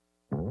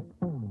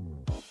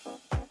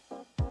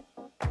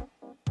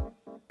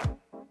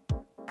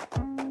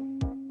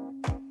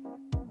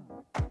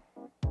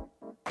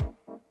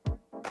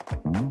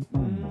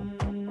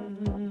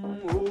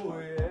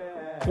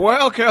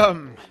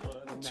Welcome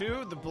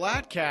to the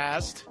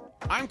Bladtcast.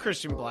 I'm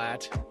Christian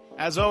Blatt.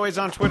 As always,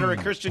 on Twitter at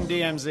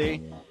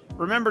ChristianDMZ.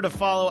 Remember to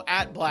follow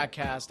at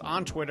Bladtcast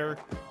on Twitter,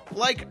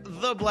 like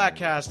the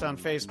Bladtcast on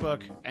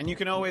Facebook, and you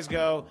can always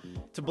go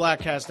to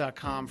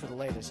bladtcast.com for the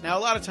latest. Now, a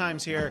lot of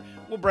times here,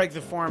 we'll break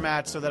the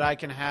format so that I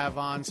can have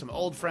on some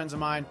old friends of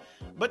mine.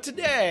 But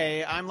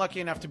today, I'm lucky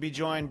enough to be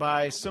joined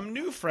by some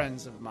new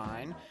friends of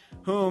mine,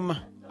 whom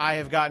I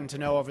have gotten to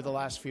know over the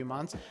last few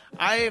months.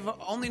 I've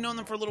only known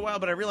them for a little while,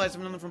 but I realize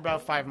I've known them for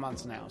about 5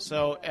 months now.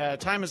 So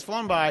time has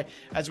flown by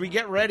as we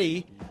get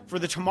ready for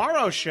the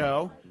Tomorrow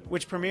Show,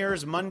 which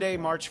premieres Monday,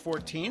 March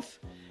 14th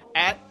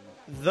at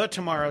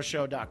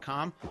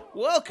thetomorrowshow.com.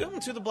 Welcome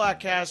to the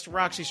Bladtcast,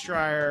 Roxy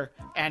Stryer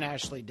and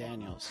Ashley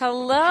Daniels.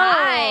 Hello.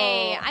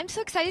 Hi. I'm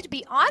so excited to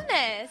be on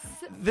this.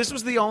 This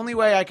was the only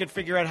way I could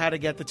figure out how to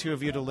get the two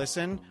of you to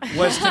listen,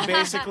 was to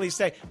basically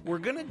say, we're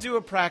going to do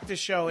a practice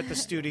show at the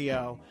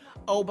studio.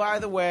 Oh, by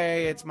the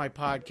way, it's my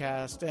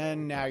podcast,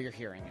 and now you're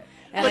hearing it.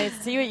 And I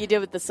see what you did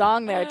with the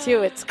song there,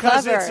 too. It's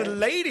Because clever. it's a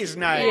ladies'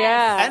 night.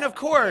 Yeah. And, of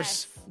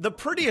course, the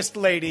prettiest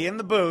lady in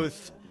the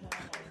booth,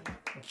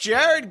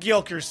 Jared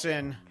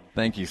Gilkerson.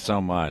 Thank you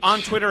so much.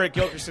 On Twitter at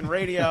Gilkerson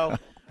Radio.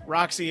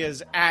 Roxy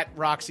is at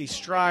Roxy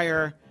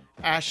Stryer.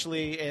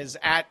 Ashley is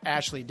at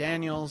Ashley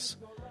Daniels.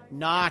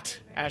 Not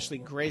Ashley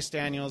Grace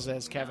Daniels,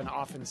 as Kevin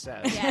often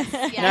says.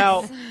 Yes.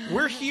 Now,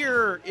 we're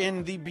here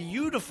in the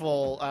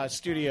beautiful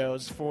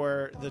studios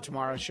for the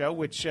Tomorrow Show,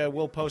 which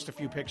we'll post a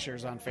few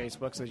pictures on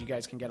Facebook so that you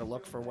guys can get a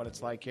look for what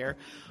it's like here.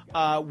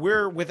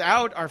 We're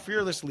without our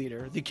fearless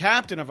leader, the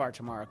captain of our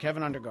Tomorrow,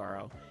 Kevin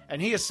Undergaro,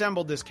 and he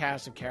assembled this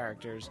cast of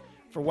characters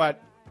for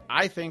what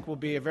I think will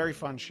be a very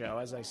fun show,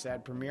 as I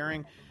said,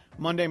 premiering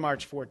Monday,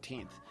 March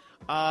 14th.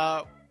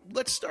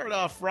 Let's start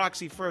off,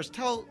 Roxy, first.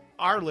 Tell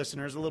our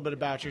listeners a little bit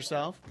about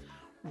yourself,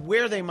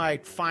 where they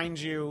might find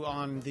you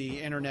on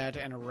the internet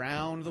and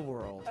around the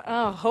world.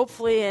 Oh,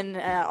 hopefully in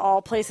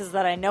all places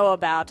that I know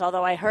about,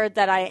 although I heard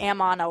that I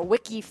am on a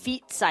Wiki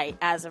Feet site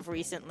as of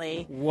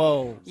recently.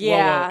 Whoa.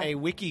 Yeah. Whoa, a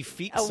Wiki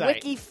Feet A site.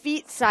 Wiki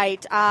Feet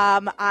site.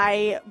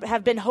 I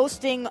have been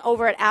hosting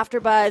over at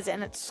AfterBuzz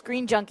and at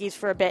Screen Junkies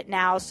for a bit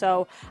now,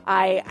 so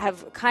I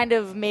have kind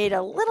of made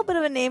a little bit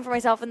of a name for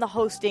myself in the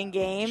hosting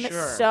game.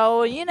 Sure.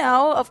 So, you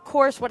know, of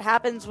course, what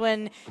happens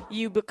when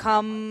you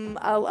become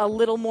a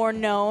little more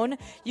known,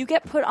 you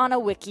get put on a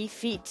Wiki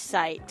Feet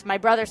site. My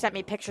brother sent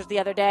me pictures the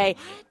other day.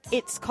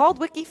 It's called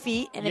Wiki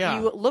Feet, and Yeah.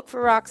 if you look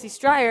for Roxy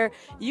Stryer,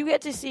 you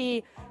get to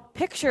see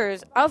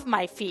pictures of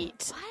my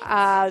feet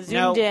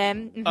zoomed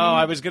in. Mm-hmm. Oh,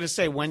 I was going to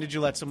say, when did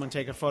you let someone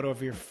take a photo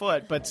of your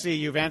foot? But see,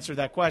 you've answered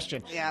that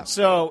question. Yeah.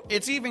 So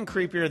it's even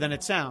creepier than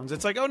it sounds.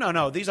 It's like, oh,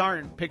 no, these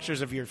aren't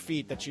pictures of your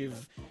feet that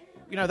you've...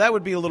 You know, that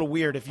would be a little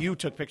weird if you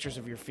took pictures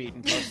of your feet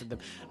and posted them.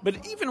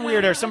 But even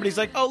weirder, somebody's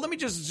like, oh, let me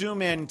just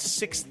zoom in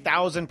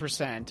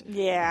 6,000% to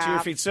your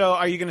feet. So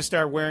are you going to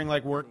start wearing,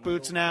 like, work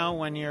boots now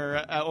when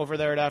you're over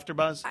there at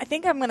AfterBuzz? I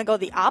think I'm going to go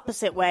the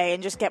opposite way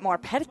and just get more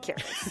pedicures.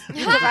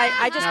 Because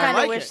I just kind of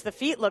like wish it. the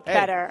feet looked Hey,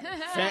 better.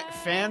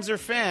 Fans are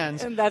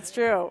fans. And that's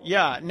true.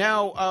 Yeah.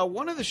 Now,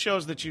 one of the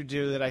shows that you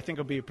do that I think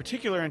will be of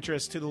particular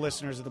interest to the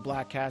listeners of the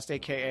Bladtcast,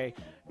 a.k.a.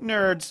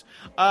 nerds,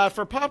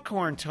 for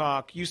Popcorn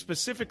Talk, you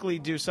specifically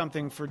do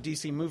something for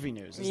DC Movie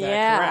News. Is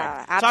that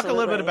correct? Absolutely. Talk a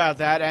little bit about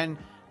that and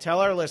tell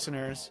our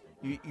listeners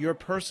your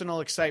personal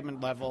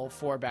excitement level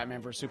for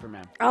Batman vs.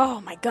 Superman.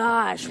 Oh, my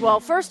gosh. Well,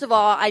 first of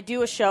all, I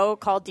do a show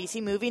called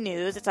DC Movie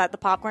News. It's at the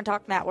Popcorn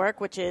Talk Network,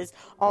 which is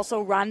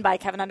also run by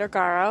Kevin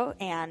Undergaro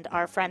and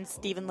our friend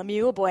Stephen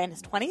Lemieux, a boy in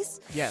his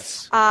 20s.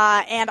 Yes.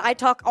 And I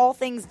talk all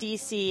things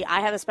DC. I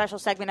have a special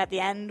segment at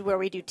the end where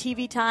we do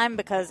TV time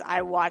because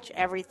I watch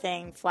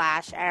everything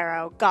Flash,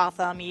 Arrow,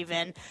 Gotham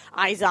even,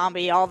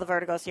 iZombie, all the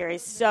Vertigo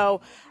series.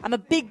 So I'm a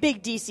big,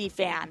 big DC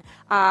fan.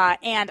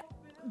 And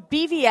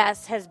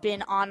BVS has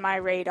been on my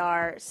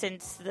radar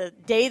since the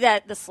day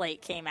that the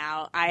slate came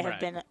out. I have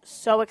been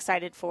so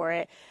excited for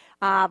it.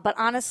 But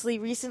honestly,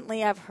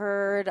 recently I've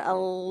heard a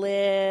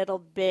little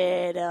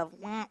bit of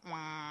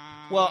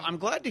wah-wah. Well, I'm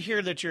glad to hear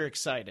that you're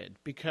excited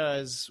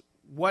because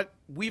what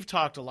we've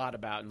talked a lot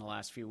about in the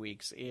last few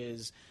weeks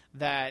is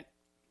that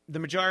the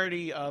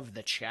majority of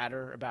the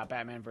chatter about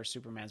Batman vs.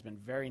 Superman has been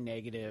very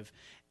negative,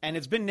 and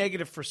it's been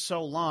negative for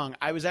so long.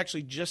 I was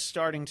actually just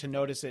starting to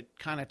notice it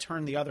kind of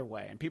turn the other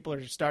way, and people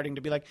are starting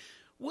to be like,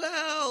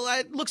 well,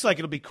 it looks like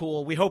it'll be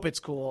cool. We hope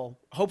it's cool.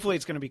 Hopefully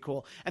it's going to be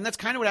cool. And that's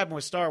kind of what happened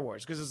with Star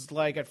Wars, because it's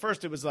like at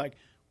first it was like,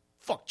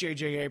 fuck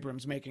J.J.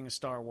 Abrams making a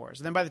Star Wars.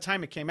 And then by the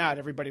time it came out,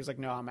 everybody was like,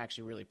 no, I'm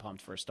actually really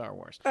pumped for a Star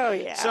Wars. Oh,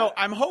 yeah. So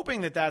I'm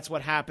hoping that that's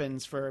what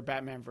happens for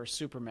Batman vs.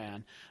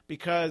 Superman,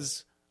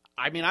 because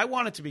I mean, I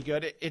want it to be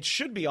good. It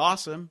should be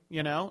awesome,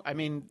 you know? I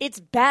mean, it's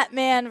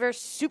Batman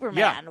versus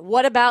Superman. Yeah.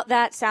 What about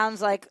that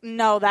sounds like,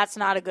 no, that's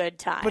not a good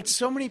time. but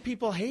so many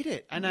people hate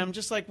it. And I'm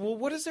just like, well,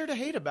 what is there to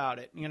hate about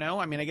it? You know?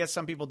 I mean, I guess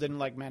some people didn't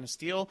like Man of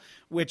Steel,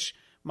 which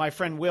my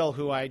friend Will,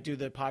 who I do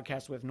the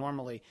podcast with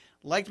normally,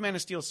 liked Man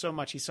of Steel so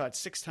much he saw it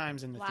 6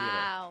 times in the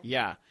theater.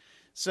 Yeah.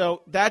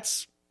 So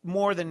that's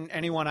more than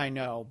anyone I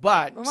know,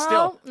 but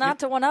still. Not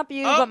to one-up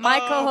you, but my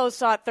co-host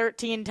saw it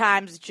 13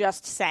 times,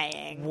 just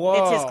saying. Whoa.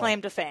 It's his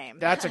claim to fame.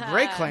 That's a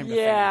great claim to fame.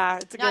 Yeah,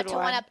 it's a good one. Not to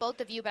one-up both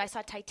of you, but I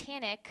saw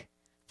Titanic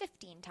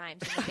 15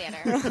 times in the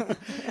theater.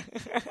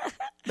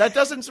 That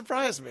doesn't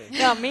surprise me.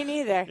 No, me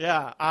neither.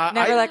 Yeah.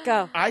 Never let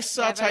go. I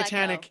saw Never let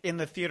Titanic go. in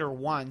the theater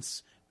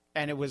once,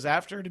 and it was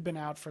after it had been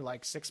out for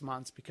like 6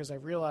 months because I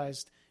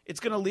realized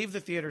it's going to leave the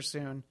theater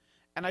soon.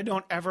 And I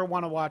don't ever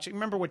want to watch it.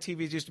 Remember what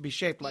TVs used to be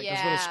shaped like,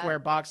 those little square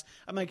box?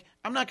 I'm like,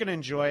 I'm not going to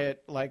enjoy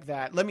it like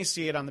that. Let me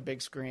see it on the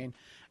big screen.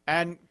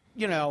 And,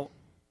 you know,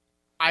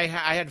 I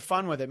had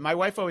fun with it. My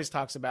wife always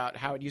talks about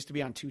how it used to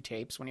be on 2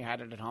 tapes when you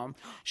had it at home.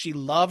 She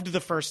loved the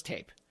first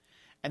tape.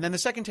 And then the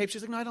second tape,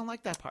 she's like, no, I don't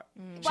like that part.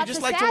 She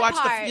just liked to watch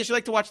she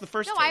liked to watch the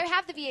first tape. No, I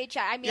have the VHS.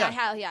 I mean,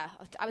 Yeah.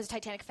 I was a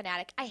Titanic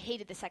fanatic. I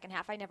hated the second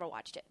half. I never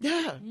watched it.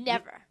 Yeah.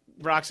 Never.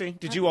 Roxy,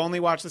 did you only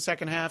watch the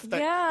second half?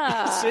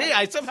 Yeah. See,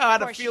 I somehow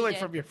had a course you feeling did.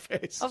 from your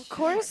face. Of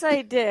course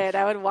I did.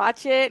 I would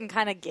watch it and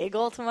kind of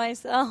giggle to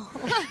myself.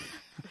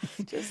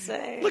 Just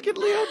saying. Look at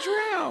Leo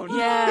drown.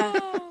 Yeah.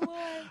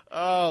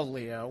 Oh,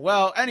 Leo.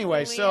 Well,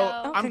 anyway, so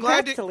Leo. I'm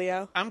glad Congrats to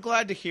Leo. I'm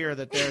glad to hear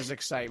that there's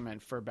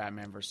excitement for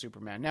Batman vs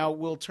Superman. Now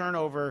we'll turn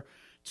over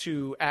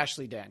to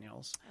Ashley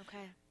Daniels.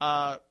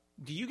 Okay.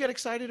 Do you get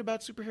excited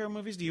about superhero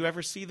movies? Do you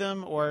ever see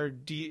them, or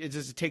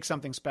does it take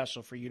something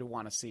special for you to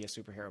want to see a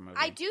superhero movie?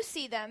 I do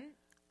see them.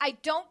 I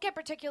don't get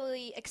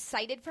particularly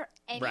excited for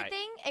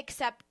anything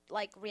except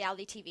like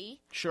reality TV.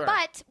 Sure.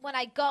 But when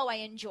I go, I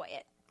enjoy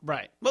it.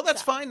 Right. Well,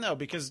 that's fine, though,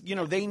 because, you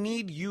know, they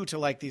need you to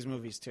like these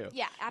movies, too.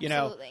 Yeah, You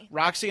know, absolutely.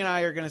 Roxy and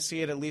I are going to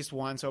see it at least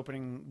once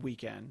opening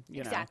weekend,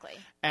 you know. Exactly.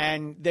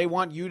 And they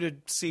want you to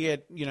see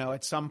it, you know,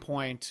 at some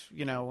point,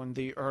 you know, in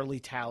the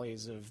early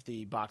tallies of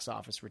the box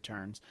office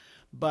returns.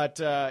 But,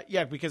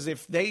 yeah, because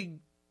if they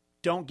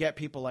don't get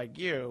people like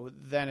you,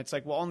 then it's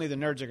like, well, only the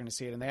nerds are going to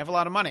see it. And they have a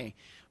lot of money,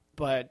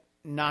 but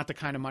not the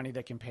kind of money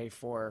that can pay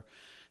for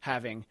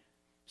having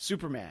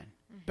Superman,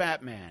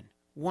 Batman,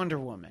 Wonder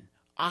Woman,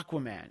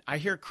 Aquaman. I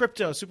hear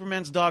Crypto,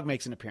 Superman's dog,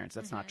 makes an appearance.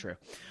 That's not true.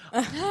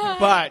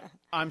 But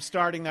I'm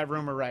starting that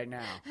rumor right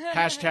now.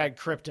 Hashtag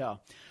Crypto.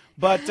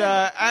 But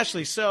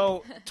Ashley,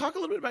 so talk a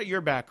little bit about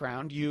your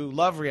background. You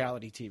love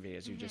reality TV,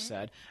 as you just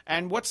said.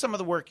 And what's some of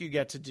the work you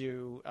get to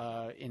do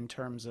in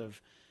terms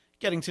of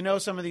getting to know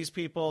some of these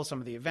people, some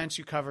of the events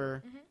you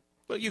cover?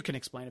 Well, you can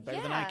explain it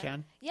better than I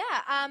can. Yeah.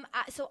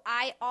 So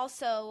I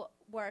also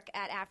work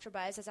at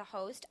AfterBuzz as a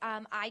host.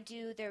 I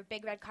do their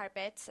big red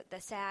carpets,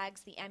 the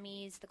SAGs, the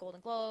Emmys, the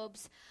Golden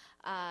Globes,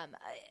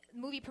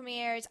 movie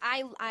premieres.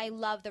 I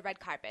love the red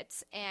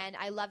carpets, and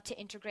I love to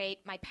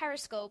integrate my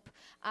Periscope.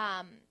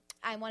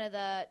 I'm one of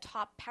the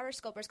top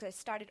Periscopers because I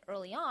started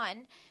early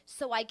on,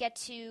 so I get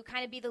to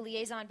kind of be the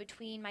liaison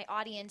between my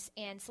audience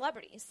and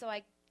celebrities. So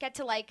I get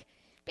to, like,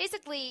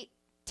 basically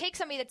take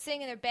somebody that's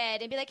sitting in their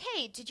bed and be like,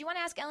 hey, did you want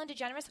to ask Ellen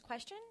DeGeneres a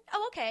question?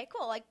 Oh, okay,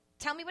 cool. Like,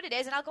 tell me what it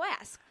is, and I'll go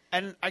ask.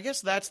 And I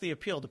guess that's the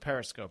appeal to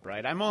Periscope,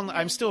 right?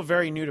 I'm still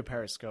very new to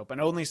Periscope, and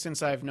only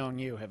since I've known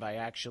you have I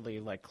actually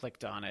like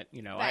clicked on it.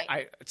 You know, Right.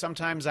 I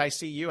sometimes I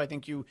see you. I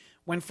think you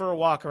went for a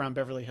walk around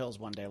Beverly Hills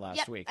one day last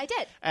Yep, week. I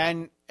did.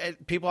 And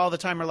people all the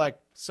time are like,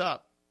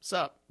 "Sup,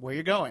 where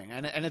you going?"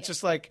 And it's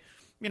just like,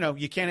 you know,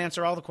 you can't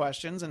answer all the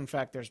questions. In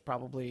fact, there's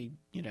probably,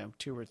 you know,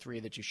 2 or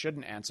 3 that you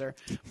shouldn't answer.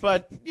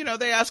 But, you know,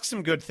 they ask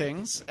some good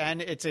things,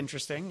 and it's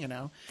interesting, you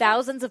know.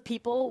 Thousands of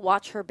people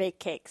watch her bake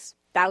cakes.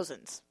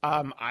 Thousands.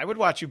 I would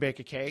watch you bake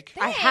a cake.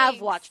 I have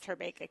Thanks. watched her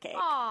bake a cake.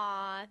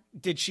 Aw.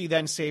 Did she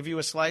then save you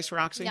a slice,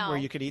 Roxy, No. where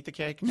you could eat the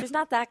cake? She's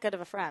not that good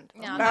of a friend.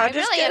 No, I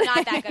just really am kidding.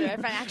 not that good of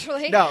a friend,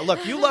 actually. No,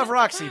 look, you love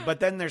Roxy, but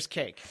then there's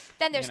cake.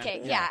 Then there's You know,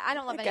 cake. yeah. Yeah, I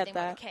don't love I get anything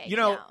more than that. cake. You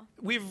know, no.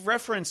 we've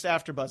referenced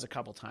AfterBuzz a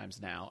couple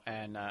times now,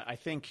 and I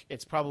think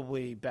it's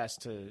probably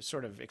best to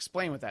sort of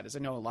explain what that is. I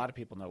know a lot of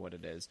people know what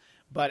it is,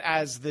 but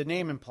as the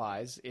name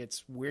implies,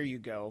 it's where you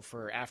go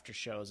for after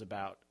shows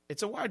about.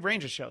 It's a wide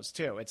range of shows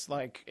too. It's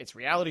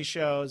reality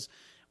shows,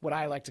 what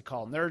I like to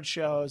call nerd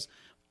shows,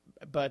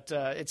 but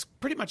it's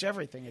pretty much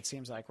everything, it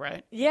seems like,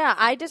 right? Yeah,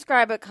 I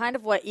describe it kind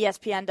of what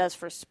ESPN does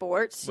for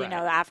sports. You Right. know,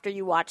 after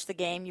you watch the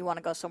game, you want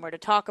to go somewhere to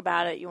talk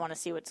about it. You want to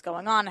see what's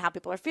going on, how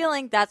people are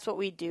feeling. That's what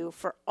we do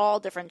for all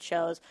different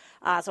shows.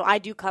 So I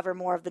do cover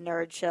more of the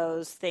nerd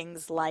shows,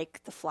 things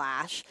like The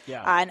Flash.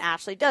 Yeah. And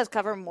Ashley does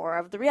cover more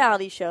of the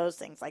reality shows,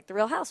 things like The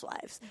Real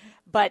Housewives.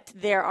 But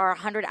there are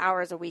 100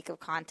 hours a week of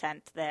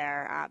content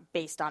there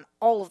based on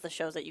all of the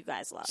shows that you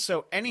guys love.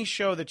 So any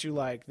show that you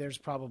like, there's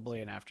probably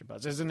an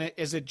AfterBuzz, isn't it?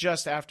 Is it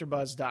just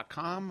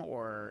AfterBuzz.com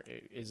or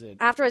is it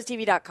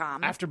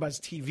AfterBuzzTV.com.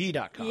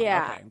 AfterBuzzTV.com?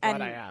 Yeah, Okay, I'm glad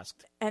and- I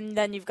asked. And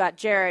then you've got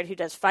Jared, who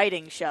does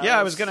fighting shows. Yeah,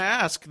 I was going to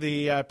ask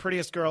the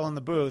prettiest girl in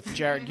the booth,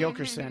 Jared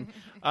Gilkerson.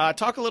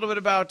 Talk a little bit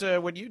about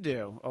what you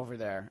do over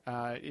there.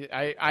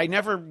 I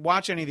never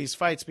watch any of these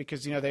fights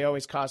because, you know, they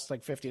always cost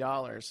like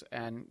 $50.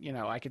 And, you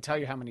know, I could tell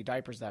you how many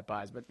diapers that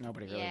buys, but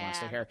nobody really wants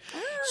to Yeah. hear.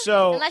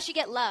 So, Unless you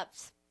get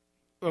Loves,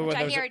 well, which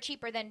I there's hear a- are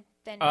cheaper than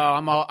than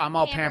I'm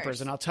all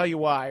Pampers, and I'll tell you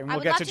why. And I we'll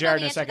would get love to to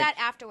Jared know in the a answer to second. that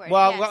afterward.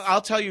 Well, Yes.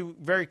 I'll tell you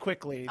very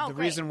quickly. Oh, The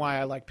great. reason why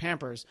I like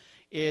Pampers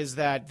is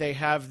that they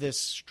have this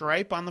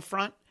stripe on the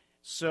front.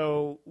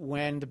 So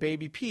when the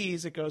baby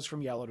pees, it goes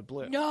from yellow to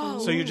blue. No.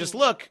 So you just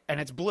look, and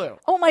it's blue.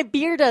 Oh, my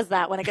beer does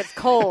that when it gets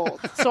cold.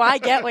 So I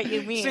get what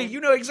you mean. See, you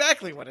know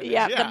exactly what it is.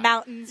 Yeah, Yeah, the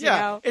mountains, Yeah,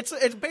 you know.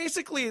 it's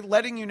basically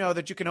letting you know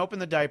that you can open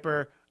the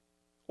diaper,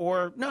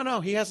 or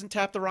no, he hasn't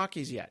tapped the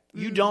Rockies yet.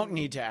 You don't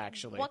need to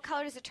actually. What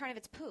color does it turn if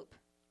it's poop?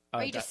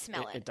 Or you just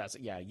smell it? It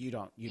doesn't. Yeah, you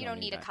don't need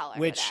a that, color for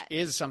which that.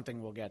 is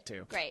something we'll get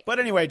to. Great. But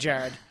anyway,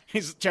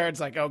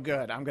 Jared's like, oh,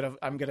 good. I'm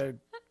gonna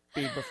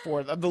be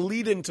before the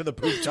lead into the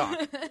poop talk.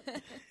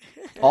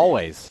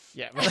 Always.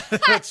 Yeah,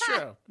 that's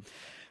true.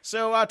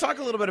 So talk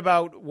a little bit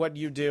about what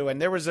you do.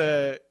 And was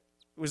there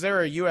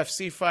a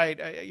UFC fight?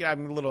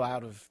 I'm a little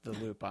out of the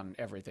loop on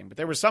everything, but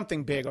there was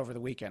something big over the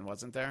weekend,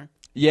 wasn't there?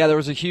 Yeah, there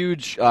was a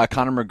huge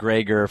Conor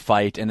McGregor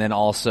fight, and then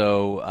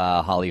also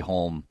Holly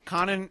Holm.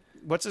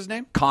 What's his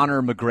name?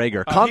 Conor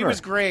McGregor. He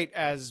was great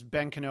as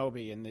Ben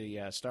Kenobi in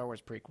the Star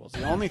Wars prequels.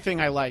 The only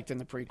thing I liked in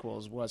the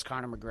prequels was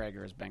Conor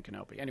McGregor as Ben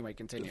Kenobi. Anyway,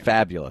 continue.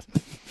 Fabulous.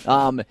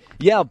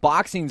 Yeah,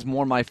 boxing's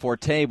more my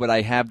forte, but I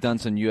have done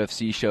some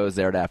UFC shows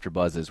there at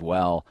AfterBuzz as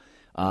well.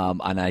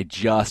 And I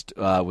just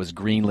was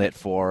greenlit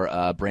for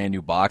a brand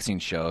new boxing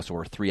show, so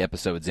we're 3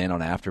 episodes in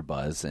on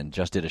AfterBuzz, and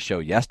just did a show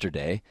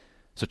yesterday.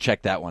 So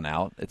check that one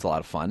out. It's a lot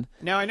of fun.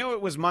 Now, I know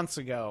it was months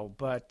ago,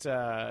 but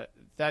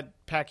that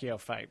Pacquiao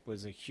fight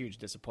was a huge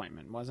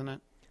disappointment, wasn't it?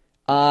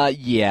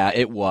 Yeah,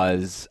 it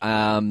was.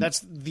 That's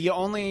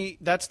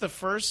the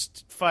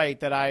first fight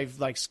that I've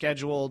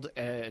scheduled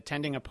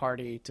attending a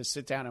party to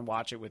sit down and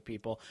watch it with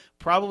people.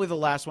 Probably the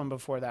last one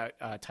before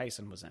that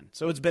Tyson was in.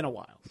 So it's been a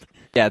while.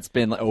 Yeah, it's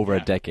been over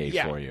a decade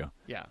for you.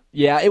 Yeah.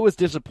 Yeah, it was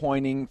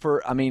disappointing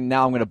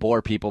now I'm going to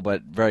bore people,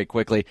 but very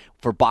quickly,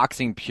 for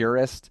boxing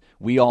purists,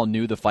 we all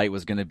knew the fight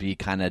was going to be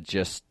kind of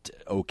just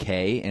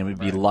okay, and we'd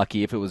be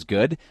lucky if it was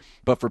good.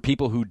 But for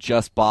people who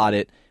just bought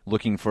it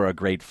looking for a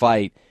great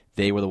fight,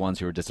 they were the ones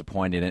who were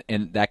disappointed,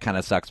 and that kind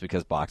of sucks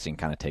because boxing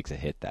kind of takes a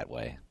hit that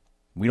way.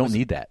 We don't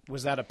need that.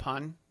 Was that a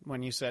pun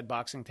when you said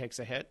boxing takes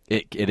a hit?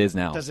 It is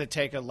now. Does it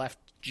take a left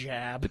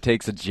jab? It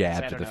takes a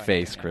jab to the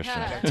face, Christian.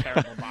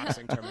 Terrible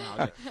boxing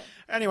terminology.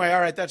 Anyway,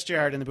 all right, that's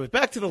Jared in the booth.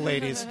 Back to the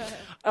ladies.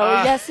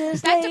 Yes,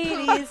 it's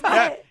ladies'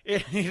 night.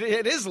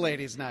 It is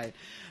ladies' night.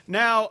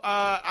 Now,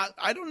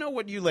 I don't know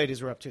what you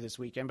ladies were up to this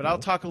weekend, but I'll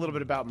talk a little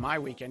bit about my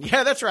weekend.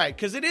 Yeah, that's right,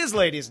 because it is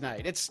ladies'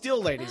 night. It's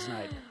still ladies'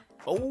 night.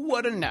 Oh,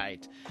 what a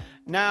night.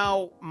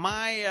 Now,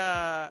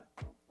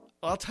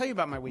 I'll tell you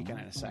about my weekend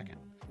in a second.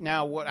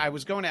 Now, what I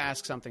was going to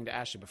ask something to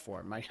Ashley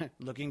before.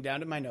 Looking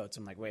down at my notes,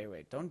 I'm like,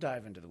 wait, don't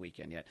dive into the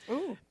weekend yet.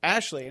 Ooh.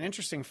 Ashley, an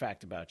interesting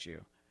fact about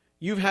you.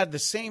 You've had the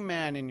same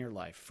man in your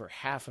life for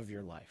half of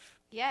your life.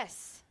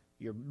 Yes.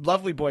 Your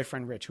lovely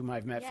boyfriend, Rich, whom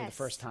I've met for the Yes.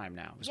 first time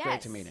now. It was Yes.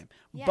 great to meet him.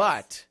 Yes.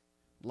 But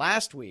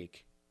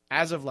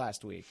as of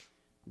last week,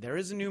 there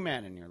is a new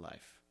man in your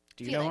life.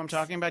 Do you know who I'm Felix.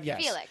 talking about?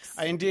 Yes. Felix.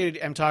 I indeed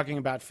am talking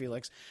about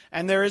Felix.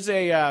 And there is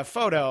a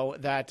photo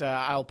that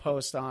I'll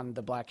post on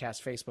the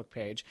Bladtcast Facebook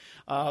page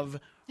of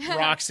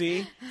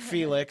Roxy,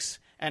 Felix,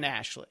 and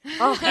Ashley.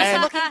 Oh, he's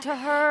looking to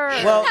her.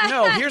 Well,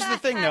 no, here's the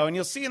thing, though, and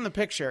you'll see in the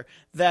picture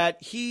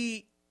that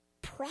he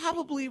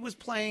probably was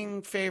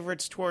playing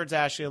favorites towards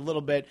Ashley a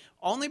little bit,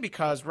 only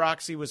because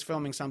Roxy was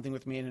filming something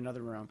with me in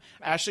another room.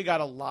 Ashley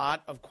got a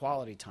lot of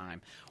quality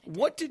time.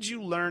 What did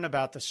you learn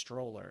about the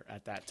stroller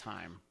at that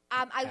time?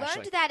 I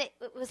Ashley. learned that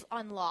it was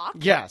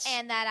unlocked. Yes.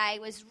 And that I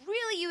was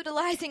really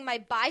utilizing my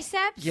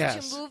biceps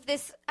Yes. to move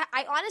this.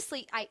 I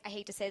honestly, I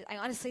hate to say this, I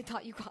honestly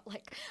thought you got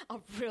a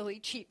really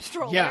cheap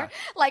stroller. Yeah.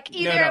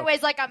 Either No. it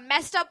was a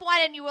messed up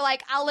one and you were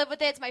like, I'll live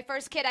with it. It's my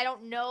first kid. I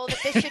don't know that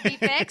this should be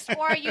fixed.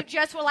 Or you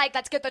just were like,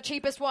 let's get the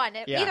cheapest one.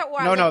 Yeah. Either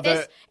or. No,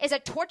 This is a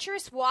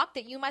torturous walk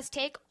that you must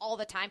take all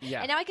the time.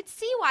 Yeah. And now I could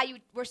see why you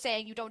were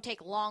saying you don't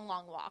take long,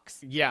 long walks.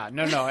 Yeah,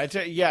 no.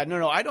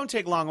 I don't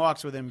take long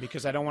walks with him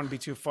because I don't want to be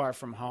too far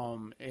from home.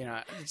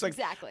 It's like,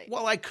 Exactly.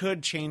 Well, I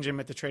could change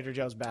him at the Trader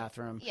Joe's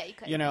bathroom. Yeah, you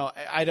could.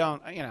 I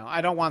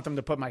don't want them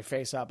to put my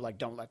face up like,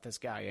 don't let this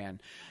guy in.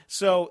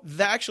 So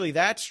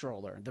that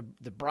stroller,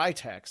 the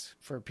Bladtcast,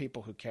 for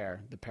people who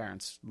care, the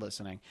parents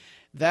listening,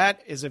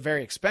 that is a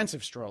very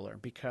expensive stroller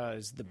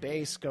because the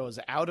base goes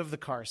out of the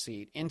car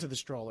seat into the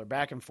stroller,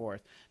 back and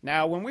forth.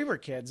 Now, when we were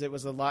kids, it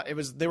was a lot.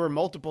 There were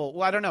multiple.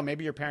 Well, I don't know.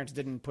 Maybe your parents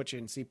didn't put you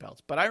in seatbelts,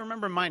 but I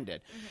remember mine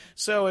did. Mm-hmm.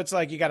 So it's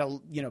like you got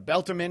to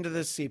belt them into the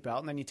seatbelt,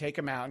 and then you take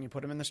them out and you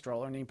put them in the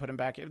stroller, and then you put them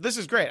back in. This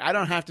is great. I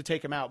don't have to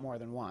take them out more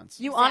than once.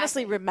 You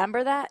honestly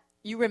remember that?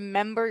 You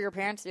remember your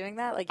parents doing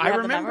that? You I have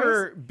remember the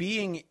memories?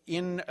 being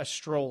in a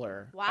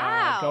stroller,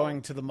 Wow.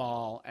 going to the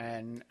mall,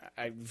 and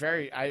I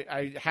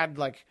had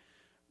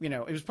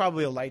it was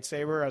probably a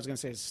lightsaber. I was going to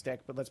say a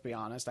stick, but let's be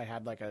honest. I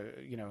had a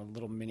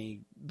little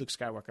mini Luke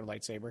Skywalker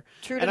lightsaber.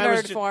 True to And I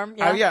was nerd form,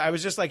 yeah. I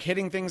was just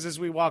hitting things as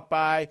we walked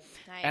by,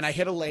 Nice. and I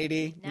hit a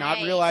lady, not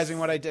Nice. realizing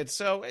what I did.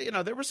 So,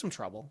 there was some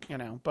trouble,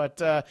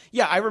 but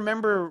I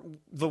remember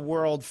the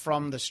world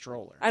from the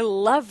stroller. I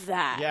love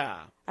that. Yeah.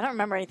 I don't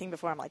remember anything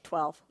before I'm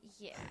 12.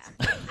 Yeah.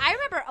 I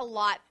remember a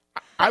lot.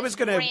 I was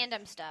going to...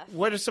 Random stuff.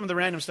 What is some of the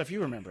random stuff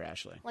you remember,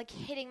 Ashley? Like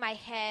hitting my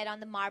head on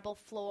the marble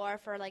floor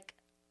for like,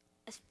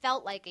 it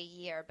felt like a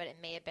year, but it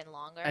may have been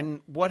longer.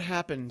 And what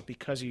happened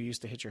because you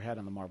used to hit your head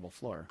on the marble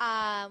floor?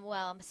 Well,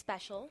 I'm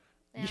special.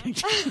 Yeah.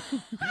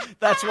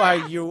 That's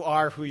why you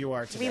are who you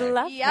are today. We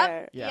love her.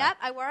 Yep. Yep.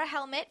 I wore a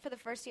helmet for the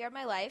first year of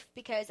my life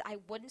because I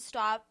wouldn't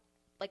stop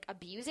like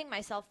abusing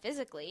myself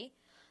physically.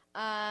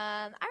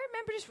 I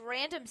remember just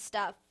random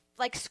stuff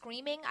like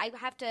screaming. I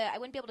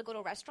wouldn't be able to go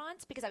to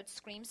restaurants because I would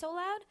scream so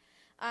loud.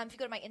 If you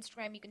go to my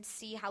Instagram, you can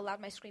see how loud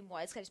my scream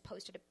was because I just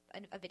posted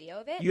a video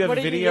of it. You have What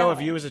a are you video of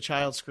yelling? you as a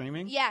child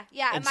screaming? Yeah.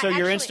 And so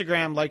your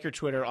Instagram, like your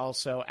Twitter,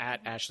 also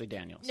at Ashley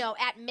Daniels. No,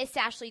 at Miss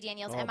Ashley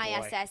Daniels, Oh, boy.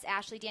 MISS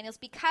Ashley Daniels,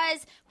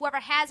 because whoever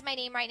has my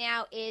name right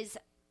now is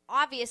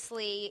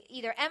obviously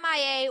either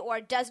MIA or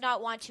does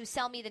not want to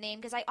sell me the name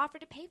because I offered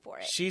to pay for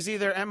it. She's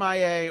either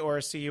MIA or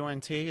a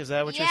CUNT. Is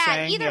that what you're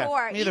saying? Either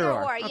or. Either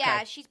or. Okay.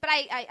 Yeah,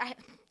 I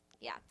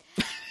yeah.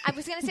 I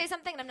was going to say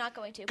something and I'm not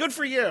going to. Good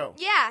for you.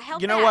 Yeah,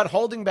 help You know back. what?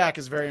 Holding back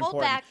is very Hold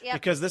important back, yep.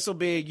 because this will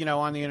be,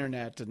 on the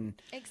internet and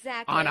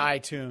Exactly. on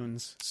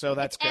iTunes. So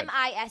that's good.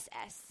 MISS.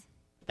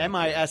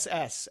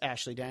 MISS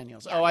Ashley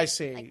Daniels. Yeah, Oh, I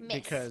see. like Miss.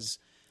 Because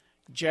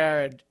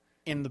Jared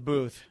in the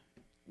booth,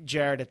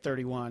 Jared at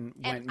 31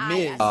 went MIS.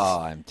 Ms. Oh,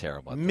 I'm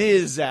terrible.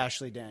 Ms.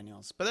 Ashley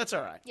Daniels. But that's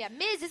all right. Yeah,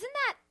 Ms. Isn't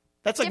that?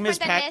 That's like Different Ms.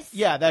 than Pac. Miss?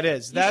 Yeah, that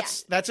is. Yeah.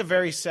 That's a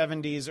very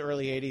 70s,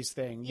 early 80s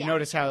thing. You Yeah.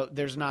 notice how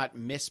there's not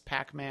Miss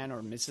Pac-Man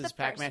or Mrs. first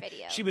Pac-Man.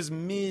 video. She was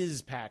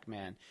Ms.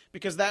 Pac-Man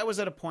because that was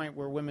at a point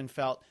where women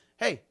felt,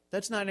 hey,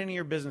 that's not any of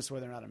your business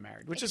whether or not I'm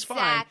married, which is fine.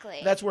 Exactly.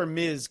 That's where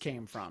Ms.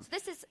 came from.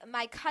 This is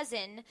my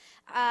cousin.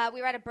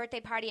 We were at a birthday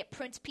party at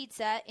Prince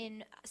Pizza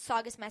in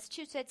Saugus,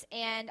 Massachusetts,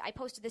 and I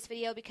posted this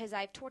video because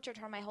I've tortured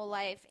her my whole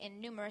life in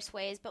numerous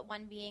ways, but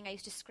one being I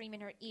used to scream in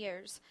her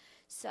ears.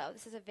 So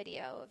this is a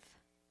video of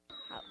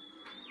how...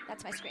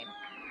 That's my scream.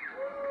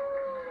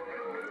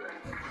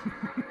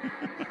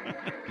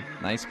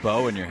 Nice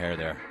bow in your hair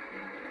there.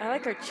 I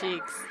like her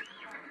cheeks.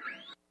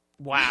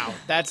 Wow,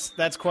 that's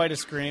quite a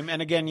scream.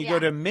 And again, you go Yeah.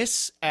 to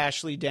Miss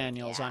Ashley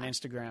Daniels Yeah. on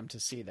Instagram to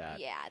see that.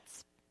 Yeah,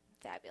 it's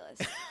fabulous.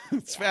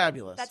 It's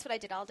fabulous. That's what I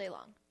did all day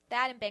long.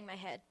 That and bang my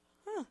head.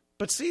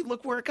 But see,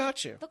 look where it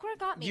got you. Look where it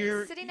got me.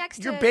 You're Sitting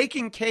next you're to...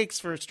 baking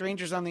cakes for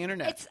strangers on the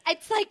internet.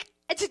 It's like...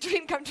 It's a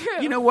dream come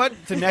true. You know what?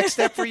 The next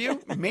step for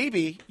you,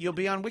 maybe you'll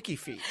be on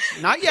WikiFeet.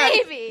 Not yet.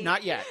 Maybe.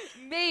 Not yet.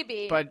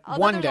 Maybe. But Although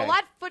one there's day. a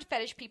lot of foot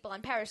fetish people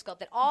on Periscope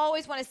that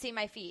always want to see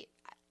my feet.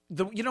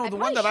 The I one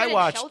probably that I shouldn't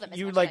watched, show them as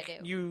you much as I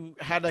do. you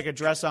had like a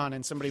dress on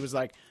and somebody was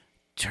like,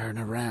 turn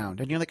around.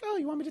 And you're like, oh,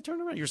 you want me to turn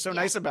around? You're so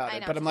nice about I it.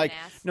 know, But I'm such like, an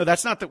ass. no,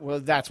 that's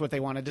not that's what they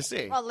wanted to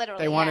see. Well,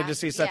 literally, They wanted yeah, to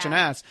see such an yeah.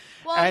 ass.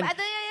 Well, And-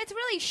 it's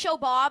really show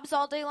bobs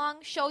all day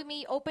long. Show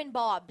me open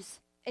bobs.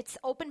 It's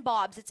open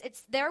bobs.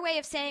 It's their way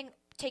of saying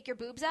take your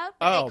boobs out.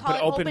 Oh, they call but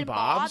it open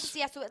bobs?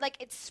 Yeah, so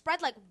it's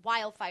spread like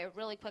wildfire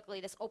really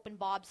quickly. This open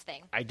bobs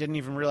thing. I didn't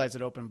even realize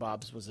that Open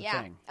Bobs was a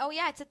Yeah. thing. Oh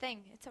yeah, it's a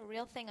thing. It's a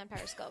real thing on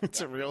Periscope.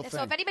 It's a real So thing.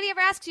 if anybody ever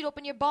asks you to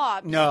open your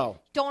bobs, No.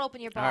 don't open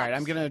your bobs. All right,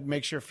 I'm going to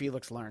make sure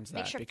Felix learns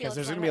Make that sure because Felix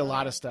there's going to learns be a what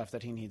lot to of stuff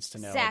that he needs to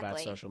know about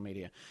Exactly. social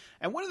media.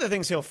 And one of the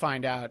things he'll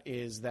find out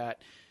is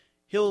that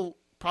he'll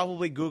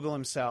probably Google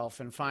himself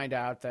and find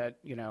out that,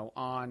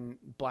 on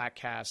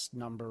Bladtcast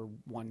number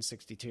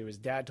 162, his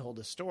dad told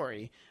a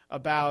story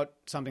about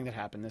something that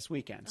happened this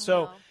weekend.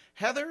 So wow.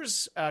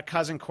 Heather's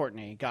cousin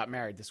Courtney got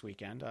married this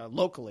weekend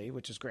locally,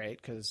 which is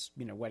great because,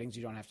 weddings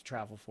you don't have to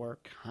travel for,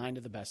 kind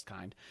of the best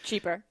kind.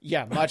 Cheaper.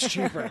 Yeah, much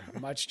cheaper,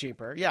 much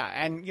cheaper. Yeah,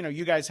 and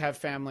you guys have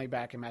family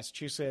back in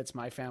Massachusetts.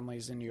 My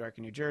family's in New York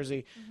and New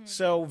Jersey.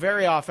 So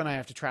very often I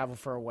have to travel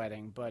for a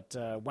wedding, but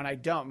when I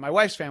don't, my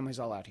wife's family's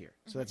all out here,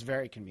 so that's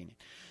very convenient.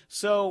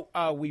 So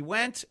we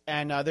went,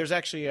 and there's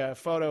actually a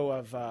photo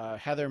of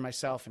Heather,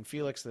 myself, and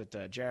Felix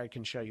that Jared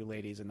can show you,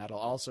 ladies, and that'll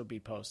also be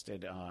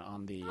posted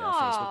on the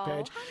Facebook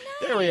page.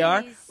 how There we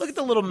are. nice. Look at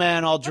the little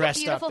man all What a dressed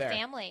up beautiful there.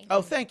 family.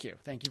 Oh, thank you.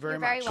 Thank you very You're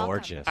much. very welcome.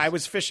 Gorgeous. I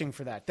was fishing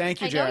for that.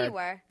 Thank you, I know Jared. you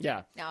were.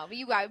 Yeah. No,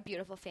 you are a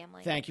beautiful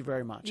family. Thank you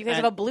very much. You guys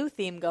And have a blue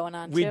theme going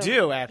on, we too.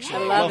 do, actually. I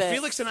love well, it.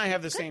 Felix and I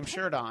have the same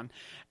shirt on.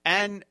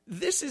 And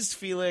this is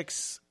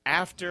Felix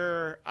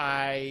after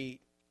I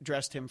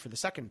dressed him for the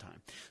second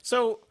time.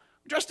 So,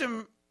 dressed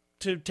him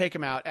to take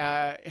him out.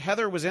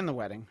 Heather was in the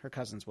wedding, her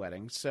cousin's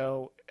wedding.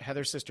 So,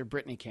 Heather's sister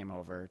Brittany came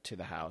over to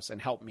the house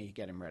and helped me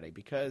get him ready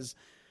because,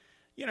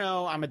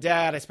 I'm a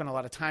dad. I spend a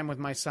lot of time with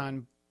my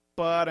son,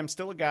 but I'm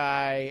still a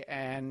guy.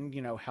 And,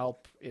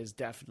 help is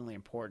definitely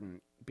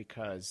important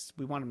because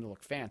we want him to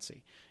look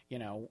fancy.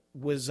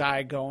 Was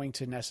I going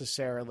to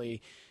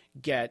necessarily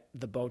get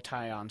the bow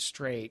tie on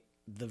straight,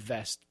 the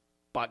vest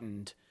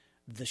buttoned,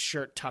 the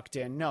shirt tucked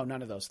in? No,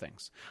 none of those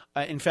things.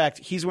 In fact,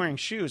 he's wearing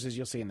shoes, as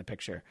you'll see in the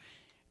picture.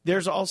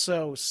 There's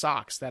also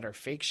socks that are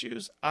fake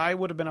shoes. I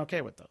would have been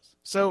okay with those.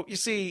 So, you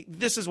see,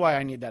 this is why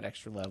I need that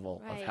extra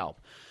level of Right.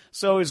 help.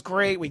 So it was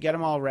great. We get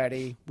them all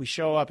ready. We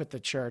show up at the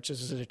church.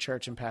 This is at a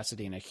church in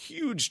Pasadena,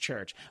 huge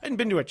church. I hadn't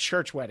been to a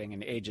church wedding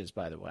in ages,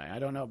 by the way. I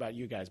don't know about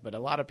you guys, but a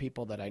lot of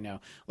people that I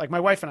know, like my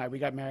wife and I, we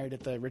got married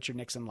at the Richard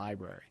Nixon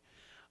Library.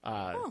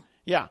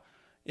 Yeah.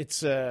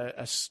 It's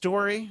a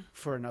story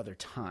for another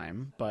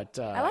time, but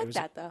I like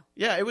that though.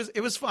 Yeah,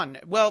 it was fun.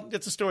 Well,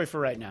 it's a story for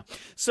right now.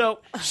 So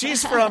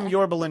she's from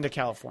Yorba Linda,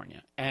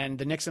 California, and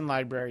the Nixon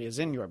Library is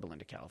in Yorba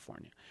Linda,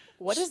 California.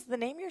 What is the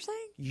name you're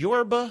saying?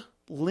 Yorba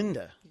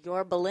Linda.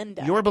 Yorba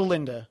Linda. Yorba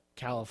Linda,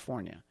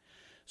 California.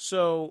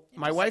 So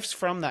my wife's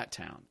from that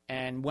town,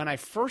 and when I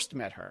first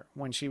met her,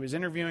 when she was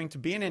interviewing to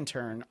be an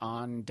intern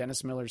on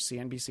Dennis Miller's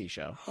CNBC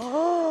show,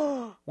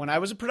 when I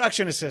was a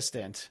production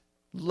assistant.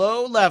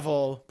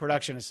 Low-level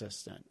production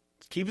assistant.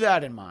 Keep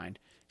that in mind.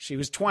 She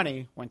was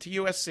 20, went to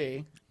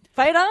USC.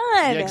 Fight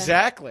on! Yeah,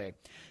 exactly.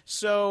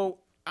 So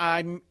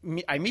I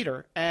meet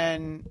her,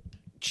 and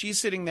she's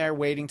sitting there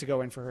waiting to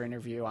go in for her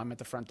interview. I'm at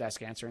the front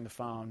desk answering the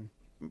phone,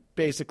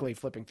 basically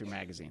flipping through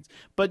magazines.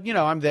 But,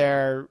 I'm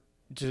there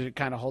to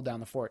kind of hold down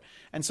the fort.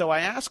 And so I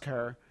ask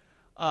her,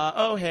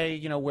 oh, hey,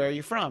 where are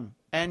you from?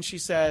 And she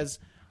says...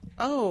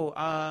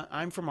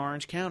 I'm from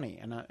Orange County.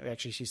 And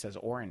actually, she says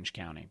Orange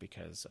County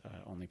because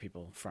only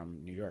people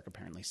from New York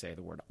apparently say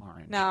the word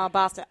orange. No,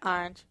 Boston,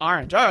 Orange.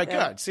 Orange. All right,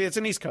 good. See, it's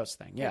an East Coast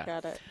thing. Yeah.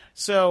 Got it.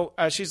 So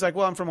she's like,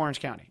 well, I'm from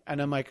Orange County.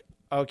 And I'm like,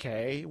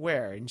 okay,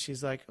 where? And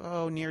she's like,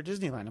 oh, near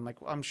Disneyland. I'm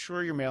like, well, I'm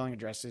sure your mailing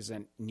address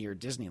isn't near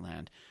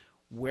Disneyland.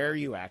 Where are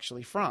you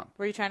actually from?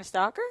 Were you trying to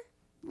stalk her?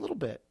 A little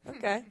bit.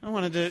 Okay.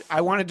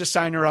 I wanted to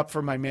sign her up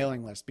for my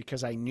mailing list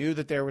because I knew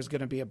that there was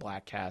going to be a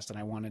Bladtcast, and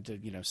I wanted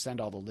to,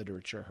 send all the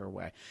literature her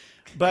way.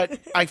 But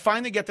I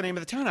finally get the name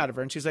of the town out of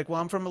her, and she's like,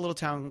 well, I'm from a little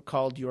town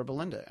called Yorba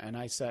Linda. And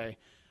I say,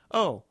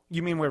 oh,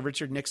 you mean where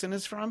Richard Nixon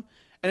is from?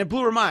 And it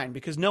blew her mind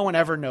because no one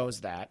ever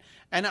knows that.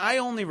 And I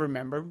only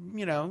remember,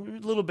 a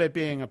little bit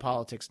being a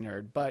politics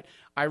nerd, but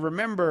I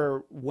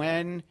remember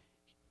when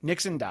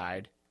Nixon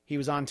died, he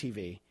was on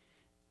TV,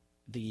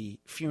 the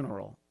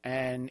funeral,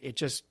 and it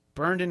just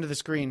burned into the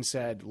screen,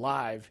 said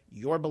live,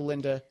 Yorba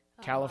Linda,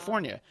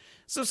 California.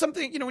 So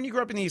something, when you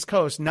grow up in the East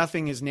Coast,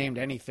 nothing is named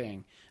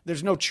anything.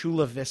 There's no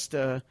Chula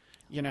Vista,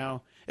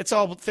 It's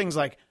all things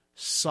like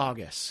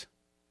Saugus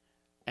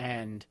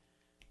and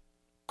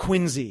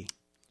Quincy.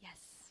 Yes.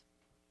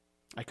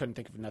 I couldn't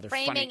think of another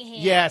Framingham. funny.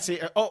 Yeah, see,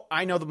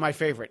 I know my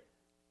favorite.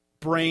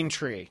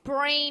 Braintree.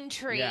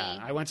 Braintree. Yeah,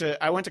 I went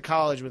to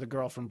college with a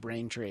girl from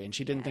Braintree, and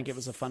she didn't think it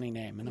was a funny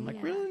name. And I'm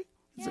like, really?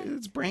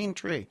 It's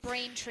Braintree.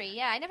 Braintree.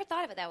 Yeah, I never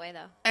thought of it that way,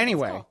 though.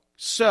 Anyway, cool.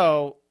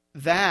 So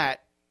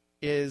that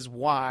is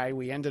why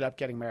we ended up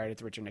getting married at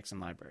the Richard Nixon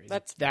Library.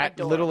 That's that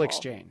adorable. little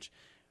exchange.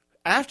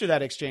 After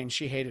that exchange,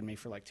 she hated me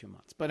for like 2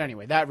 months. But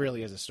anyway, that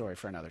really is a story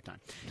for another time.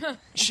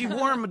 She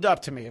warmed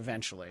up to me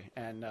eventually,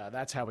 and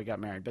that's how we got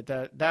married. But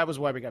that was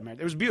why we got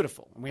married. It was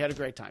beautiful, and we had a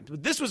great time.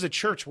 But this was a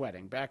church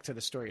wedding, back to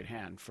the story at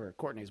hand for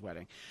Courtney's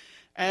wedding.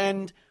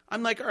 And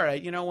I'm like, all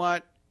right, you know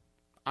what?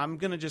 I'm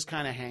going to just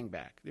kind of hang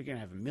back. You're going to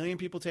have a million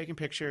people taking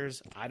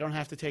pictures. I don't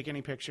have to take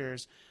any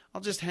pictures. I'll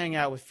just hang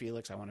out with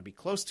Felix. I want to be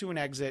close to an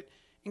exit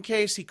in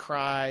case he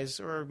cries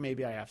or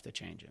maybe I have to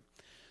change him.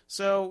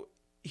 So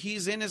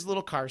he's in his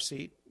little car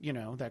seat,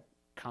 that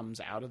comes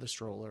out of the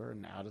stroller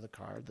and out of the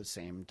car, the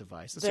same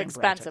device. The same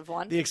expensive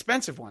one. The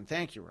expensive one.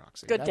 Thank you,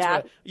 Roxy. Good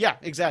dad. Yeah,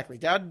 exactly.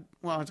 Dad,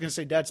 well, I was going to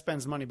say dad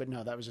spends money, but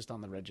no, that was just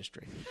on the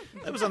registry.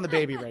 That was on the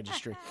baby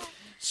registry.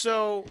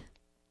 So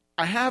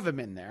I have him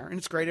in there, and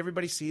it's great.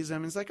 Everybody sees him,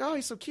 and it's like, oh,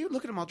 he's so cute.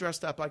 Look at him all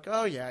dressed up. Like,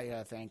 oh,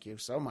 yeah, thank you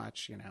so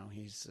much.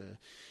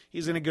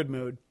 He's in a good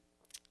mood.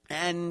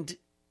 And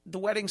the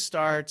wedding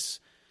starts,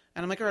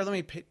 and I'm like, all right, let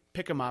me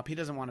pick him up. He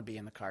doesn't want to be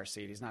in the car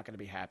seat. He's not going to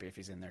be happy if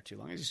he's in there too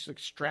long. He's just like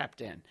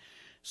strapped in.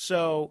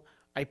 So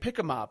I pick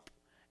him up,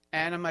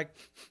 and I'm like,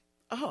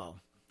 oh,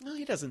 well,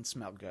 he doesn't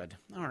smell good.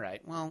 All right,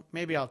 well,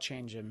 maybe I'll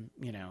change him,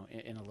 in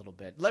a little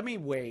bit. Let me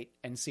wait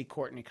and see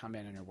Courtney come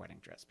in her wedding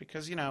dress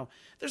because,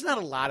 there's not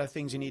a lot of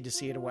things you need to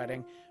see at a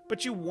wedding,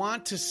 but you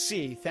want to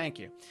see, thank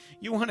you,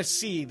 you want to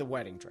see the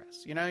wedding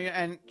dress,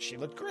 and she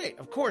looked great.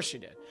 Of course she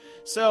did.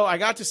 So I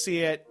got to see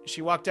it.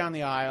 She walked down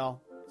the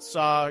aisle,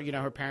 saw,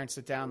 her parents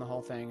sit down, the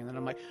whole thing, and then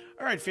I'm like,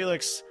 all right,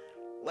 Felix,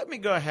 let me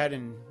go ahead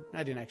and,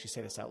 I didn't actually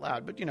say this out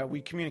loud, but, we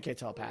communicate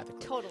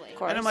telepathically. Totally.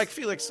 And I'm like,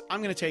 Felix,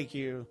 I'm going to take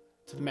you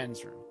to the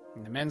men's room.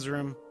 And the men's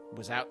room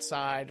was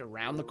outside,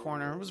 around the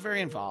corner. It was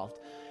very involved.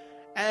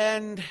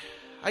 And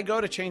I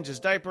go to change his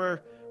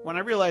diaper when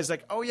I realize,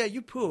 like, oh, yeah,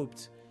 you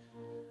pooped.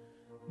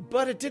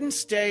 But it didn't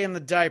stay in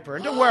the diaper.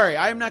 And don't worry,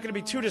 I am not going to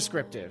be too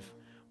descriptive.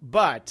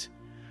 But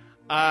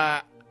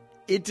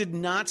it did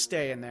not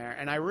stay in there.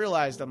 And I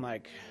realized, I'm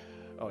like,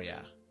 oh,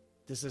 yeah,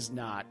 this is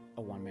not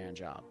a one-man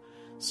job.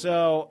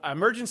 So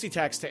emergency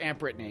text to Aunt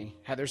Brittany,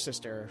 Heather's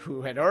sister,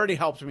 who had already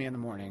helped me in the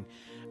morning.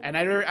 And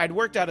I'd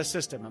worked out a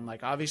system. I'm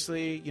like,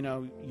 obviously,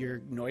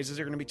 your noises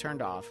are going to be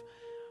turned off,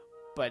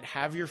 but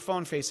have your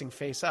phone facing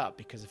face up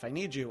because if I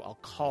need you, I'll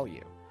call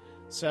you.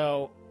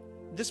 So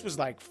this was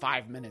like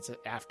 5 minutes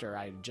after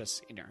I had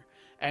just seen her.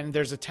 And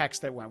there's a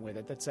text that went with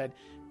it that said,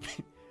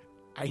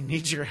 I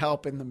need your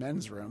help in the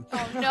men's room.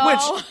 Oh, no.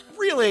 Which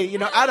really,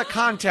 out of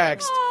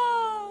context,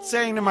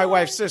 saying to my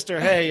wife's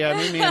sister, hey,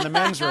 meet me in the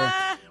men's room.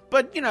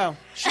 But,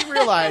 she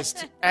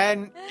realized,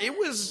 and it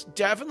was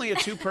definitely a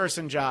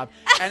two-person job.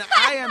 And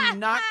I am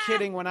not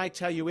kidding when I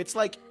tell you, it's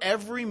like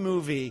every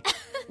movie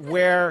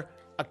where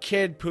a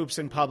kid poops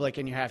in public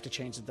and you have to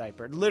change the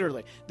diaper.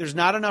 Literally. There's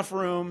not enough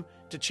room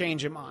to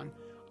change him on.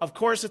 Of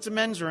course, it's a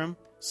men's room,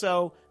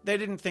 so they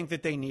didn't think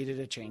that they needed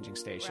a changing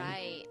station.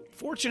 Right.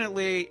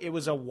 Fortunately, it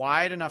was a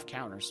wide enough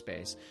counter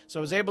space, so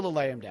I was able to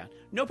lay him down.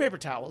 No paper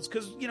towels,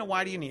 because,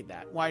 why do you need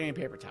that? Why do you need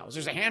paper towels?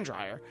 There's a hand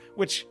dryer,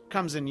 which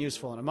comes in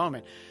useful in a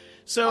moment.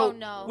 So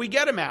we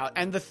get him out,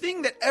 and the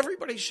thing that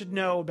everybody should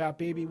know about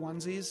baby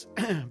onesies,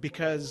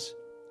 because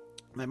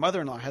my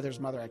mother-in-law, Heather's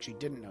mother, actually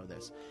didn't know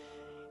this,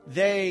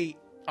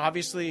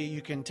 obviously,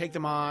 you can take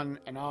them on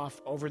and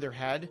off over their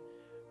head,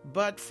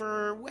 but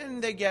for when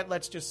they get,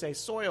 let's just say,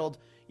 soiled,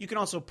 you can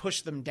also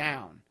push them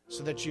down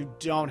so that you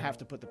don't have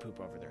to put the poop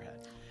over their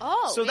head.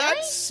 Oh, so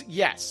really?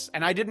 Yes,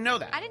 and I didn't know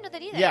that. I didn't know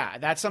that either. Yeah,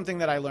 that's something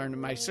that I learned.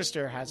 My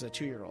sister has a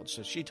 2-year-old,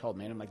 so she told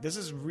me, and I'm like, this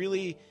is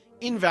really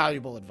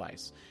invaluable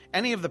advice.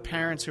 Any of the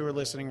parents who are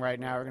listening right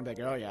now are going to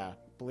be like, oh, yeah,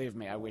 believe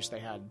me, I wish they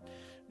had...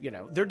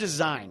 they're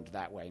designed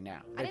that way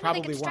now. I didn't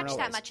probably know they could stretch weren't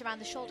that always. much around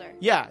the shoulder.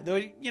 Yeah,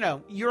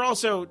 you're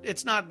also,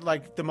 it's not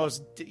like the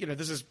most,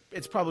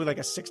 it's probably like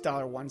a $6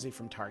 onesie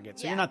from Target,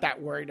 so you're not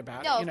that worried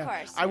about no, it. of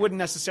course. I wouldn't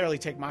necessarily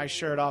take my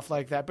shirt off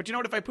like that, but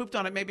if I pooped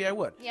on it, maybe I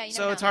would. Yeah, you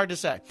so never it's know. hard to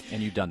say.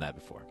 And you've done that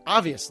before.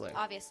 Obviously.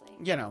 Obviously.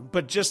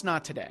 But just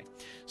not today.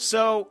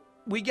 So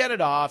we get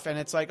it off, and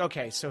it's like,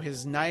 okay, so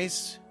his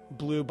nice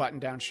blue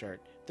button-down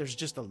shirt, there's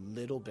just a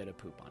little bit of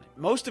poop on it.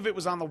 Most of it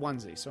was on the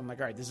onesie. So I'm like,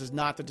 all right, this is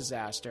not the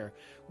disaster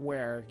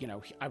where,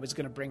 I was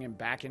going to bring him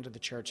back into the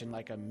church in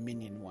like a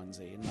Minion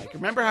onesie. And like,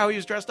 remember how he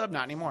was dressed up?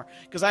 Not anymore.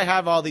 Because I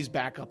have all these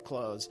backup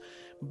clothes.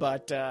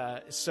 But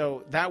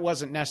so that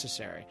wasn't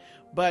necessary.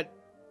 But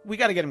we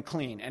got to get him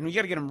clean. And we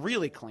got to get him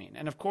really clean.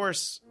 And of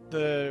course,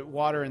 the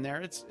water in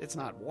there, it's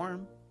not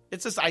warm.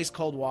 It's just ice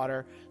cold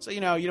water. So,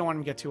 you don't want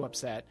him to get too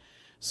upset.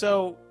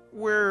 So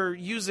we're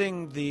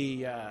using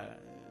the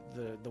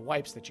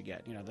wipes that you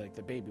get,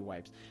 the baby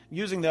wipes.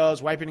 Using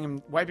those, wiping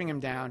him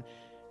down,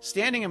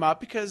 standing him up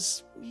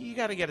because you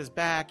got to get his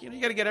back.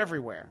 You got to get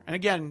everywhere. And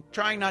again,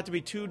 trying not to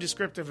be too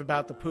descriptive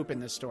about the poop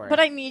in this story. But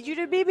I need you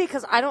to be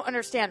because I don't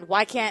understand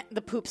why can't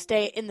the poop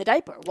stay in the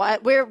diaper?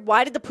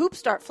 Why did the poop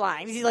start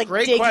flying? Is he like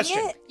Great digging question.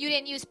 it? You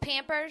didn't use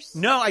Pampers?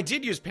 No, I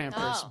did use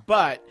Pampers, Oh.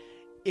 but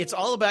it's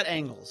all about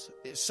angles.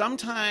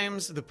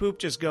 Sometimes the poop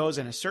just goes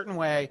in a certain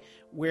way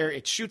where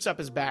it shoots up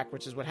his back,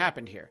 which is what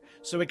happened here.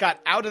 So it got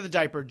out of the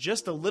diaper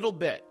just a little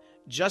bit,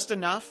 just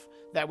enough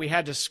that we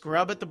had to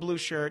scrub at the blue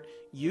shirt,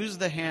 use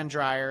the hand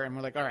dryer, and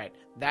we're like, all right,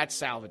 that's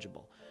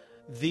salvageable.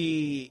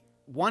 The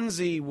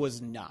onesie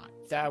was not.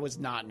 That was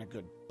not in a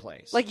good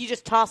place. Like you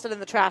just tossed it in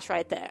the trash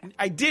right there.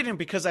 I didn't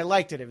because I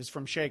liked it. It was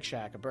from Shake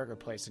Shack, a burger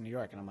place in New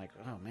York, and I'm like,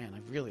 oh man,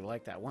 I really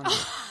like that one.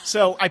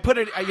 So I put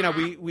it.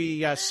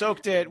 We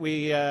soaked it.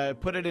 We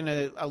put it in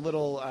a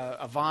little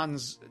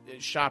Avon's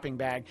shopping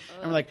bag,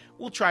 and we're like,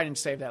 we'll try and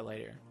save that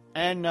later.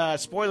 And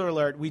spoiler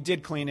alert, we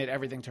did clean it.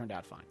 Everything turned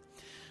out fine.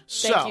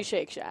 Thank you,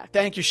 Shake Shack.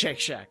 Thank you, Shake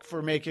Shack,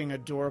 for making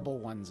adorable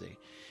onesie.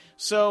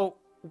 So,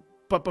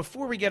 but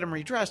before we get him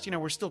redressed,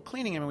 we're still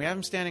cleaning him, and we have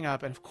him standing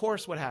up. And of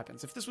course, what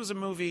happens if this was a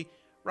movie?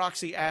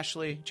 Roxy,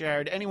 Ashley,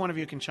 Jared, any one of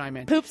you can chime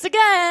in. Poops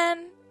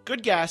again.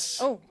 Good guess.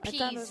 Oh, I Peas.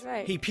 thought it was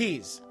right. He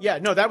pees. Yeah,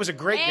 no, that was a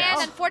great And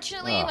guess.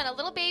 unfortunately, Oh. when a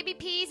little baby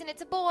pees and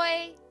it's a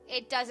boy,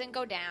 it doesn't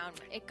go down.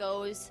 It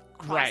goes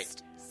Right.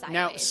 sideways.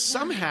 Now,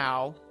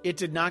 somehow, it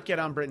did not get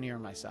on Brittany or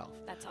myself.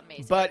 That's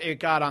amazing. But it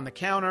got on the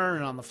counter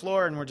and on the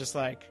floor, and we're just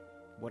like,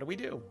 what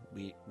do?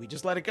 We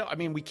just let it go. I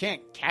mean, we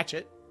can't catch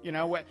it.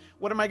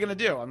 What am I going to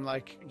do? I'm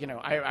like,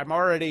 I'm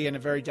already in a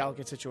very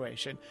delicate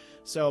situation.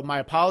 So my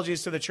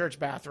apologies to the church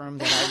bathroom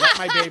that I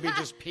let my baby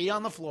just pee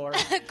on the floor.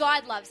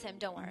 God loves him.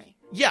 Don't worry.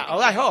 Yeah,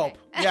 I hope.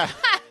 Yeah,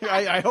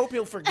 I hope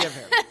he'll forgive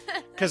him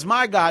because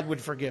my God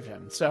would forgive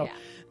him. So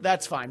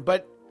that's fine.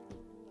 But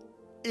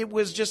it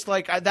was just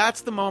like,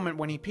 that's the moment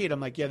when he peed. I'm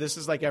like, yeah, this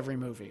is like every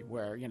movie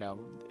where,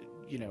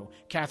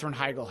 Katherine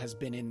Heigl has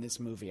been in this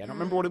movie. I don't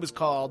remember what it was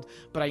called,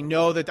 but I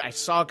know that I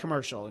saw a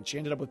commercial and she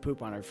ended up with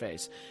poop on her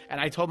face. And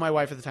I told my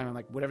wife at the time, I'm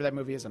like, whatever that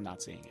movie is, I'm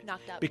not seeing it.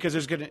 Knocked Up.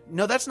 Because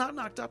no, that's not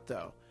Knocked Up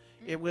though.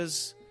 It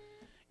was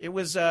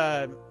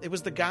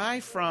the guy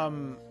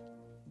from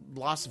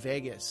Las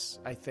Vegas,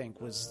 I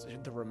think, was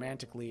the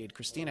romantic lead.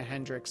 Christina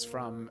Hendricks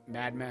from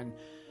Mad Men.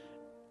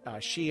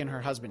 She and her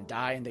husband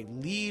die, and they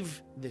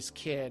leave this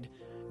kid.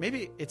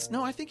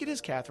 I think it is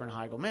Katherine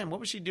Heigl. Man,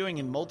 what was she doing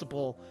in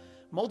multiple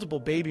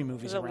baby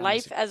movies Is it around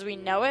Life this? as We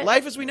Know It?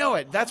 Life as We Know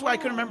It. That's why I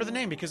couldn't remember the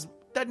name, because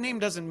that name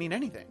doesn't mean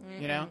anything,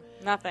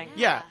 Nothing.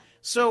 Yeah.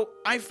 So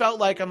I felt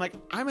like, I'm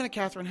in a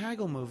Katherine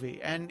Heigl movie,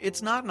 and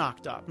it's not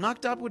Knocked Up.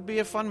 Knocked Up would be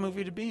a fun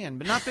movie to be in,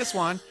 but not this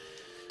one.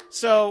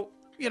 So,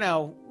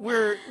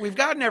 we've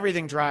gotten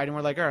everything dried, and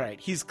we're like, all right,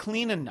 he's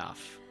clean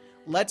enough.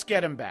 Let's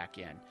get him back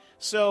in.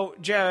 So,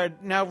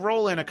 Jared, now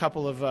roll in a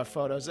couple of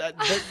photos.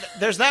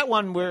 There's that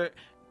one where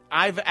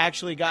I've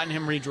actually gotten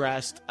him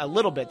redressed a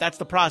little bit. That's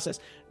the process.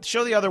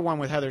 Show the other one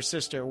with Heather's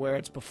sister where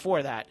it's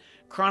before that.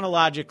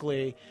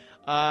 Chronologically,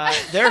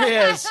 there he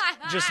is,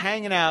 just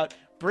hanging out.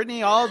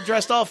 Brittany all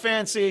dressed all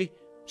fancy.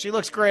 She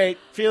looks great.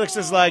 Felix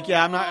is like,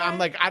 yeah, I'm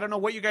like, I don't know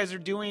what you guys are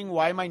doing.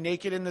 Why am I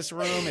naked in this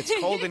room? It's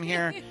cold in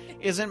here.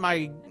 Isn't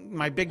my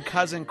big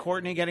cousin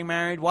Courtney getting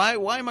married? Why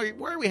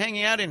are we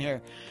hanging out in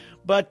here?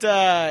 But,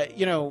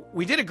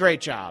 we did a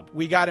great job.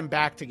 We got him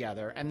back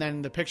together. And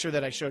then the picture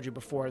that I showed you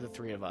before, the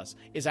three of us,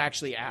 is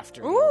actually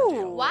after.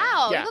 Ooh,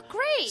 wow. Yeah. You look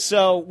great.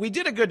 So we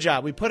did a good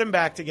job. We put him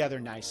back together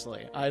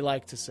nicely, I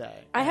like to say.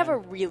 I have a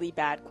really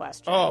bad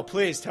question. Oh,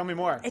 please, tell me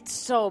more. It's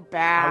so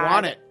bad. I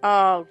want it.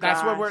 Oh,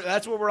 God.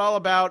 That's what we're all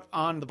about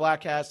on the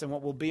Bladtcast and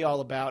what we'll be all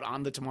about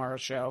on The Tomorrow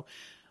Show.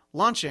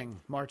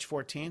 Launching March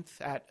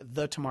 14th at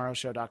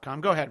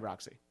thetomorrowshow.com. Go ahead,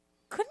 Roxy.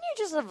 Couldn't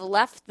you just have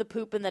left the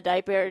poop in the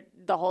diaper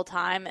the whole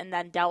time and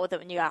then dealt with it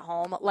when you got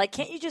home? Like,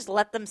 can't you just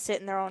let them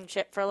sit in their own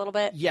shit for a little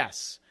bit?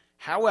 Yes.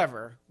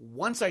 However,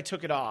 once I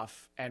took it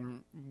off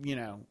and,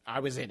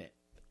 I was in it,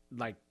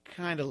 like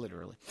kind of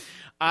literally,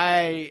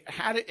 I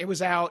had it, it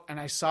was out and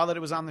I saw that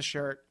it was on the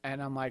shirt and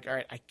I'm like, all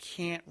right, I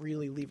can't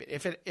really leave it.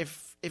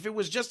 If it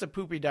was just a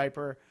poopy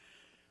diaper,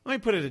 let me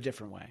put it a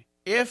different way.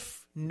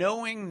 If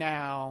knowing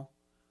now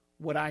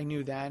what I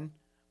knew then,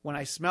 when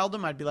I smelled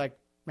them, I'd be like,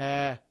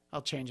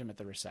 I'll change them at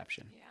the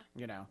reception,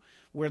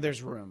 where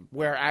there's room,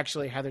 where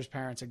actually Heather's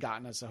parents had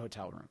gotten us a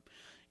hotel room,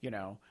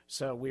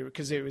 so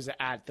because it was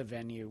at the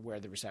venue where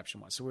the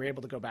reception was. So we were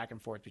able to go back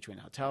and forth between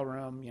the hotel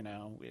room,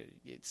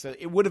 so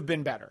it would have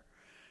been better.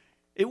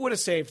 It would have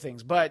saved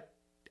things. But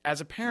as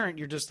a parent,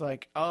 you're just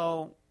like,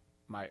 oh,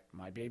 my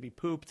baby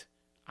pooped.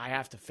 I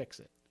have to fix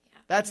it. Yeah.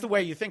 That's the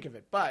way you think of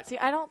it. But see,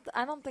 I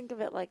don't think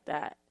of it like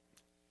that.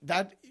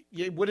 That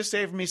it would have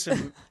saved me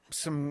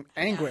some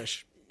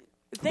anguish.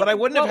 But I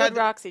wouldn't have had. What would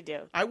Roxy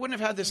do? I wouldn't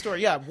have had this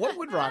story. Yeah, what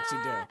would Roxy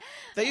do?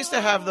 They used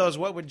to have those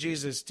 "What would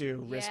Jesus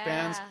do"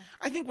 wristbands.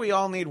 I think we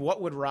all need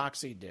 "What would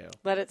Roxy do?"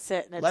 Let it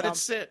sit. And Let it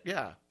sit.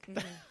 Yeah,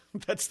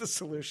 that's the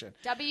solution.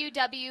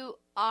 WWRSD.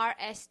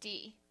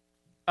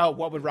 Oh,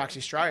 what would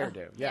Roxy Stryer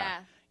do?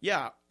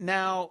 Yeah.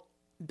 Now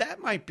that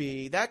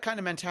kind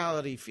of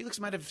mentality. Felix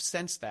might have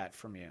sensed that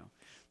from you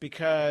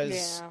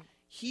because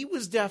he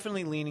was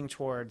definitely leaning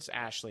towards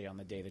Ashley on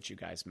the day that you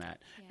guys met.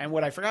 Yeah. And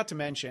what I forgot to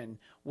mention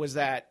was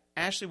that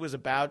Ashley was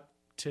about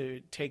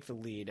to take the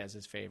lead as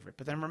his favorite.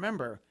 But then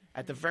remember,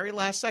 at the very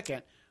last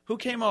second, who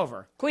came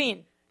over?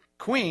 Queen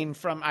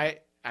from,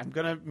 I'm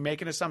going to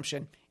make an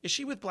assumption. Is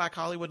she with Black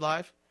Hollywood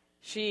Live?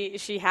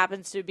 She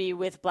happens to be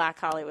with Black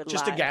Hollywood Live.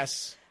 Just a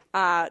guess.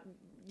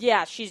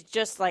 Yeah, she's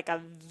just like a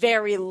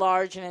very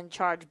large and in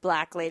charge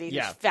black lady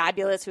who's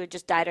fabulous, who had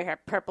just dyed her hair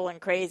purple and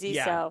crazy.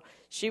 Yeah. So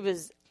she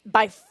was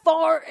by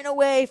far and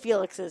away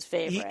Felix's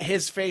favorite.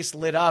 His face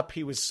lit up.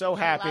 He was so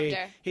happy.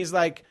 He's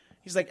like,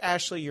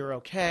 Ashley, you're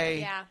okay.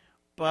 Yeah.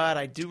 But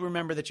I do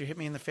remember that you hit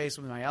me in the face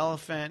with my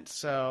elephant,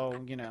 so,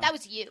 That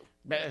was you.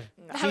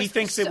 He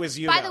thinks it was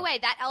you. By the way,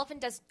 that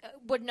elephant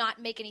would not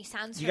make any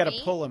sounds for me. You got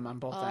to pull him on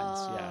both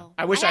ends. Yeah.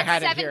 I wish I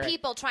had it here. 7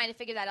 people trying to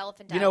figure that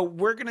elephant out.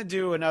 We're going to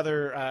do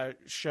another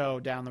show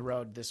down the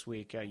road this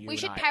week, we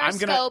should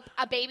Periscope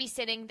a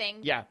babysitting thing.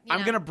 Yeah.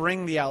 I'm going to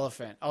bring the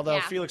elephant,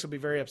 although Felix will be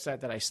very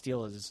upset that I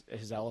steal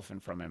his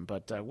elephant from him,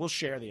 but we'll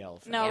share the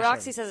elephant. No,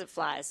 Roxy says it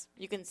flies.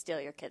 You can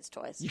steal your kids'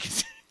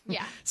 toys.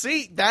 Yeah.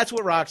 See, that's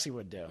what Roxy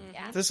would do.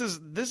 Yeah. These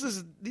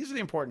are the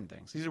important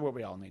things. These are what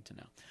we all need to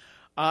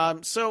know.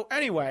 So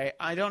anyway,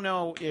 I don't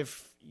know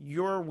if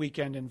your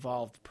weekend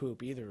involved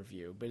poop, either of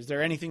you, but is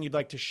there anything you'd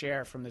like to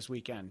share from this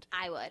weekend?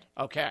 I would.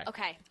 Okay.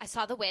 I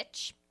saw The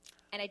Witch,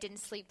 and I didn't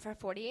sleep for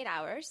 48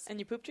 hours. And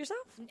you pooped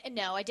yourself?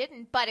 No, I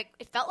didn't, but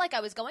it felt like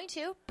I was going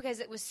to because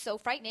it was so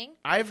frightening.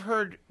 I've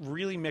heard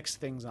really mixed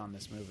things on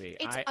this movie.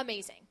 It's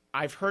amazing.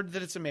 I've heard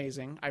that it's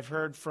amazing. I've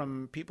heard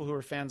from people who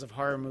are fans of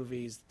horror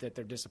movies that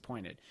they're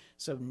disappointed.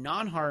 So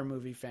non-horror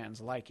movie fans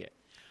like it,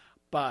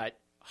 but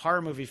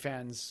horror movie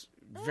fans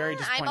very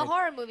disappointed. I'm a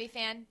horror movie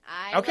fan.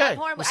 I love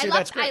horror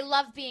movies. I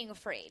love being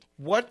afraid.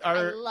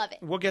 I love it.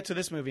 We'll get to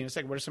this movie in a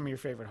second. What are some of your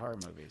favorite horror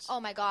movies?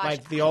 Oh my gosh!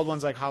 Like the old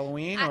ones, like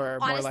Halloween, or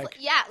honestly, more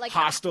like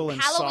Hostel and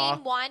Saw.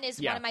 Halloween 1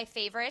 is one of my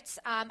favorites.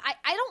 I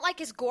don't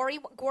like as gory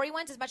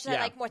ones as much as I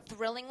like more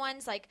thrilling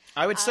ones. Like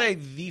I would say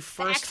the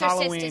first The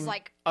Exorcist Halloween is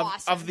like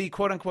awesome. Of the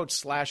quote unquote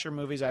slasher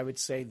movies. I would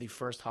say the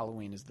first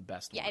Halloween is the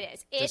best one. Yeah,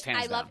 it is.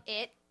 I love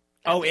it.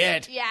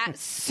 It. Yeah,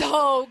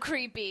 so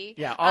creepy.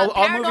 Yeah,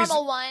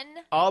 Paranormal One.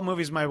 All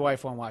movies my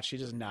wife won't watch. She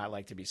does not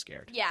like to be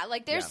scared. Yeah,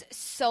 like there's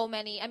so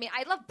many. I mean,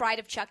 I love Bride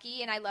of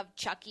Chucky, and I love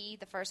Chucky,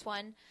 the first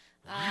one.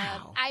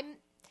 Wow.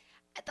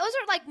 Those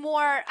are like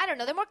more, I don't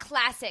know, they're more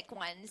classic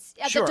ones.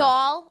 Sure.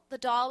 The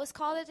Doll was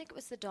called, I think it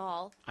was The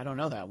Doll. I don't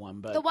know that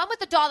one, but the one with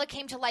the doll that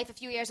came to life a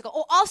few years ago.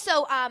 Oh,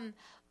 also,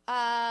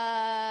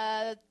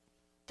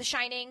 The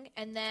Shining,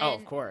 and then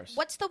of course.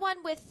 What's the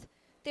one with?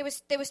 There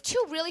was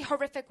 2 really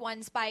horrific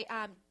ones by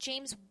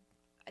James.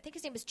 I think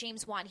his name was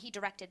James Wan. He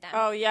directed them.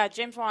 Oh yeah,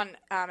 James Wan,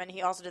 and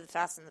he also did the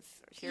Fast and the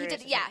Furious. He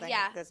did,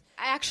 yeah. I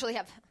actually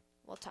have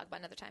we'll talk about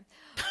another time.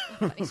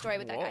 Funny story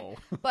with that guy.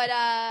 But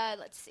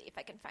let's see if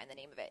I can find the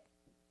name of it.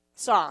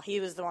 Saw. He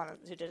was the one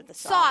who did the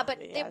Saw,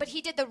 movie, but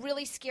he did the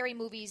really scary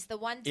movies, the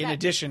ones In that...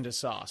 addition to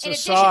Saw. So In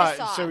addition to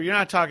Saw. So you're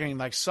not talking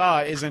like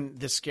Saw isn't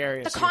the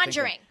scariest. The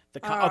Conjuring.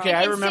 Okay,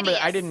 I remember. Insidious.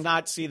 I did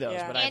not see those,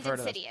 Yeah. but I've And heard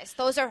of those. Insidious.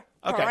 Those are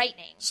Okay.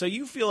 frightening. So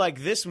you feel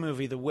like this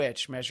movie, The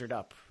Witch, measured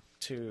up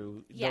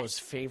to Yes. those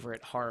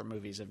favorite horror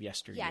movies of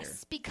yesteryear.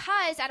 Yes,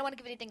 because I don't want to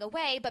give anything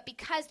away, but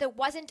because there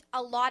wasn't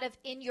a lot of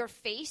in your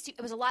face,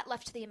 it was a lot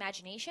left to the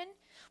imagination,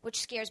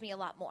 which scares me a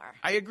lot more.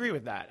 I agree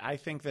with that. I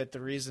think that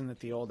the reason that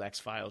the old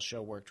X-Files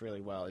show worked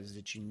really well is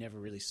that you never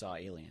really saw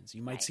aliens.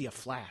 You might see a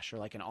flash or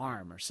like an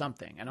arm or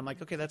something. And I'm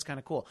like, okay, that's kind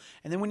of cool.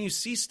 And then when you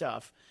see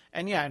stuff,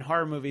 and yeah, in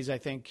horror movies, I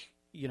think,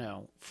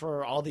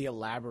 for all the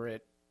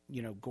elaborate,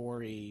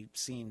 gory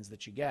scenes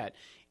that you get,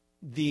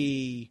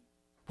 wait,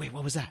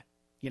 what was that?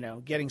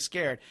 Getting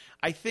scared.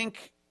 I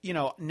think,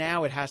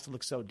 now it has to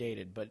look so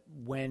dated. But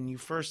when you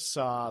first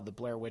saw the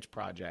Blair Witch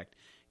Project,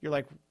 you're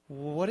like,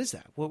 what is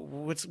that?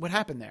 What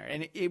happened there?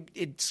 And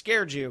it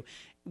scared you.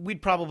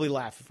 We'd probably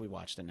laugh if we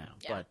watched it now.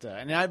 Yeah.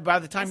 But by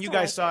the time you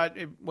guys saw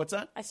it, what's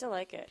that? I still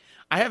like it.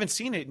 I haven't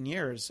seen it in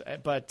years,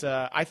 but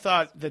I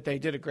thought that they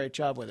did a great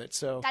job with it.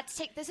 So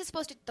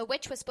The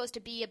Witch was supposed to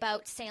be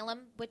about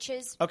Salem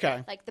witches.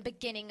 Okay. Like the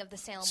beginning of the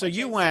Salem So witches.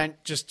 you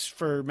went just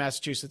for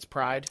Massachusetts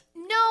pride?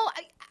 No,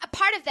 a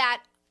part of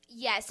that,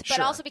 yes, but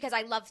Sure. also because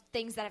I love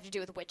things that have to do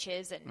with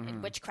witches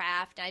and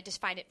witchcraft, and I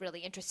just find it really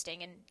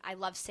interesting, and I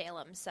love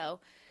Salem, so...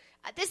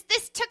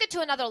 This took it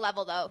to another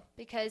level, though,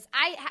 because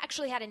I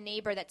actually had a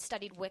neighbor that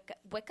studied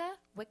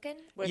Wiccan?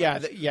 Yeah,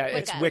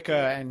 it's Wicca. Wicca,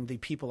 and the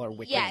people are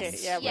Wiccans.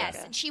 Yes, Yeah, yes,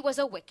 Wicca. and she was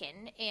a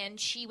Wiccan, and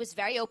she was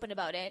very open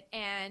about it,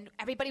 and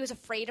everybody was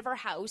afraid of her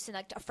house and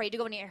like afraid to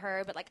go near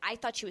her, but like I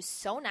thought she was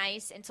so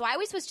nice, and so I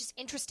always was just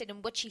interested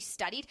in what she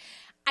studied.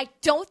 I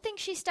don't think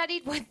she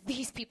studied what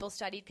these people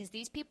studied, because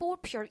these people were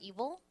pure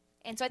evil,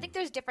 and so I think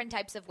there's different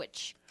types of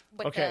Wicca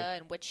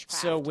and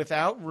witchcraft. So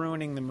without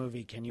ruining the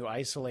movie, can you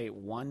isolate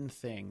one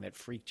thing that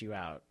freaked you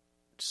out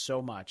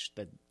so much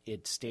that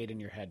it stayed in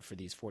your head for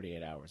these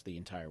 48 hours, the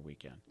entire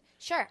weekend?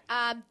 Sure.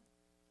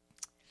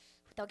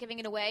 Without giving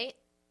it away,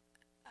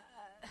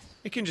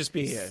 It can just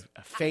be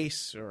a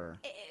face or...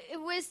 it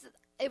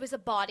was a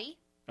body.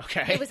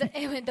 Okay.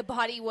 The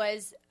body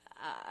was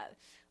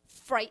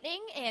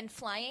frightening and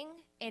flying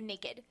and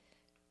naked.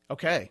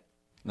 Okay.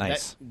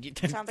 Nice.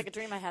 Sounds like a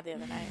dream I had the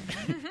other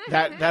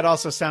night. That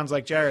also sounds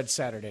like Jared's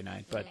Saturday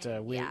night, but I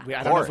don't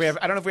know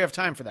if we have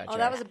time for that. Oh,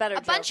 Jared. that was a better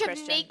joke, bunch of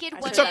Christian. naked I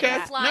women It's should've okay.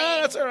 done flying.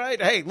 No, that's all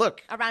right. Hey,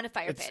 look, Around a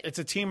fire pit. it's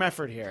a team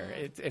effort here.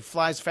 It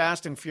flies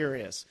fast and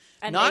furious,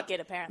 And not naked,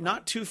 apparently.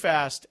 not too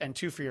fast and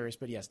too furious,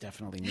 but yes,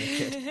 definitely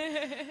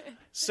naked.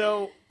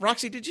 So,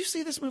 Roxy, did you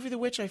see this movie, The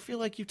Witch? I feel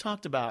like you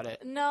talked about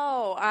it.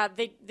 No,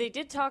 they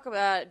did talk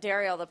about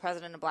Daryl, the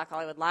president of Black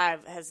Hollywood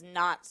Live, has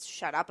not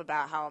shut up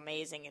about how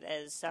amazing it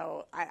is.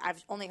 So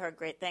I've only heard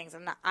great things,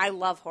 and I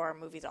love horror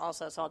movies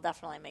also. So I'll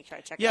definitely make sure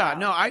I check it out. Yeah,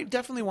 no, I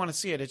definitely want to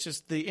see it. It's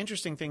just the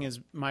interesting thing is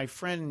my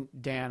friend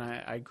Dan,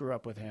 I grew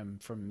up with him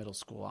from middle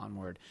school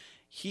onward.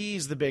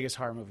 He's the biggest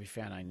horror movie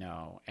fan I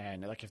know.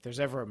 And like if there's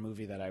ever a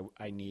movie that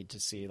I need to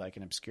see, like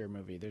an obscure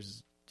movie,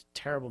 there's a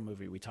terrible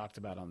movie we talked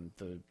about on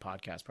the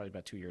podcast probably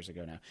about 2 years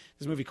ago now.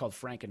 There's a movie called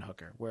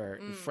Frankenhooker, where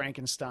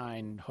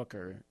Frankenstein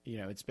hooker,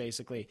 it's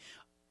basically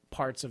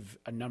parts of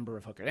a number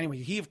of hookers. Anyway,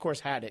 he of course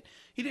had it.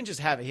 He didn't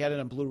just have it; he had it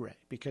on Blu-ray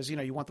because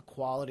you want the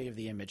quality of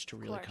the image to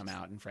really come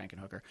out in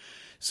Frankenhooker.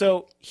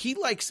 So he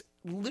likes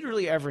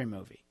literally every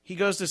movie. He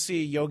goes to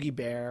see Yogi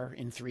Bear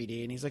in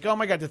 3D, and he's like, "Oh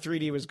my god, the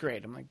 3D was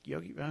great." I'm like,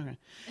 "Yogi, okay."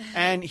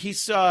 And he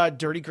saw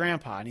Dirty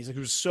Grandpa, and he's like, "It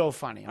was so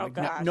funny." I'm like,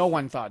 gosh. no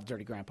one thought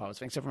Dirty Grandpa was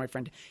funny except for my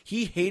friend.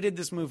 He hated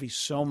this movie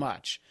so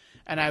much,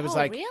 and I was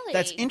like, really?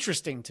 "That's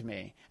interesting to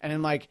me." And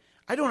I'm like,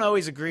 I don't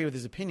always agree with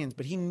his opinions,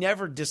 but he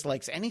never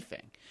dislikes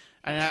anything.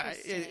 And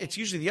it's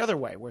usually the other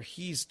way, where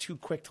he's too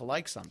quick to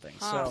like something.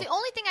 So The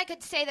only thing I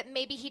could say that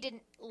maybe he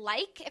didn't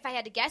like, if I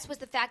had to guess, was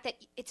the fact that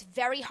it's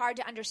very hard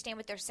to understand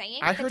what they're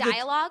saying. The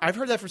dialogue I've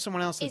heard that from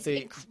someone else. is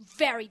That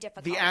very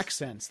difficult. the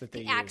accents that they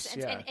The use,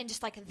 accents, yeah. and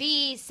just like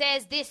thee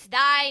says this,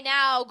 thy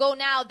now, go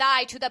now,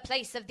 thy to the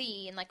place of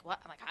thee, and like what?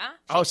 I'm like, huh?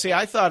 Oh, see,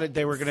 I thought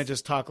they were going to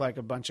just talk like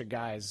a bunch of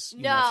guys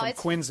from it's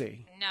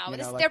Quincy. No,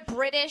 like, they're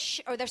British,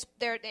 or they're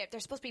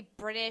supposed to be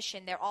British,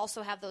 and they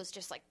also have those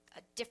just like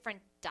a different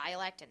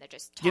dialect, and they're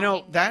just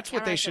talking. That's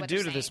what they should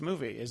do to this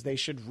movie is they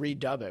should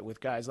redub it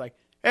with guys like,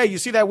 "Hey, you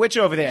see that witch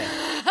over there?"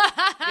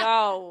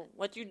 Yo,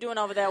 what you doing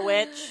over there,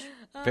 witch?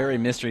 Very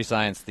Mystery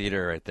Science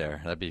Theater right there.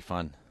 That'd be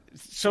fun.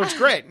 So it's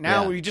great.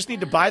 Now Yeah. we just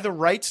need to buy the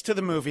rights to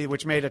the movie,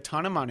 which made a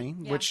ton of money,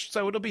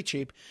 so it'll be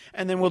cheap,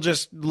 and then we'll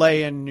just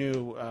lay in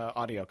new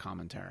audio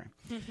commentary.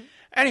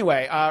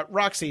 Anyway,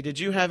 Roxy, did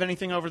you have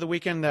anything over the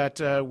weekend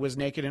that was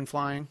naked and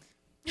flying?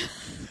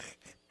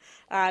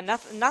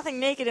 Nothing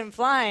naked and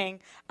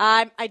flying.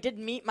 I did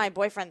meet my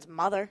boyfriend's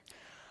mother.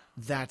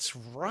 That's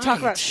right. Talk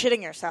about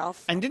shitting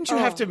yourself. And didn't you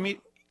have to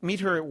meet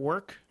her at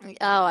work?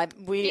 Oh,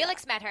 we.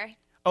 Felix met her.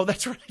 Oh,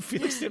 that's right.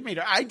 Felix did meet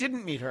her. I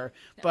didn't meet her,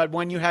 but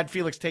when you had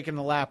Felix taking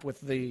the lap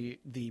with the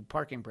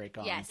parking brake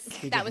on, Yes,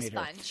 he that did was meet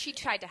fun. her. She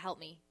tried to help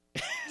me.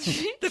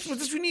 That's what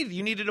you needed.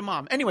 You needed a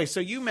mom. Anyway, so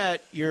you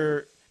met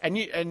your and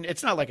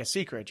it's not like a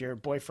secret. Your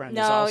boyfriend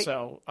is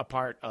also a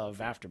part of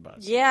AfterBuzz.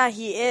 Yeah,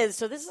 he is.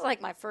 So this is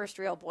like my first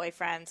real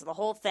boyfriend. So the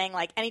whole thing,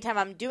 like anytime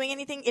I'm doing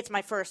anything, it's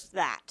my first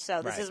that.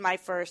 So this is my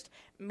first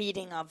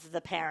meeting of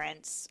the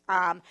parents.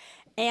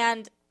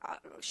 And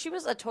she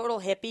was a total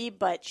hippie,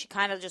 but she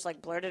kind of just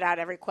like blurted out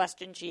every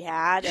question she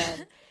had,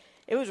 and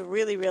it was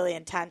really, really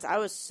intense. I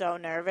was so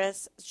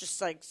nervous, just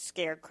like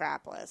scared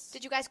crapless.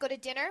 Did you guys go to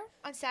dinner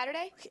on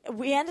Saturday?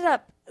 We ended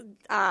up,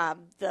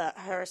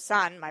 her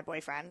son, my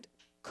boyfriend,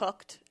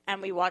 cooked, and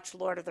we watched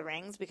Lord of the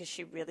Rings because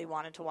she really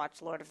wanted to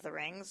watch Lord of the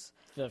Rings.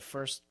 The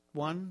first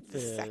one, The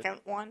second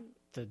one,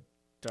 the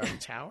Dark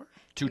Tower,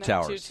 Two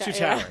towers. Two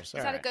Towers. Is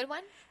that a good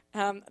one?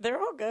 They're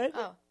all good.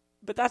 Oh.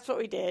 But that's what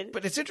we did.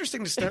 But it's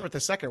interesting to start with the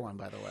second one,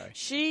 by the way.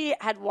 She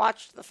had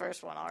watched the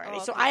first one already.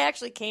 So I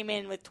actually came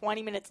in with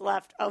 20 minutes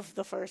left of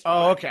the first one.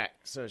 Oh, okay.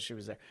 So she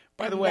was there.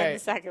 By the way, the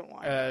second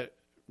one.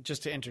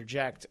 Just to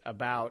interject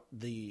about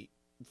the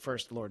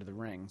first Lord of the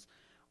Rings,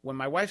 when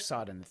my wife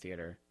saw it in the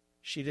theater,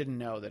 she didn't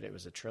know that it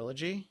was a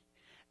trilogy.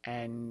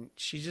 And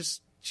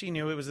she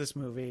knew it was this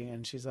movie.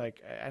 And she's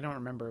like, I don't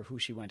remember who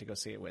she went to go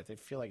see it with. I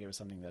feel like it was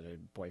something that a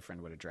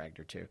boyfriend would have dragged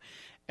her to.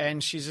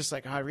 And she's just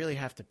like, I really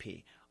have to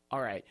pee. All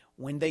right,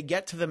 when they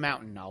get to the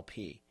mountain, I'll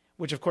pee.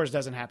 Which, of course,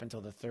 doesn't happen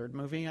until the third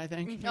movie, I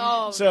think.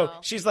 Oh, so no.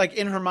 she's like,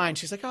 in her mind,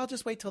 she's like, I'll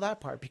just wait till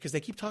that part because they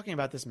keep talking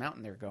about this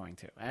mountain they're going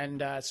to.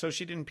 And so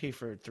she didn't pee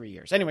for 3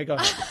 years. Anyway, go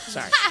ahead.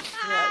 Sorry.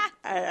 Yeah,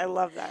 I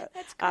love that.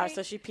 That's great.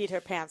 So she peed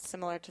her pants,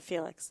 similar to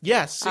Felix.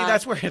 Yes, see,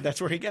 that's where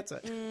he gets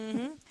it.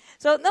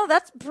 So, no,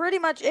 that's pretty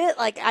much it.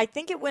 Like, I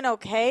think it went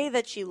okay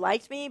that she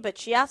liked me, but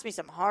she asked me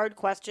some hard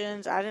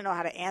questions. I didn't know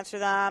how to answer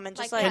them. And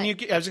just Like I was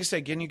going to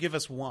say, can you give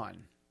us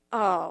one?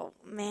 Oh,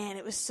 man,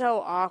 it was so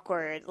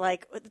awkward.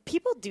 Like,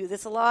 people do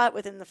this a lot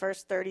within the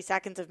first 30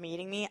 seconds of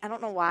meeting me. I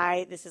don't know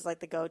why this is,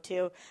 like, the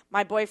go-to.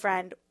 My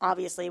boyfriend,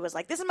 obviously, was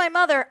like, this is my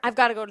mother. I've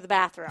got to go to the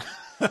bathroom.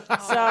 The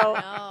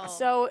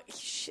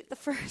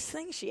first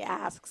thing she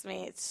asks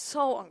me, it's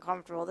so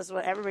uncomfortable. This is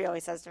what everybody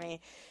always says to me.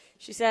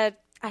 She said,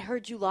 I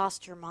heard you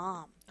lost your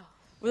mom.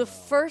 The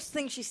first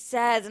thing she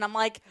says, and I'm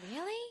like,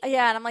 Really?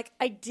 Yeah, and I'm like,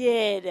 I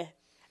did.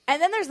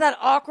 And then there's that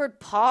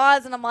awkward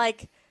pause, and I'm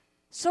like,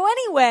 so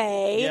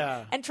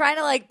anyway, and trying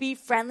to, like, be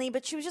friendly,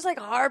 but she was just, like,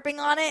 harping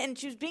on it, and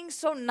she was being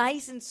so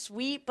nice and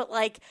sweet, but,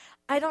 like,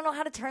 I don't know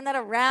how to turn that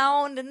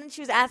around. And then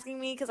she was asking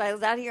me, because I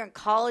was out here in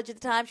college at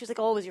the time, she was like,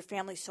 oh, was your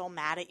family so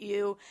mad at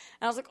you?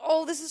 And I was like,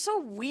 oh, this is so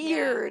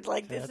weird.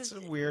 Like, That's a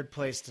weird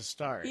place to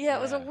start. Yeah,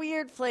 it was a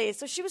weird place.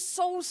 So she was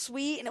so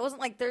sweet, and it wasn't,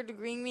 like, third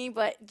degreeing me,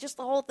 but just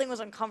the whole thing was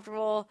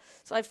uncomfortable.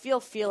 So I feel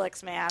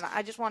Felix, man.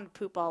 I just wanted to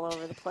poop all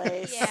over the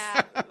place.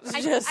 Yeah.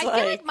 I feel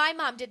like my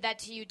mom did that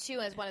to you,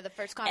 too, as one of the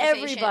first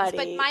conversations. Everybody.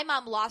 But my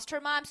mom lost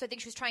her mom, so I think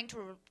she was trying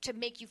to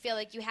make you feel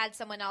like you had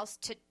someone else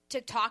to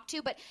talk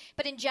to, but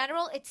in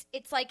general, it's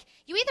like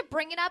you either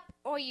bring it up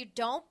or you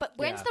don't. But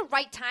when's the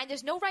right time?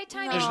 There's no right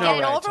time. No. You There's should no get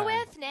it right over time.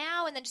 with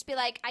now, and then just be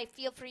like, I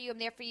feel for you, I'm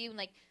there for you, and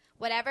like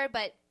whatever.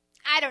 But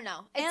I don't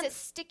know. It's a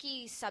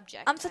sticky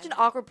subject. I'm such an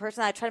awkward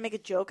person. I try to make a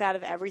joke out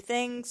of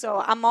everything, so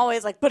I'm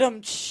always like, but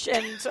and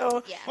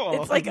so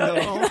it's like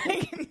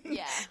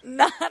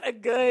not a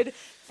good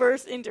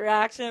first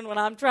interaction when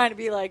I'm trying to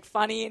be like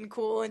funny and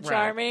cool and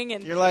charming.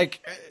 And you're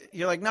like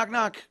knock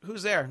knock.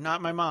 Who's there?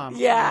 Not my mom.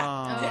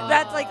 Yeah,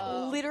 that's like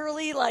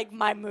literally like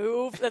my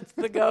move. That's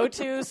the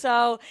go-to.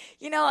 So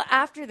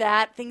after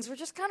that, things were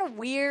just kind of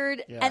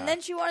weird. Yeah. And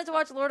then she wanted to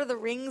watch Lord of the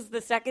Rings,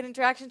 the second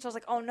interaction. So I was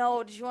like, oh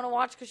no, does she want to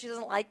watch because she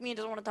doesn't like me and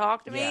doesn't want to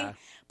talk to me? Yeah.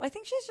 But I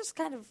think she's just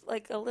kind of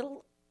like a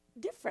little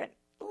different.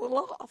 A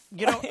little off.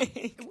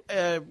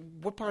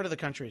 What part of the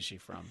country is she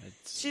from?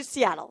 She's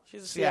Seattle.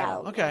 She's a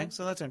Seattle. Okay,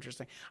 so that's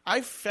interesting.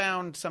 I've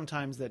found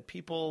sometimes that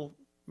people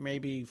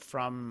maybe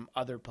from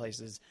other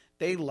places,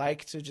 they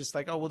like to just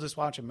like, oh, we'll just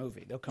watch a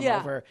movie. They'll come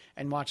over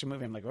and watch a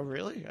movie. I'm like, oh,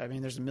 really? I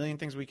mean, there's a million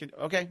things we could.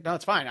 Okay, no,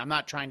 it's fine. I'm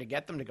not trying to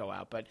get them to go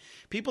out, but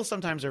people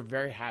sometimes are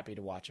very happy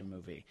to watch a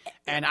movie,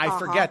 and I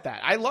forget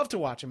that. I love to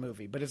watch a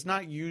movie, but it's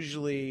not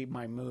usually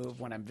my move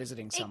when I'm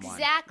visiting someone.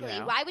 Exactly.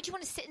 Why would you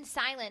want to sit in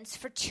silence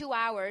for 2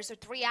 hours or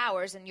 3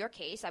 hours in your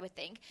case, I would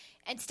think,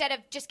 instead of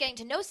just getting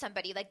to know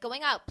somebody, like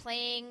going out,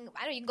 playing,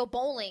 I don't know, you can go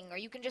bowling, or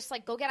you can just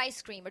like go get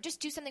ice cream, or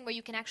just do something where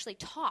you can actually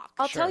talk.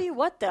 I'll tell you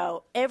what,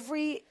 though,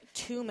 every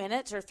 2 minutes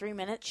or 3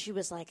 minutes, she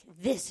was like,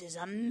 this is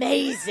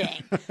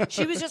amazing.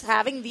 She was just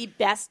having the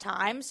best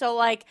time. So,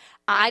 like,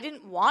 I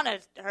didn't want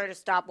her to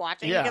stop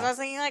watching because I was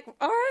thinking, like,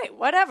 all right,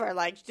 whatever.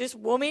 Like, this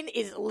woman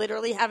is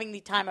literally having the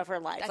time of her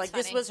life. That's like,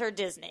 funny. This was her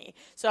Disney.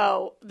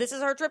 So, this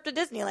is her trip to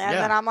Disneyland.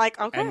 And I'm like,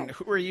 okay. And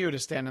who are you to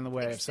stand in the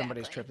way of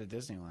somebody's trip to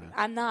Disneyland?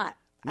 I'm not.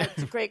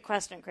 That's a great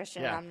question,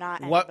 Christian. Yeah. I'm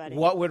not anybody.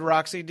 What would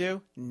Roxy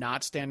do?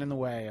 Not stand in the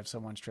way of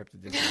someone's trip to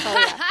Disneyland.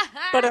 Oh,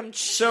 yeah. But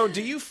So,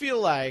 do you feel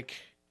like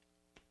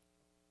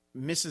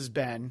Mrs.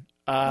 Ben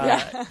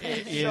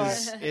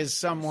is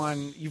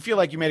someone you feel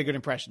like you made a good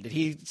impression? Did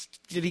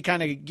he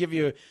kind of give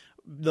you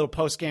little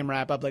post game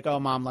wrap up, like, "Oh,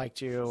 mom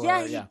liked you."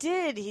 Yeah, or, he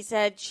did. He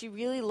said she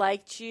really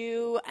liked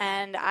you,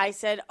 and I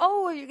said,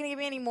 "Oh, are you going to give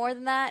me any more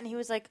than that?" And he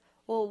was like,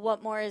 "Well,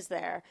 what more is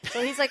there?"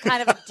 So he's like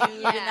kind of a dude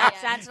in that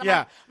sense. And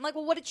I'm like,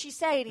 "Well, what did she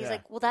say?" And he's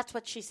like, "Well, that's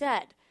what she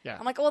said." Yeah.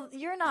 I'm like, "Well,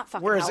 you're not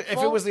fucking Whereas helpful."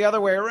 if it was the other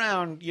way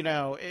around,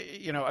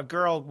 a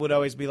girl would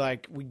always be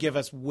like, "We give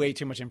us way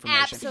too much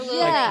information." Absolutely.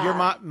 Yeah.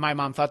 Like, my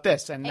mom thought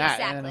this and that,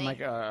 and then I'm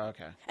Exactly. like, "Oh,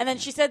 okay." And then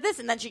she said this,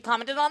 and then she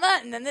commented on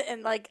that, and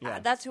then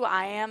that's who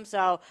I am.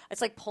 So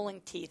it's like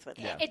pulling teeth with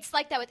him. It's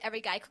like that with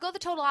every guy. It could go the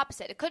total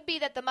opposite. It could be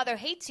that the mother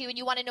hates you and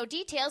you want to know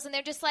details, and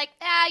they're just like,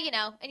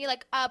 and you're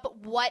like, but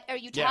what are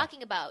you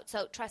talking about?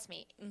 So trust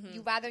me,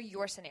 you rather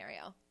your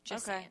scenario.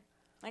 Just saying.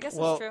 I guess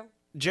Well, it's true.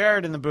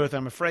 Jared in the booth,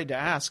 I'm afraid to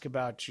ask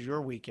about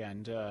your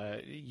weekend.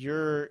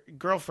 Your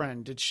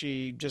girlfriend, did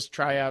she just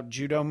try out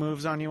judo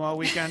moves on you all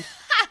weekend?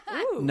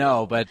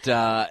 No, but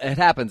it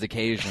happens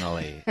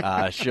occasionally.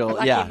 She'll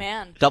Lucky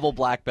man. double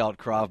black belt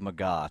Krav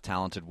Maga,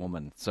 talented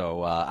woman.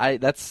 So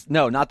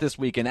not this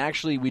weekend.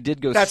 Actually, we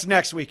did go. That's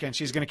next weekend.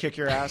 She's going to kick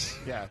your ass.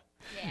 Yeah.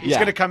 He's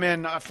going to come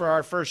in for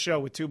our first show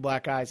with 2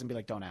 black eyes and be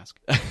like, "Don't ask."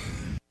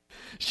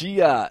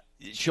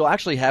 She'll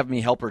actually have me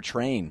help her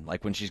train,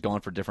 like when she's going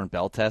for different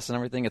belt tests and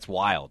everything. It's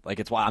wild. Like,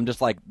 it's wild. I'm just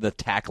like the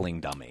tackling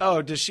dummy.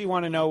 Oh, does she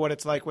want to know what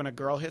it's like when a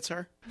girl hits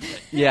her?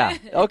 Yeah.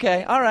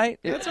 Okay. All right.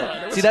 That's all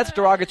right. See, that's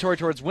derogatory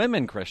towards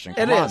women, Christian.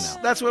 Come on now.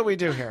 That's what we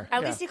do here.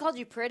 At least he called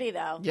you pretty,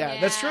 though.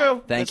 Yeah, that's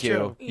true. Thank That's you.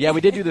 true. Yeah,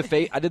 we did do the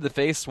face. I did the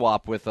face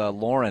swap with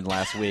Lauren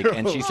last week,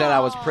 and she said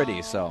I was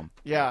pretty. So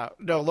Yeah,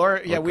 no,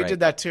 Laura. Yeah, we great. did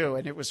that too,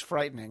 and it was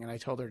frightening. And I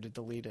told her to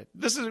delete it.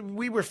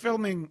 We were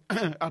filming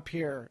up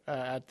here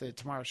at the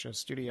Tomorrow Show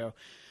studio.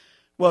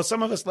 Well,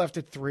 some of us left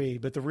at 3,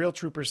 but the real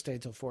troopers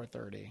stayed till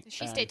 4:30.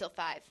 She stayed till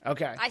 5.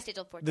 Okay. I stayed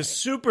till 4:30. The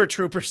super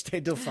troopers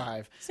stayed till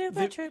 5.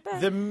 Super trooper.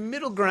 The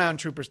middle ground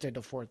troopers stayed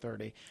till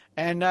 4:30,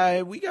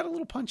 and we got a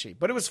little punchy,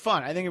 but it was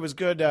fun. I think it was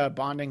good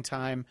bonding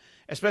time,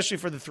 especially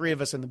for the 3 of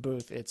us in the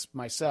booth. It's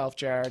myself,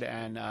 Jared,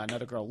 and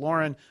another girl,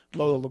 Lauren,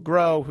 Lola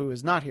LeGros, who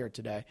is not here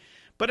today.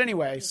 But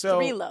anyway, so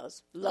 3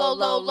 lows.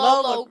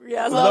 Low.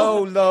 Yeah,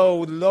 low.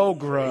 low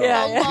grow.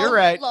 Yeah. You're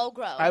right. Low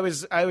grow. I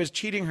was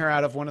cheating her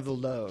out of one of the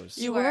lows.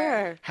 You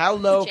were. How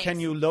low Jinx. can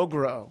you low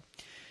grow?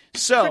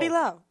 So Pretty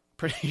low.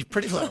 Pretty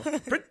low.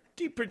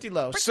 Pretty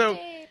low. So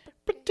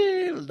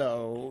pretty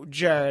low,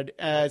 Jared.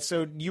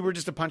 So you were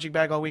just a punching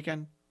bag all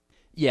weekend?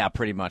 yeah,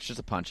 pretty much just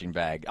a punching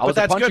bag. But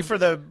that's good for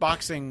the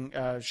boxing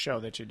show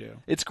that you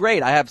do. It's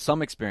great. I have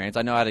some experience.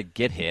 I know how to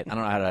get hit. I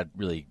don't know how to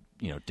really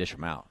dish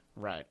them out.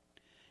 Right.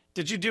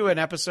 Did you do an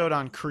episode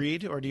on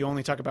Creed, or do you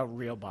only talk about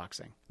real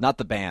boxing? Not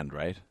the band,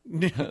 right?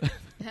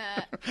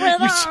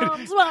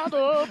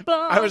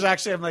 I was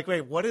actually, I'm like,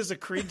 wait, what is a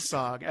Creed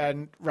song?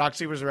 And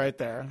Roxy was right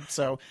there.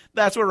 So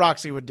that's what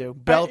Roxy would do.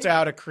 Belt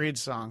out a Creed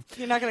song.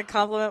 You're not going to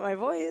compliment my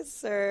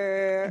voice,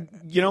 or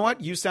You know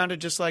what? You sounded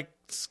just like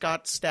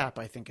Scott Stapp,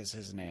 I think is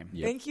his name.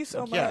 Yep. thank you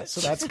so much. Yeah,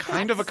 so that's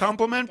kind of a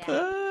compliment,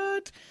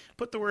 but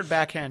put the word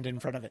backhand in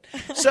front of it.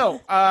 So,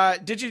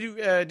 did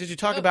you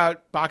talk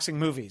about boxing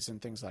movies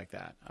and things like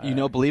that?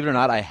 Believe it or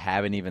not, I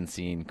haven't even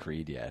seen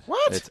Creed yet.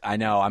 What? I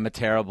know. I'm a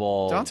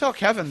terrible Don't tell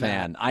Kevin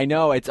fan. that. I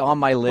know. It's on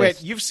my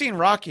list. Wait, you've seen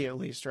Rocky at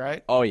least,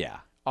 right? Oh, yeah.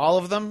 All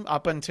of them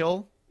up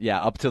until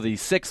Yeah, up to the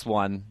 6th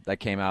one that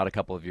came out a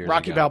couple of years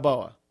Rocky ago.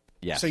 Balboa.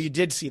 Yes. So you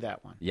did see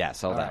that one. Yeah,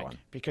 saw All that right. one.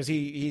 Because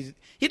he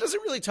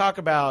doesn't really talk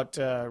about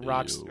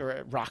Roxy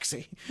 3.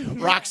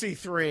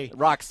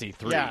 Roxy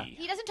 3. Yeah.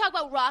 He doesn't talk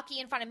about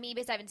Rocky in front of me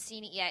because I haven't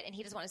seen it yet, and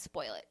he doesn't want to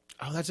spoil it.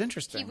 Oh, that's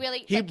interesting. He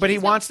really- but he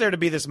he's wants there to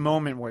be this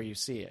moment where you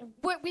see it.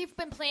 We've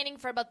been planning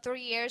for about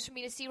 3 years for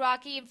me to see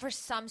Rocky, and for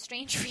some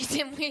strange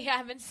reason, we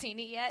haven't seen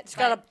it yet. Just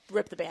got to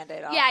rip the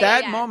Band-Aid off. Yeah,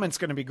 That yeah. moment's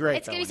going to be great.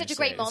 It's going going to be such a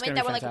great moment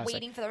that we're like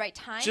waiting for the right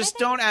time. Just I think.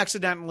 don't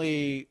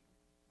accidentally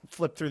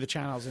flip through the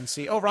channels and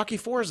see, oh, Rocky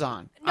 4's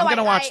on. No, I'm going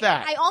to watch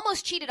that. I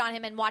almost cheated on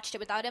him and watched it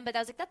without him, but I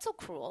was like, that's so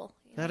cruel.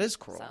 That is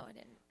cruel. So I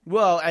didn't.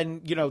 Well,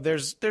 and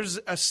there's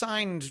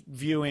assigned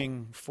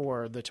viewing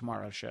for The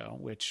Tomorrow Show,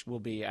 which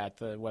will be at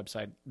the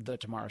website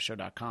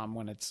thetomorrowshow.com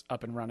when it's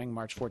up and running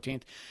March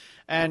 14th.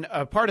 And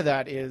a part of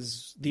that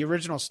is the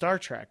original Star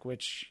Trek,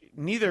 which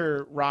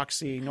neither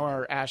Roxy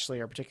nor Ashley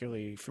are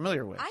particularly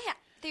familiar with.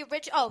 The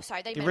original. Oh,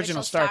 sorry, the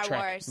original Star Trek.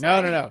 Wars.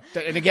 No.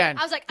 And again,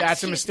 I was like,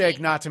 that's a excuse mistake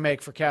me. not to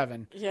make for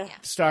Kevin. Yeah.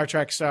 Star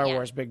Trek, Star Yeah.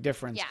 Wars, big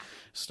difference. Yeah.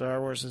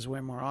 Star Wars is way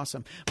more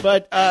awesome.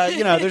 But,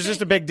 there's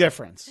just a big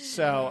difference.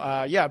 So,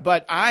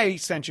 but I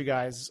sent you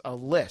guys a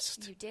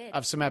list You did.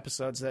 of some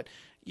episodes that,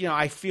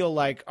 I feel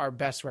like are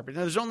best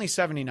represented. There's only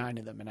 79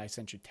 of them, and I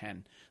sent you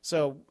 10.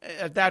 So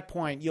at that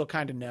point, you'll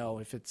kind of know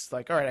if it's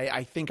like, all right,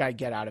 I think I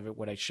get out of it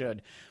what I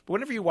should. But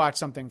whenever you watch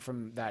something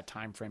from that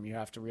time frame, you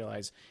have to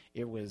realize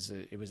it was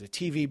a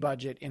TV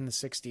budget in the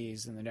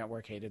 60s, and the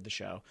network hated the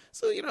show.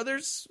 So,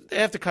 they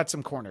have to cut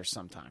some corners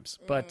sometimes.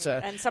 But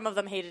And some of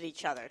them hated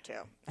each other,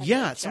 too.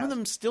 yeah, some of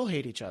them still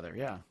hate each other,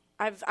 yeah.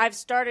 I've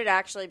started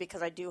actually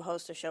because I do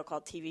host a show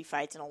called TV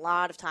Fights, and a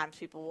lot of times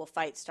people will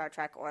fight Star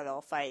Trek or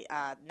they'll fight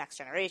Next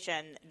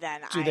Generation.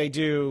 Then they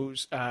do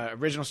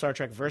original Star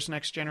Trek versus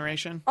Next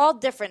Generation? All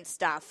different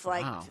stuff,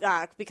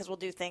 Wow. Because we'll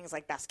do things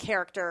like best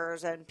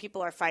characters, and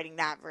people are fighting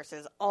that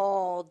versus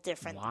all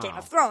different Game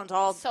of Thrones,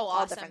 all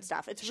different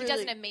stuff. She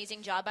does an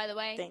amazing job, by the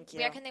way. Thank you.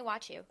 Where can they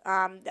watch you?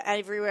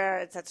 Everywhere.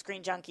 It's at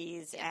Screen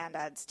Junkies, and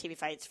it's TV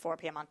Fights 4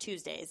 p.m. on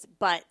Tuesdays.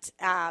 But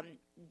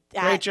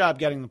great job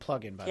getting the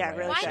plug in, by the way.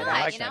 Really Why good. not?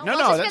 I like you know? that. No,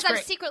 just that's because great.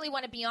 I secretly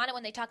want to be on it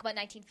when they talk about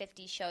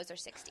 1950s shows or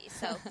 60s.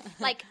 So,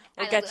 like,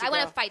 We'll I get want you,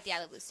 to girl. fight the I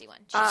Love Lucy one.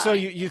 So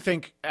you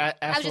think was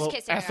just Ethel,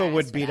 kissing her Ethel ass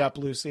would for beat that. up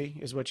Lucy,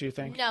 is what you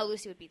think? No,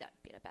 Lucy would beat up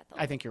Ethel.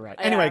 I think you're right.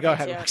 Yeah, Anyway, go me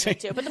ahead, too, Roxy. me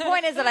too. But the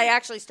point is that I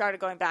actually started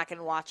going back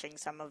and watching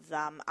some of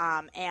them,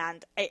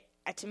 and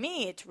to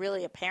me, it's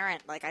really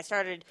apparent. Like, I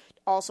started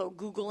also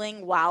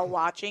Googling while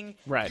watching.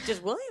 Right. Does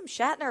William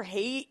Shatner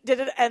hate? Did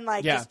it? And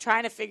just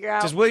trying to figure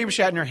out. Does William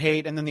Shatner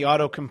hate? And then the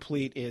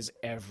autocomplete is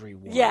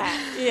everyone.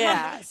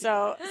 Yeah.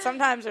 So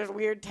sometimes there's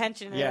weird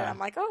tension in it. I'm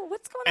like, oh,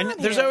 what's going on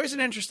And there's here? always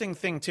an interesting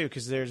thing too,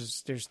 because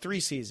there's 3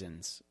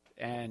 seasons,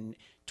 and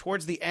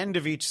towards the end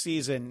of each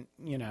season,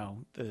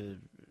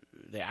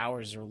 the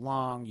hours are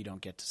long. You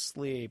don't get to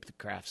sleep. The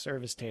craft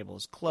service table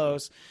is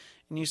close,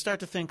 and you start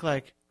to think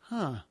like,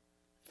 I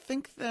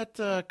think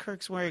that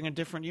Kirk's wearing a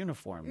different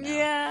uniform now.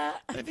 Yeah.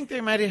 I think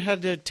they might have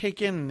had to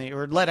take in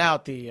or let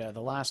out the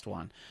last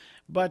one.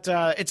 But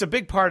it's a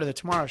big part of the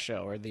Tomorrow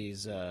Show are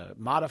these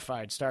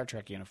modified Star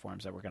Trek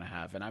uniforms that we're going to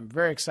have. And I'm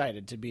very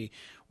excited to be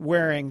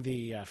wearing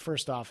the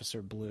First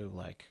Officer blue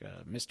like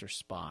Mr.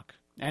 Spock.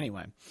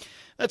 Anyway,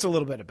 that's a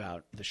little bit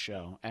about the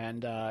show.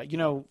 And,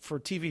 for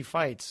TV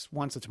Fights,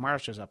 once the Tomorrow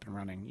Show's up and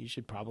running, you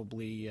should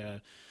probably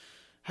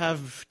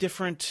have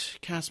different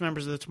cast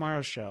members of the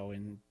Tomorrow Show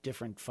in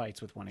different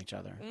fights with one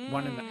another.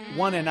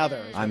 One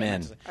another. I'm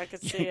in. I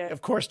could see it.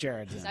 Of course,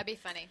 Jared's in. That'd be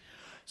funny.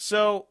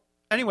 So,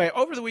 anyway,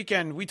 over the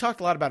weekend, we talked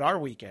a lot about our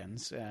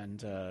weekends,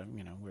 and,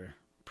 we're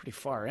pretty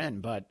far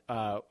in. But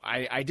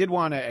I did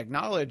want to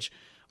acknowledge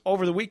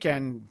over the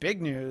weekend,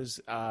 big news,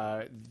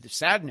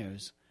 sad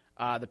news,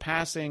 the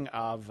passing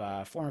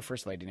of former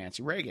First Lady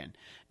Nancy Reagan.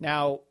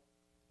 Now,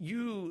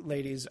 you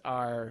ladies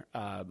are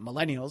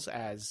millennials,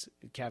 as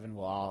Kevin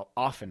will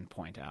often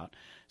point out.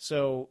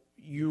 So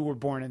you were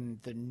born in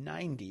the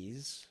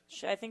 90s.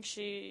 I think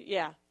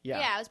yeah,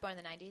 I was born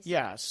in the 90s.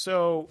 Yeah,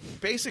 so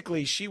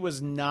basically she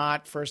was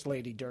not First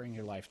Lady during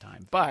your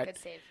lifetime. But Good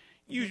save.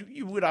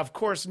 you would, of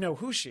course, know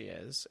who she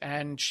is.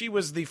 And she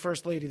was the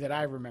First Lady that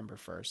I remember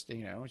first.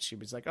 She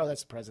was like, oh,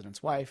 that's the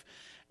president's wife.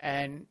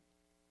 And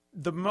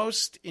the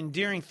most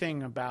endearing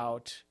thing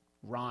about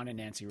Ron and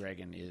Nancy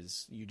Reagan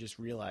is you just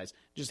realize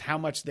just how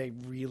much they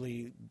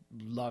really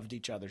loved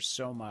each other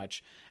so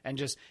much. And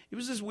it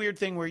was this weird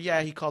thing where,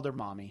 he called her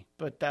mommy,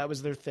 but that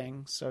was their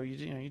thing. So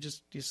you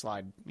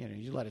slide,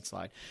 you let it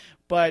slide.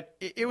 But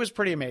it was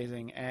pretty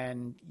amazing.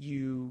 And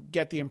you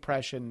get the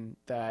impression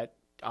that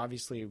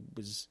obviously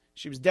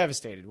she was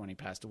devastated when he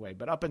passed away.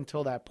 But up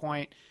until that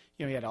point,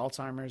 he had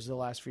Alzheimer's the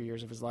last few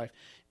years of his life,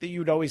 that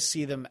you'd always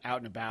see them out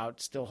and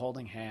about, still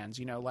holding hands,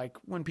 like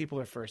when people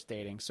are first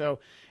dating. So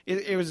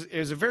it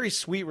was a very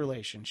sweet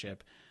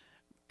relationship.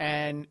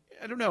 And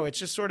I don't know, it's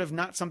just sort of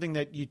not something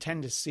that you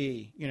tend to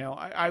see.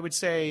 I would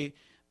say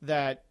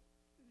that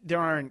there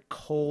aren't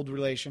cold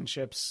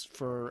relationships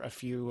for a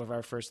few of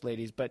our first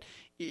ladies, but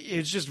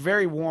it's just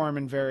very warm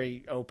and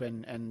very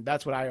open. And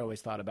that's what I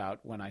always thought about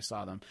when I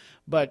saw them.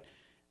 But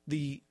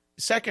the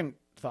second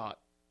thought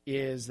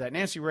is that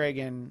Nancy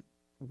Reagan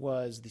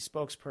was the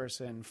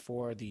spokesperson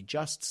for the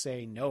Just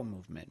Say No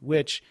movement,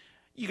 which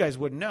you guys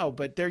wouldn't know,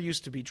 but there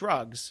used to be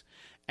drugs.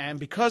 And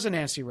because of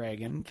Nancy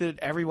Reagan,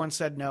 everyone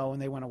said no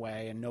and they went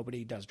away and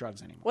nobody does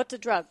drugs anymore. What's a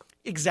drug?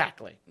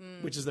 Exactly,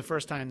 which is the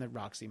first time that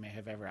Roxy may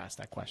have ever asked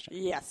that question.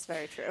 Yes,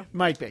 very true.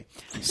 Might be.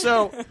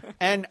 So,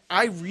 and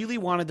I really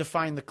wanted to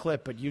find the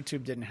clip, but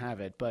YouTube didn't have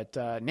it. But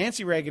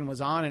Nancy Reagan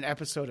was on an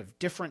episode of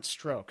Different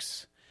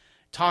Strokes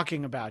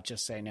talking about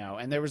Just Say No.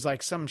 And there was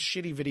like some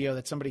shitty video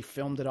that somebody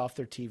filmed it off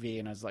their TV,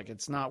 and I was like,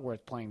 it's not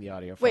worth playing the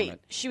audio from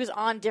it. She was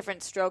on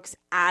Different Strokes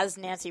as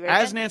Nancy Reagan?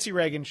 As Nancy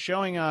Reagan,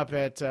 showing up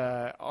at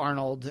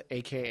Arnold,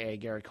 a.k.a.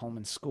 Gary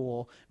Coleman's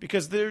school,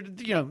 because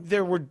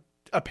there were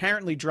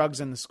apparently drugs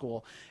in the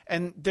school.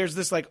 And there's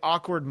this like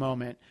awkward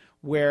moment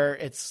where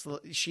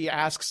she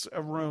asks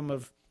a room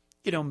of,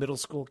 middle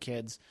school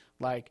kids,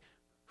 like,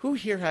 who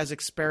here has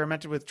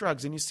experimented with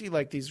drugs? And you see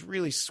like these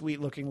really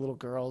sweet looking little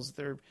girls.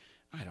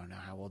 I don't know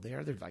how old they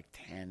are. They're like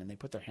 10, and they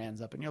put their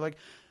hands up, and you're like,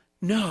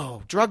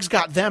 no, drugs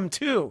got them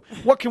too.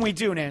 What can we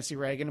do, Nancy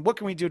Reagan? What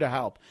can we do to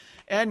help?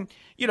 And,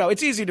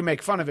 it's easy to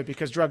make fun of it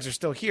because drugs are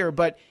still here,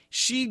 but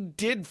she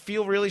did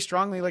feel really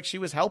strongly like she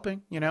was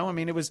helping, I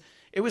mean, it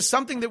was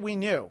something that we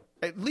knew.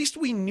 At least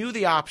we knew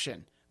the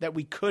option that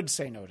we could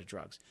say no to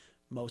drugs.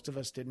 Most of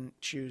us didn't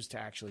choose to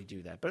actually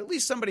do that, but at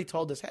least somebody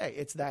told us, hey,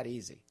 it's that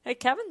easy. Hey,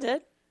 Kevin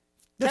did.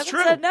 That's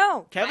Kevin true. said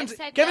no. Kevin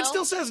no.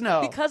 still says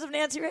no. Because of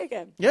Nancy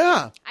Reagan.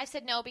 Yeah. I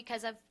said no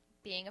because of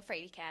being a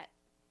fraidy cat.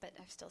 but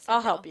I've still said I'll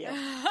no. help you.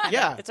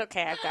 Yeah. It's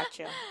okay. I've got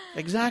you.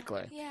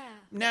 Exactly. Yeah.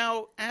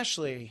 Now,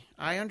 Ashley,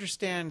 I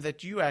understand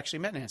that you actually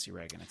met Nancy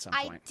Reagan at some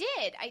point.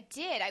 I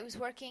did. I was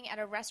working at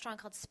a restaurant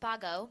called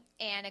Spago,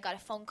 and I got a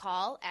phone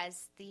call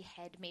as the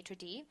head maitre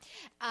d'.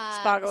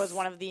 Spago is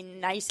one of the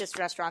nicest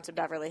restaurants in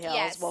Beverly Hills.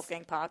 Yes.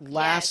 Wolfgang Puck.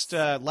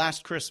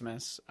 Last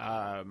Christmas,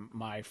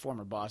 my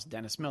former boss,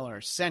 Dennis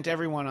Miller, sent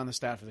everyone on the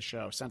staff of the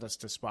show, sent us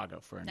to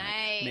Spago for a night.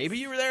 Nice. Maybe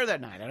you were there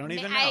that night. I don't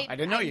even know. I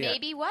didn't know you yet.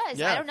 Maybe was.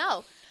 Yeah. I don't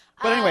know.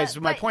 But anyways,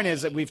 my point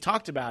is that we've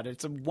talked about it.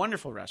 It's a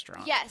wonderful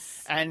restaurant.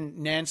 Yes. And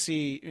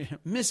Nancy,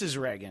 Mrs.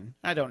 Reagan,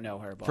 I don't know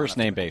her. First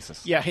name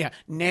basis. Yeah.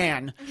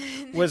 Nan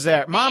was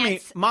there.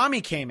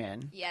 Mommy came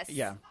in. Yes.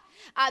 Yeah.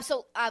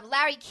 So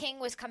Larry King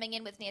was coming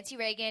in with Nancy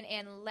Reagan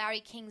and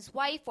Larry King's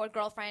wife or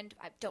girlfriend.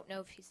 I don't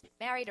know if he's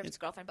married or his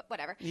girlfriend, but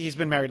whatever. He's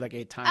been married like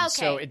 8 times.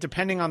 Okay. So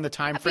depending on the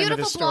time A frame of the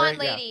beautiful story. blonde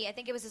lady. I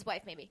think it was his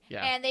wife, maybe.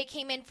 Yeah. And they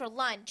came in for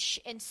lunch,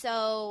 and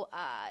so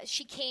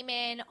she came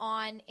in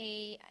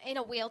in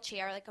a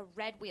wheelchair, like a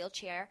red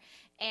wheelchair,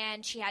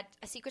 and she had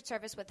a Secret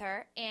Service with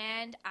her,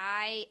 and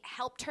I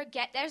helped her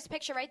get. There's a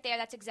picture right there.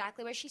 That's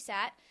exactly where she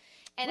sat,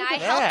 and Look I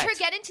at helped that. her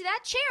get into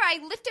that chair. I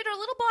lifted her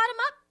little bottom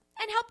up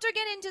and helped her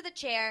get into the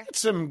chair.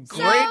 Some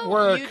great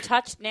work. You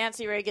touched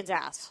Nancy Reagan's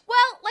ass.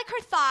 Well, like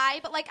her thigh,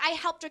 but like I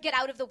helped her get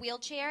out of the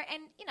wheelchair,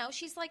 and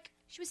she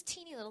was a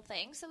teeny little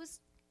thing, so it was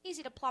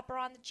easy to plop her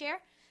on the chair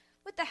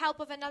with the help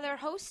of another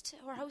host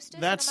or hostess.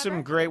 That's whatever.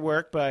 some great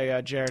work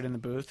by Jared in the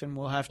booth, and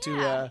we'll have to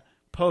Yeah.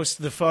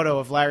 post the photo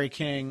of Larry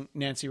King,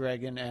 Nancy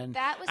Reagan, and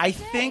That was the I day.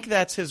 think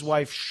that's his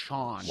wife,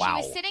 Sean. Wow.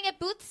 She was sitting at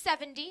booth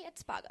 70 at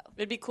Spago.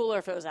 It'd be cooler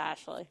if it was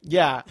Ashley.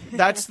 Yeah,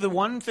 that's the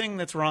one thing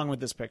that's wrong with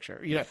this picture.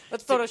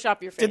 Let's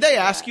Photoshop your face. Did they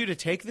for ask that. you to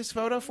take this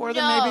photo for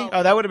them? No. Maybe.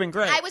 Oh, that would have been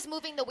great. I was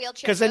moving the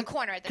wheelchair to the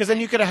corner. Because then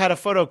you could have had a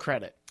photo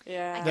credit.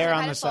 Yeah. There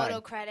on had the a side.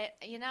 photo credit.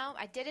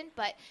 I didn't,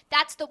 but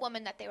that's the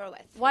woman that they were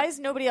with. Why is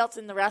nobody else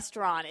in the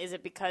restaurant? Is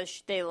it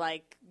because they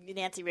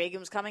Nancy Reagan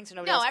was coming, so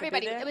nobody No, else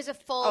everybody. could be there? It was a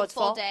Oh, it's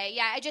full? day.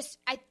 Yeah,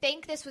 I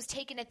think this was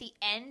taken at the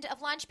end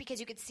of lunch because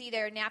you could see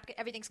their napkin.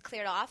 Everything's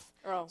cleared off.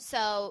 Oh.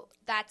 So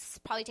that's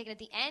probably taken at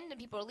the end, and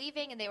people were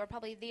leaving, and they were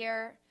probably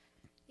there,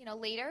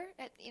 later,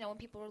 when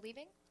people were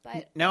leaving.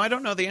 But Now, I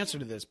don't know the answer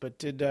to this, but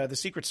did the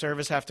Secret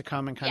Service have to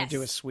come and kind of Yes.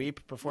 do a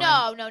sweep before?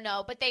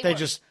 no. But They were,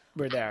 just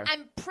were there.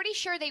 I'm pretty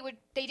sure they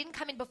didn't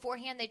come in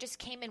beforehand. They just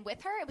came in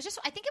with her. I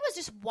think it was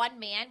just one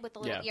man with a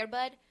little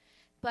earbud.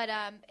 But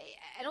I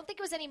don't think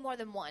it was any more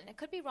than one. I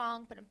could be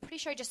wrong, but I'm pretty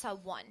sure I just saw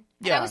one. And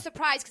Yeah. I was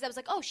surprised because I was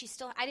like, oh,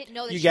 I didn't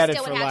know that You she get it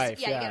still for would have. life,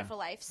 You yeah. get it for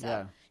life. So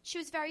Yeah. she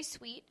was very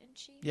sweet, and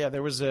she. Yeah,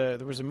 there was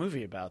a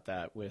movie about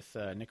that with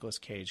Nicolas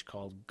Cage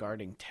called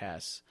Guarding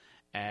Tess,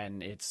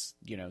 and it's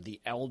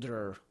the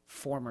elder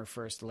former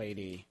first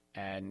lady,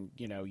 and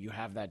you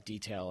have that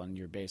detail, and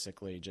you're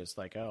basically just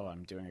like, oh,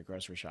 I'm doing a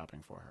grocery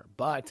shopping for her,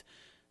 but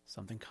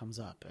something comes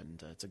up,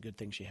 and it's a good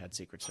thing she had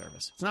Secret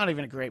Service. It's not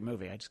even a great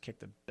movie. I just kicked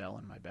the bell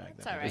in my bag.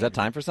 That's all right. Is that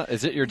time for something?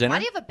 Is it your dinner? Why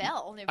do you have a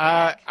bell on your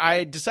bag?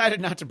 I decided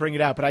not to bring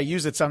it out, but I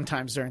use it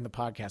sometimes during the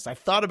podcast. I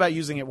thought about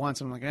using it once.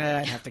 I'm like,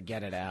 I'd have to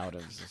get it out.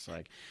 It was just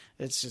like,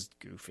 it's just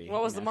goofy.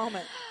 What was the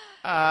moment?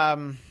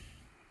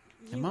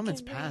 The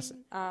moment's passing.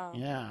 Oh.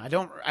 Yeah, I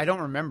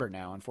don't remember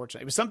now.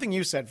 Unfortunately, it was something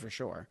you said for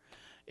sure.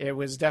 It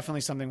was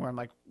definitely something where I'm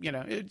like,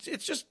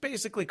 it's just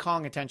basically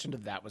calling attention to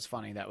that was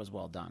funny, that was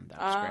well done, that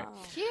was great.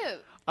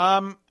 Cute.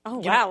 Oh,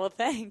 wow. Well,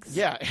 thanks.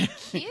 Yeah,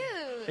 Cute.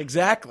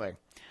 exactly.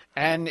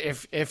 And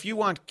if you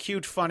want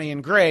cute, funny,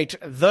 and great,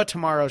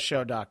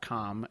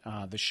 thetomorrowshow.com.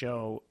 The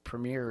show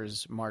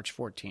premieres March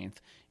 14th.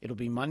 It'll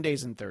be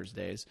Mondays and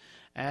Thursdays,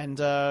 and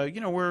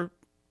we're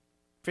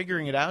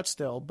figuring it out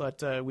still,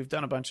 but we've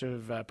done a bunch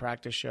of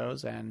practice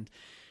shows, and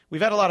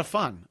we've had a lot of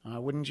fun.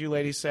 Wouldn't you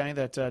ladies say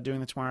that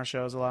doing the Tomorrow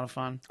Show is a lot of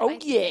fun? Oh,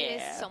 It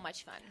yeah. is so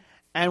much fun.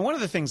 And one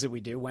of the things that we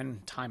do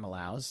when time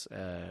allows,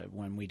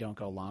 when we don't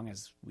go long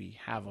as we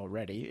have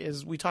already,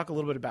 is we talk a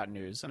little bit about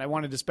news. And I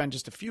wanted to spend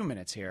just a few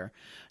minutes here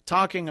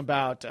talking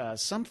about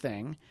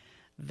something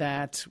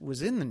that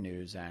was in the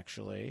news,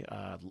 actually,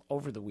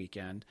 over the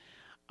weekend.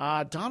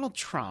 Donald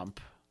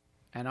Trump,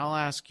 and I'll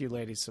ask you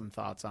ladies some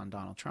thoughts on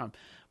Donald Trump,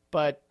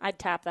 but I'd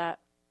tap that.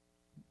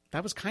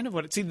 that was kind of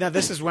what it... See, now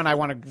this is when I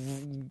want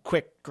to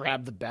quick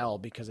grab the bell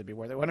because it'd be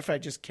worth it. What if I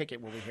just kick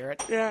it? Will we hear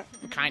it? Yeah.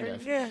 Kind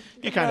of. Yeah.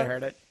 You kind of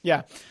heard it.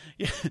 Yeah.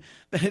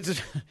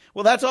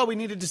 Well, that's all we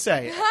needed to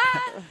say.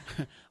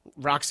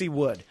 Roxy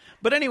would.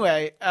 But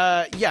anyway,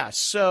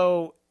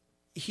 so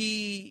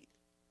he,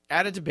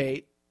 at a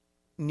debate,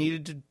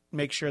 needed to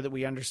make sure that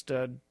we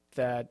understood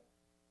that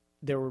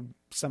there were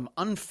some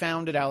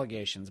unfounded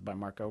allegations by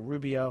Marco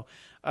Rubio.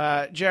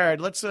 Jared,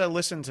 let's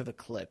listen to the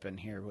clip and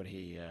hear what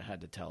he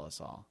had to tell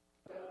us all.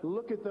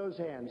 Look at those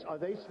hands. Are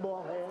they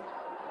small hands?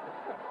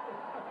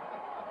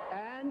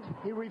 And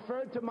he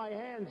referred to my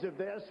hands. If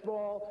they're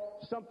small,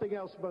 something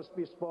else must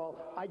be small.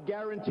 I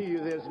guarantee you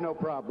there's no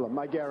problem.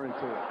 I guarantee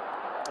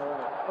it. All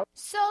right.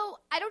 So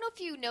I don't know if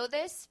you know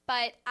this,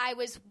 but I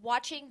was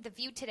watching The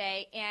View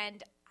today,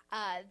 and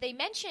they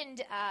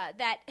mentioned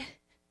that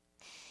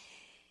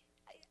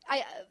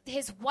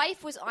his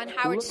wife was on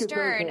Howard Look at those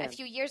Stern a hands.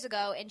 few years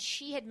ago, and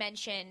she had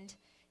mentioned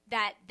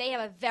that they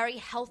have a very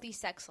healthy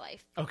sex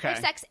life. Okay. They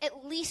have sex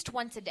at least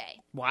once a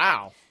day.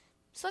 Wow.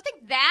 So I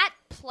think that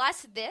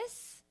plus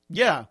this.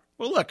 Yeah.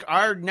 Well, look,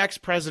 our next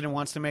president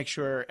wants to make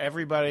sure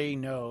everybody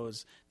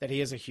knows that he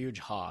is a huge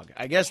hog.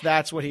 I guess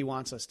that's what he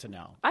wants us to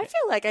know. I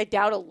feel like I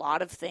doubt a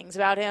lot of things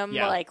about him,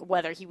 Yeah. like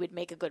whether he would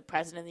make a good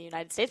president of the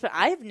United States, but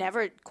I have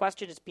never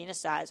questioned his penis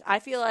size. I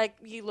feel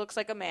like he looks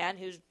like a man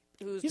who's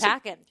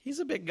packing. He's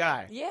a big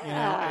guy.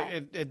 Yeah. You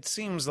know, it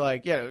seems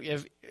like,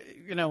 if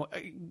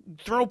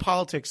throw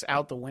politics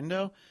out the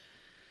window,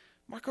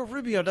 Marco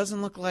Rubio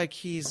doesn't look like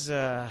he's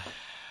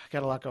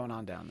got a lot going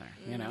on down there,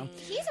 you know?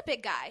 He's a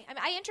big guy. I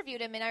mean, I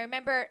interviewed him, and I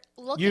remember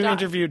looking. You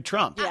interviewed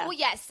Trump. Yeah. Well,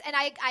 yes, and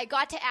I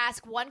got to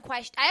ask one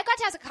question. I got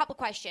to ask a couple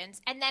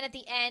questions, and then at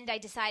the end, I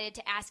decided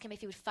to ask him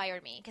if he would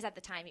fire me because at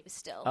the time he was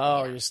still. Oh,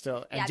 you know, you're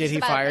still. And yeah, did just he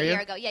about fire a you?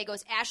 year ago. Yeah, he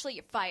goes, Ashley,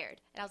 you're fired,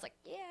 and I was like,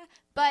 yeah.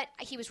 But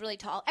he was really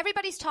tall.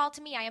 Everybody's tall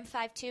to me. I am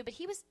 5'2", but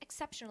he was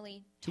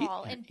exceptionally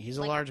tall and he's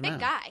a like, large big man.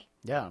 guy.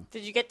 Yeah.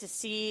 Did you get to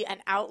see an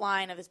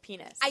outline of his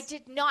penis? I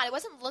did not. I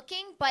wasn't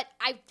looking, but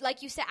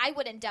like you said, I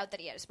wouldn't doubt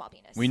that he had a small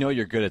penis. We know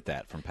you're good at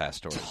that from past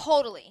stories.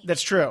 Totally.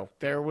 That's true.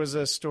 There was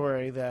a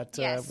story that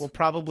Yes. will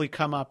probably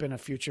come up in a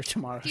future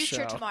Tomorrow Future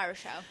show. Tomorrow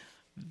Show.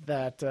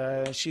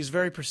 That she's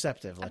very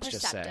perceptive, I'm let's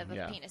just say. perceptive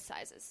Yeah. of penis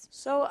sizes.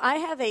 So I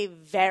have a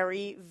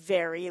very,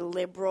 very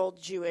liberal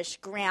Jewish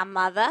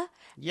grandmother.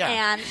 Yeah.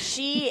 And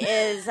she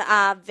is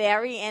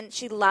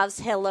she loves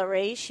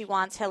Hillary. She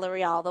wants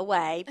Hillary all the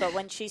way. But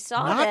when she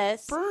saw Not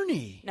this.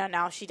 Bernie.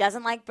 No, she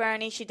doesn't like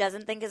Bernie. She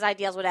doesn't think his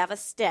ideals would ever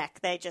stick.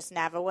 They just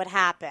never would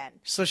happen.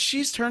 So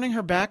she's turning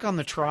her back on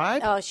the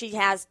tribe? Oh, she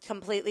has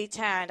completely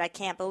turned. I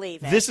can't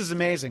believe it. This is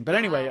amazing. But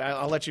anyway,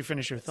 I'll let you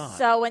finish your thought.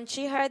 So when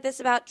she heard this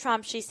about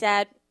Trump, she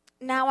said,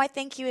 now I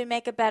think he would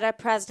make a better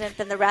president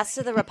than the rest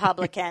of the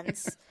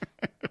Republicans.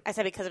 I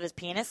said, because of his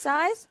penis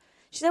size?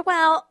 She said,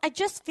 well, I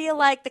just feel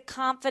like the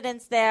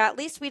confidence there, at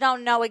least we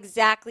don't know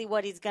exactly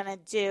what he's going to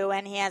do,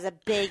 and he has a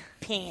big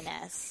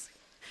penis.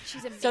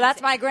 She's amazing. So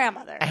that's my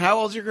grandmother. How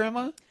old's your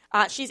grandma?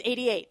 She's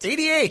 88.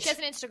 88. She has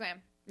an Instagram.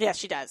 Yes,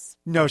 she does.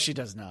 No, she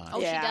does not. Oh,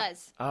 Yeah. she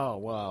does. Oh,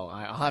 well,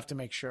 I'll have to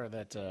make sure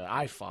that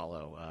I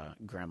follow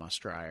Grandma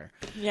Stryer.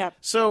 Yep.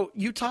 So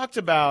you talked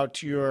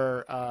about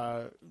your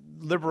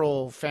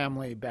liberal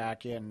family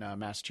back in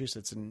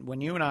Massachusetts, and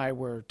when you and I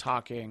were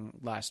talking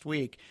last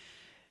week,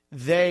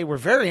 they were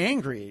very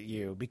angry at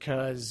you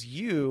because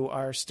you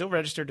are still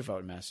registered to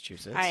vote in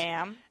Massachusetts. I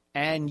am.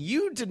 And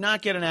you did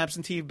not get an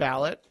absentee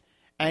ballot,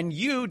 and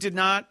you did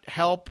not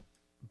help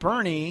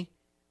Bernie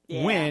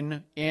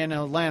win in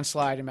a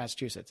landslide in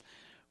Massachusetts.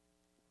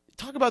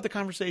 Talk about the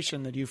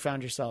conversation that you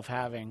found yourself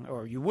having,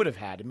 or you would have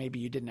had, and maybe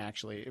you didn't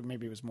actually,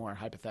 maybe it was more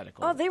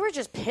hypothetical. Oh, they were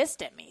just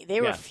pissed at me. They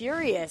were Yeah.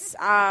 furious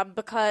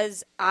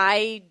because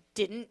I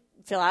didn't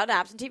fill out an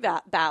absentee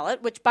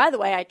ballot, which, by the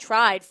way, I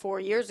tried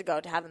 4 years ago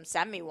to have them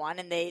send me one,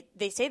 and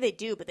they say they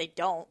do, but they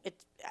don't.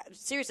 It's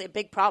seriously a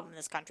big problem in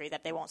this country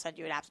that they won't send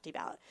you an absentee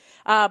ballot.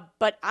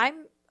 But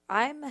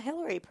I'm a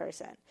Hillary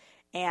person,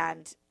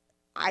 and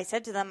I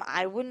said to them,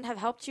 I wouldn't have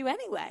helped you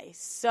anyway.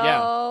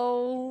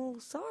 So,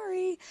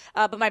 sorry.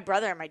 But my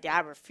brother and my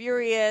dad were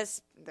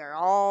furious. They're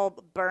all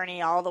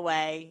Bernie all the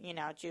way,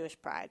 Jewish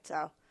pride.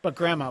 So, But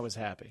Grandma was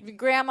happy.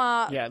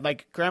 Grandma, Yeah,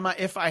 like, Grandma,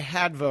 if I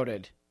had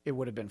voted, it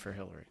would have been for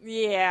Hillary.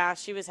 yeah,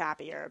 she was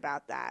happier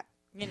about that.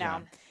 Yeah.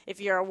 If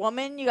you're a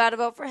woman, you got to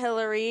vote for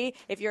Hillary.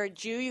 If you're a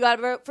Jew, you got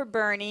to vote for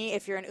Bernie.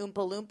 If you're an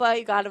Oompa Loompa,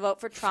 you got to vote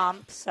for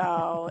Trump.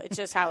 So, it's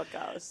just how it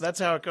goes. That's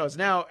how it goes.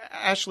 Now,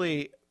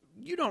 Ashley,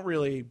 you don't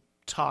really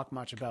talk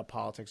much about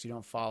politics. You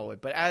don't follow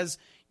it. But as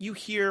you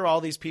hear all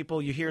these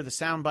people, you hear the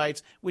sound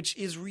bites, which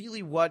is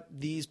really what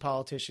these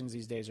politicians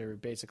these days are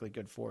basically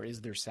good for,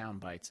 is their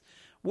sound bites.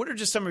 What are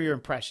just some of your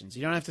impressions?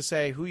 You don't have to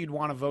say who you'd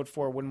want to vote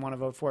for, wouldn't want to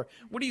vote for.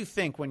 What do you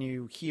think when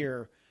you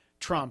hear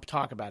Trump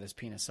talk about his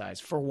penis size,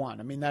 for one?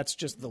 I mean, that's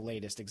just the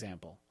latest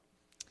example.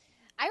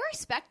 I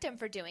respect him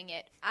for doing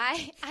it.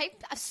 I'm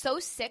so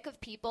sick of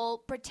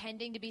people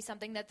pretending to be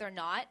something that they're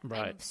not.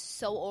 Right. I'm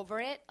so over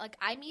it. Like,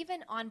 I'm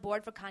even on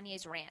board for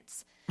Kanye's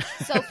rants.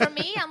 So for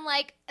me, I'm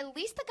like, at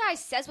least the guy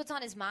says what's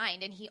on his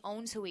mind and he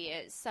owns who he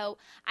is. So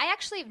I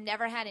actually have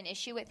never had an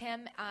issue with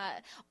him.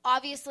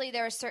 Obviously,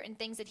 there are certain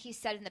things that he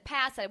said in the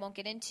past that I won't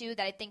get into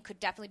that I think could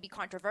definitely be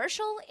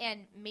controversial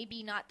and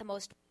maybe not the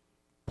most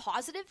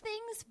positive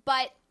things.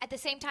 But at the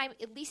same time,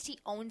 at least he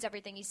owns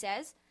everything he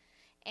says.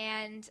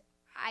 And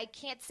I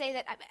can't say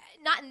that,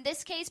 not in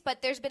this case,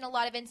 but there's been a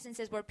lot of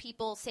instances where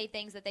people say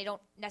things that they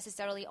don't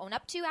necessarily own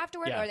up to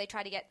afterward, Yeah. or they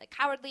try to get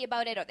cowardly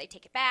about it, or they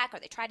take it back, or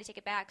they try to take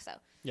it back. So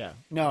Yeah.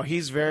 No,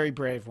 he's very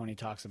brave when he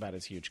talks about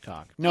his huge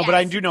cock. No, Yes. but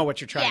I do know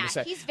what you're trying Yeah, to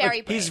say. he's very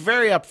He's brave.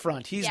 very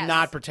upfront. He's Yes.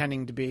 not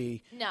pretending to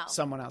be No.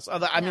 someone else.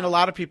 Although, I mean, No. a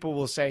lot of people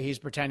will say he's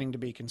pretending to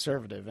be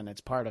conservative, and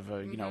it's part of a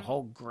Mm-hmm.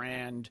 whole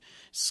grand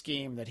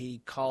scheme that he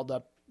called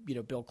up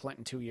Bill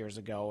Clinton 2 years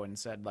ago and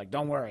said, like,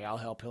 don't worry, I'll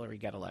help Hillary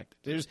get elected.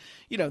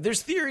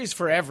 There's theories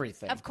for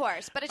everything. Of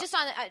course, but it's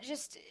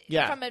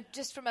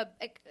just from a.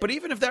 But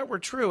even if that were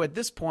true, at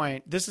this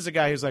point, this is a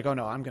guy who's like, oh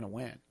no, I'm going to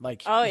win.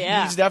 Like, oh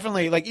yeah, he's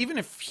definitely like, even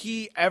if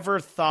he ever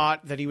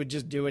thought that he would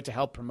just do it to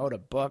help promote a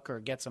book or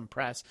get some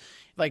press,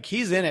 like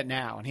he's in it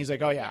now, and he's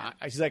like, oh yeah,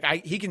 he's like,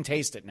 he can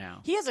taste it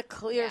now. He has a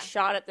clear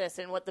shot at this,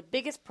 and what the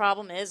biggest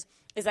problem is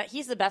that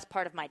he's the best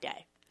part of my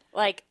day.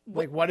 Like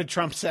what did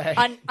Trump say?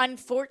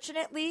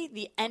 Unfortunately,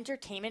 the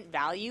entertainment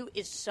value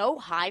is so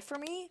high for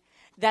me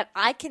that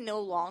I can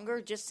no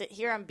longer just sit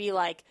here and be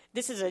like,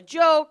 this is a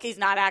joke. He's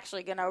not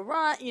actually going to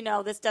run.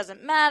 This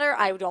doesn't matter.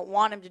 I don't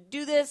want him to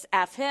do this.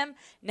 F him.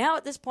 Now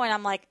at this point,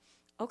 I'm like,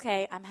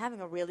 okay, I'm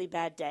having a really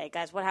bad day.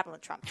 Guys, what happened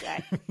with Trump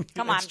today?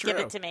 Come on, give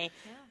it to me.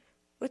 Yeah.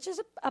 Which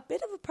is a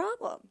bit of a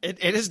problem. It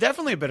is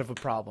definitely a bit of a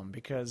problem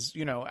because,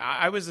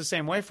 I was the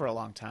same way for a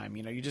long time.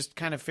 You just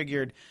kind of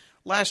figured –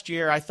 last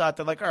year, I thought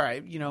that, like, all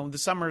right, the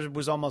summer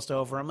was almost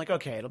over. I'm like,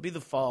 okay, it'll be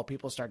the fall.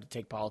 People start to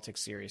take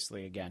politics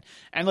seriously again.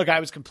 And look, I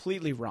was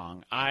completely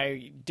wrong.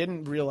 I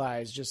didn't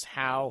realize just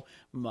how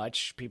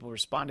much people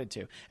responded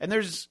to. And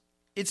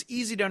it's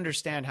easy to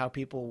understand how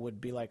people would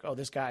be like, oh,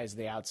 this guy is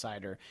the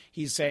outsider.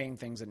 He's saying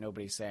things that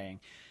nobody's saying.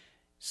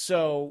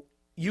 So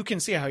you can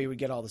see how he would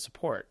get all the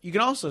support. You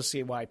can also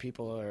see why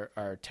people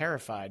are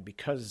terrified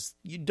because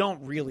you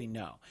don't really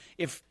know.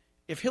 If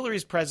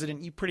Hillary's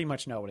president, you pretty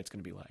much know what it's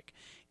going to be like.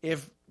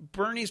 If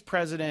Bernie's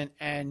president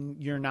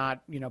and you're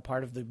not,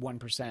 part of the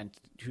 1%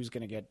 who's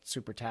going to get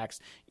super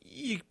taxed,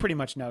 you pretty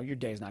much know your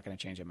day is not going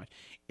to change that much.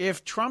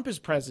 If Trump is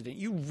president,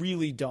 you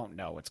really don't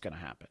know what's going to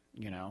happen,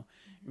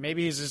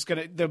 Maybe he's just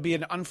there'll be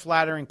an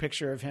unflattering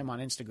picture of him on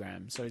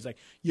Instagram. So he's like,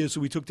 yeah,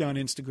 so we took down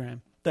Instagram.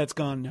 That's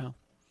gone now.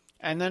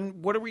 And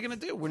then what are we going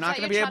to do? We're not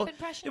going to be able.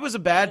 Impression? It was a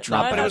bad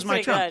Trump, but it was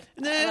my Trump.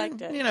 And then, I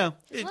liked it.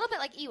 It's a little bit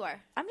like Eeyore.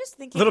 I'm just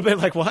thinking. A little bit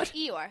like what?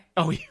 Eeyore.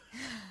 Oh,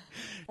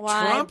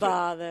 why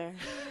bother?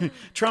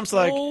 Trump's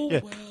like,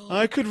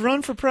 I could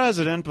run for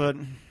president, but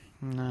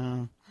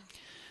no.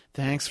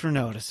 Thanks for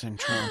noticing,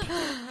 Trump.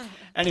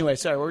 Anyway,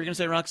 sorry, what were you going to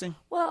say, Roxy?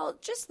 Well,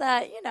 just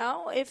that,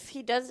 if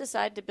he does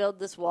decide to build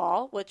this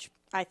wall, which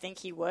I think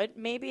he would,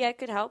 maybe I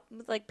could help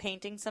with, like,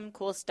 painting some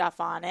cool stuff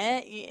on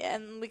it,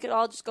 and we could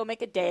all just go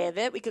make a day of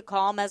it. We could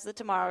call him as the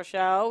Tomorrow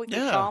Show. We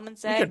could call him and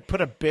say... We could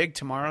put a big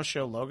Tomorrow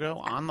Show logo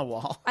on the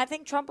wall. I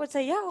think Trump would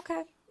say, yeah,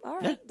 okay, all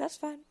right, that's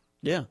fine.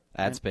 Yeah.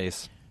 Ad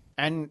space.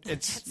 And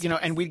it's,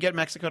 and we'd get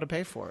Mexico to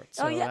pay for it.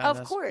 So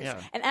of course.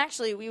 Yeah. And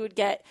actually, we would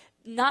get...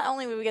 Not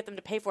only would we get them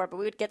to pay for it, but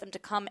we would get them to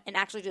come and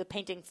actually do the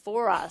painting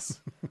for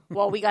us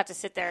while we got to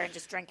sit there and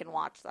just drink and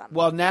watch them.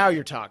 Well, now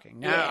you're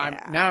talking. Now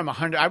I'm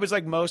 100. I was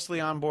like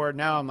mostly on board.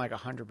 Now I'm like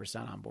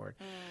 100% on board.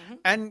 Mm-hmm.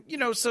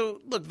 And, so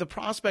look, the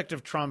prospect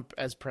of Trump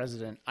as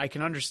president, I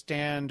can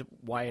understand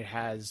why it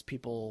has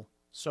people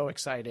so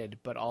excited,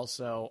 but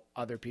also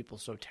other people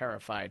so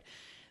terrified.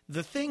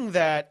 The thing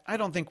that I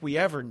don't think we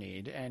ever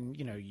need, and,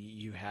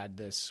 you had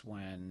this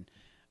when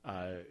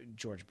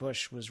George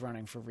Bush was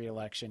running for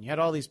re-election. You had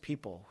all these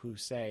people who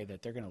say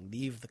that they're going to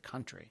leave the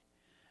country.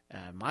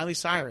 Miley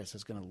Cyrus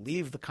is going to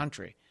leave the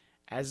country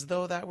as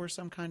though that were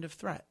some kind of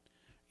threat.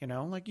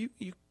 Like you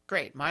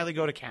great. Miley,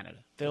 go to Canada.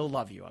 They'll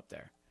love you up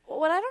there.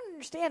 What I don't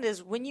understand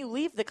is when you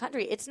leave the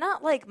country, it's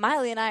not like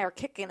Miley and I are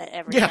kicking it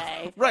every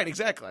day. Right,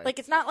 exactly. Like,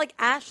 it's not like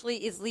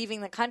Ashley is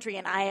leaving the country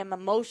and I am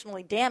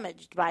emotionally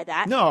damaged by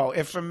that. No,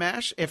 if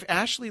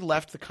Ashley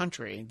left the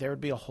country, there would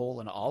be a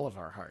hole in all of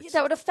our hearts. Yeah,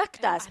 that would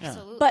affect us.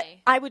 Absolutely. But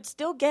I would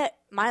still get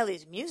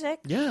Miley's music.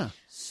 Yeah.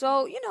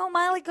 So,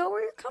 Miley, go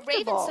where you're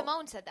comfortable. Raven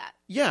Simone said that.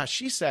 Yeah,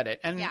 she said it.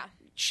 And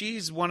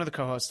she's one of the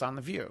co-hosts on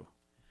The View.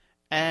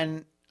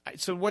 And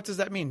so what does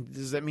that mean?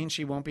 Does that mean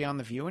she won't be on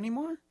The View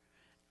anymore?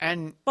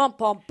 And bum,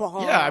 bum,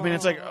 bum. Yeah, I mean,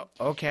 it's like,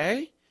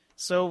 okay.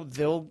 So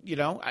they'll,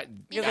 I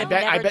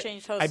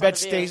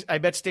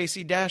bet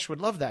Stacey Dash would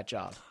love that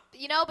job.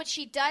 But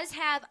she does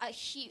have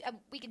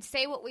we can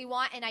say what we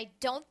want, and I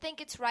don't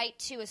think it's right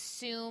to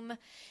assume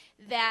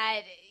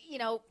that,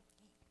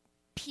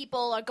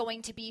 people are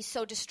going to be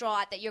so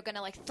distraught that you're going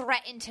to, like,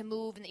 threaten to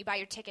move and that you buy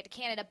your ticket to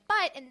Canada.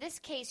 But in this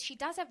case, she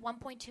does have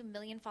 1.2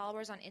 million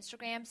followers on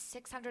Instagram,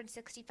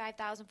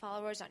 665,000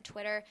 followers on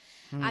Twitter.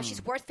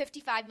 She's worth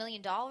 $55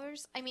 million.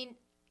 I mean,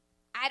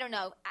 I don't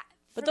know.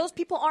 But those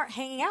people aren't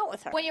hanging out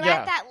with her. When you're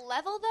at that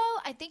level, though,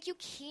 I think you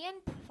can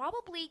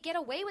probably get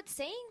away with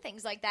saying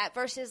things like that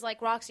versus,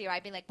 like, Roxy or I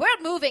being like, we're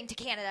moving to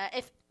Canada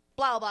if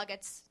blah, blah, blah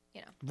gets,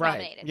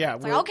 nominated. Yeah.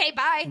 It's like, okay,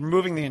 bye. We're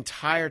moving the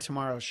entire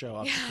Tomorrow Show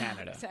up to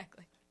Canada.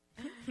 Exactly.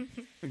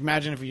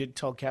 Imagine if you had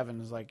told Kevin, it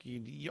was like,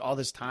 all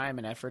this time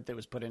and effort that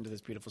was put into this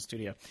beautiful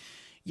studio.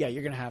 Yeah,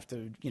 you're going to have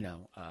to,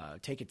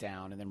 take it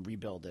down and then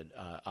rebuild it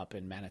up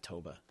in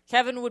Manitoba.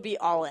 Kevin would be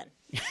all in.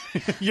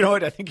 You know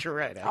what? I think you're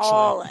right, actually.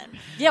 All in.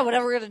 Yeah,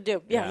 whatever we're going to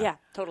do. Yeah,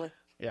 totally.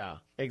 Yeah,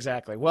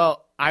 exactly.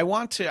 Well,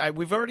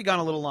 we've already gone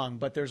a little long,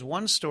 but there's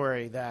one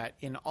story that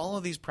in all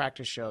of these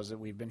practice shows that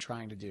we've been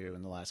trying to do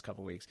in the last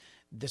couple of weeks,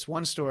 this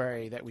one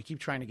story that we keep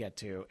trying to get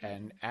to,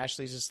 and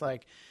Ashley's just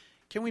like,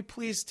 Can we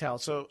please tell?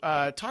 So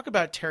talk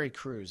about Terry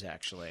Crews,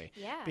 actually.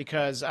 Yeah.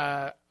 Because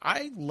I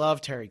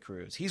love Terry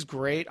Crews. He's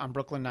great on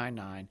Brooklyn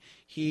Nine-Nine.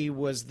 He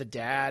was the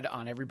dad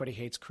on Everybody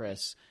Hates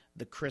Chris.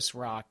 The Chris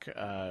Rock,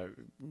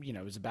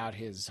 it was about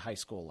his high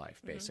school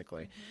life,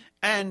 basically.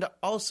 And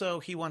also,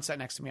 he once sat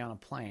next to me on a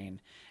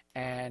plane,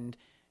 and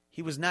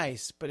he was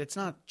nice, but it's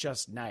not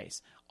just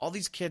nice. All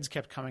these kids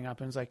kept coming up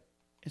and was like,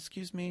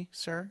 "Excuse me,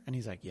 sir?" And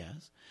he's like,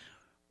 "Yes."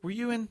 "Were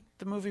you in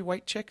the movie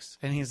White Chicks?"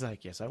 And he's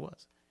like, "Yes, I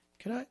was."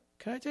 Could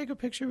I take a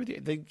picture with you?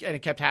 And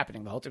it kept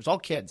happening the whole time. It was all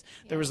kids.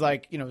 Yeah. There was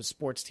like, a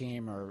sports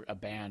team or a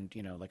band,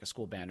 like a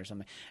school band or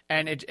something.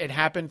 And it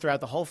happened throughout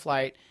the whole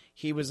flight.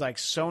 He was like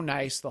so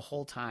nice the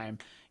whole time,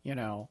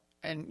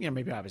 and,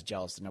 maybe I was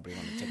jealous that nobody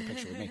wanted to take a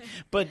picture with me.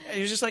 But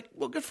it was just like,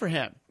 well, good for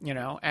him,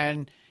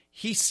 and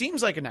he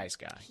seems like a nice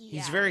guy. Yeah.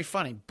 He's very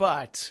funny,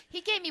 but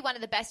he gave me one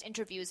of the best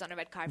interviews on a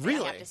red carpet.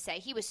 Really? I have to say,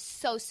 he was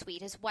so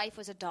sweet. His wife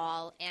was a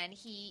doll, and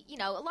he,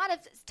 a lot of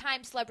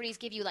times celebrities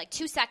give you like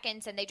 2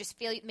 seconds, and they just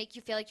make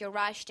you feel like you're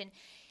rushed. And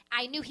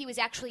I knew he was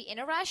actually in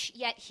a rush,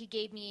 yet he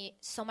gave me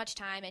so much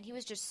time, and he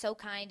was just so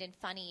kind and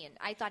funny, and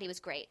I thought he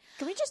was great.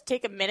 Can we just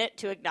take a minute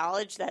to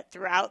acknowledge that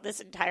throughout this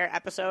entire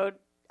episode,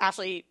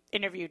 Ashley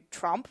interviewed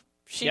Trump?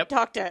 She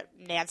talked to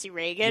Nancy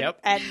Reagan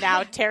and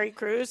now Terry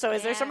Crews. So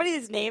is there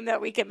somebody's name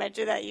that we can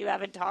mention that you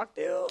haven't talked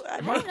to?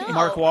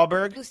 Mark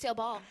Wahlberg? Lucille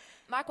Ball.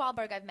 Mark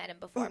Wahlberg, I've met him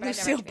before. But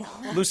Lucille I've never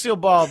Ball. Lucille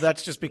Ball,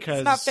 that's just because...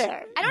 It's not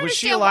fair. Was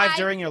she alive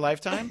during your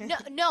lifetime?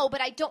 No, but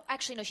I don't...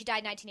 Actually, no, she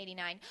died in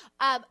 1989.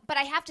 But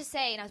I have to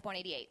say, and I was born in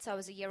 88, so I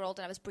was a year old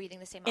and I was breathing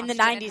the same oxygen. In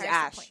the 90s,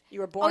 Ash.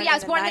 You were born I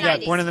was born in the 90s.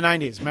 Yeah, born in the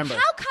 90s, remember.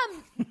 How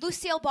come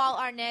Lucille Ball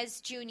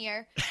Arnaz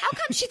Jr., how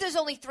come there's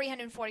only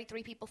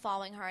 343 people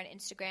following her on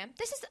Instagram?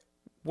 This is...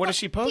 What is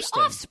she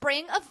posting? The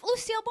offspring of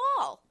Lucille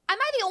Ball. Am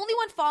I the only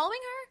one following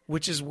her?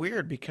 Which is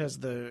weird because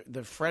the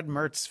Fred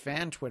Mertz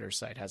fan Twitter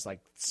site has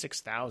like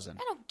 6,000.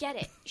 I don't get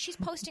it. She's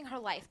posting her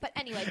life. But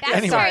anyway,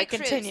 Sorry,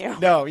 continue.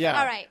 No, yeah.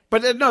 All right.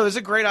 But no, there's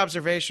a great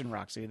observation,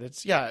 Roxy.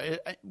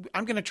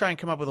 I'm going to try and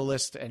come up with a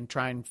list and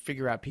try and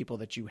figure out people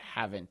that you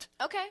haven't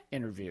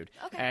interviewed.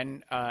 Okay.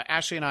 And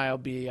Ashley and I will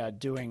be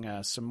doing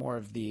some more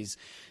of these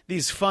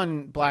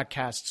fun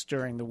Bladtcasts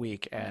during the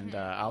week, and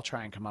I'll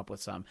try and come up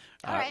with some.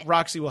 All right.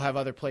 Roxy will have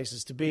other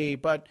places to be,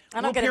 but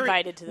I don't get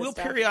invited to this we'll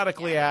stuff.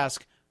 Periodically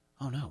ask,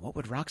 "Oh no, what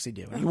would Roxy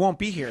do?" And you won't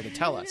be here to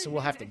tell us, so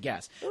we'll have to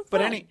guess.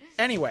 But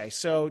anyway,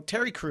 so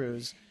Terry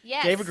Crews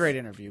gave a great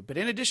interview. But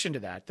in addition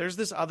to that, there's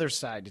this other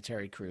side to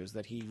Terry Crews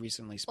that he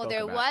recently spoke about.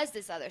 Well, there was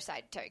this other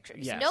side to Terry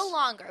Crews. Yes. No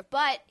longer,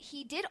 but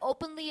he did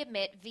openly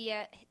admit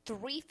via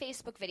 3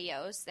 Facebook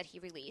videos that he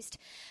released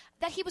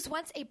that he was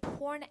once a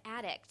porn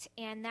addict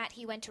and that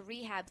he went to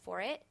rehab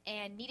for it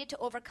and needed to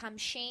overcome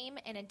shame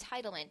and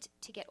entitlement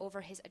to get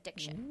over his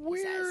addiction.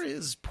 Where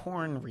is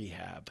porn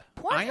rehab?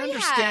 I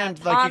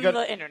understand, on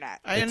the internet.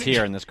 It's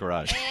here in this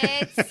garage.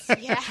 It's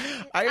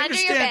under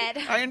your bed.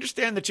 I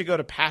understand that you go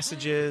to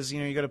Passages.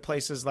 You go to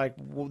places like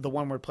the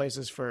one where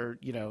places for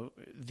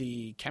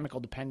the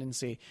chemical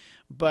dependency,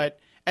 but.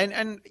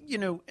 And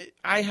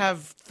I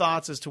have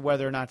thoughts as to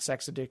whether or not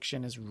sex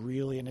addiction is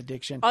really an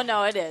addiction. Oh,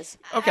 no, it is.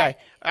 Okay.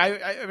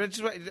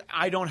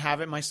 I don't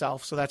have it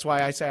myself, so that's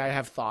why I say I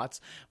have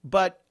thoughts.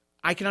 But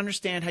I can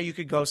understand how you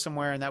could go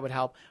somewhere and that would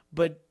help.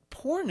 But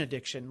porn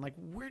addiction, like,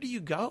 where do you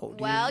go?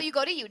 You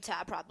go to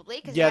Utah probably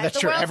because that's the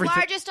true. world's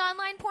largest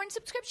online porn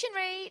subscription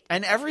rate.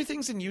 And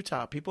everything's in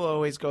Utah. People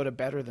always go to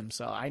better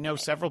themselves. I know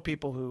several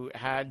people who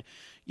had,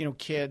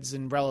 kids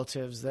and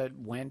relatives that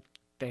went.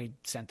 They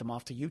sent them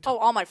off to Utah. Oh,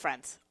 all my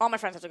friends. All my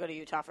friends have to go to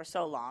Utah for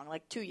so long,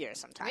 like 2 years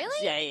sometimes.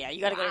 Really? Yeah. You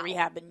got to go to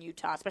rehab in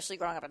Utah, especially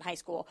growing up in high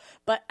school.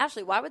 But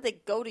actually, why would they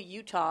go to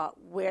Utah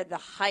where the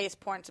highest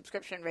porn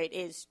subscription rate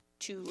is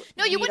to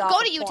No, you wouldn't go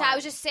to Utah. Porn? I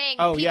was just saying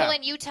people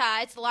in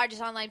Utah, it's the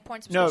largest online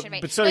porn subscription rate.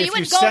 But so you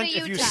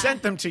if you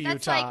sent them to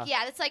Utah.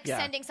 That's like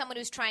sending someone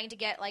who's trying to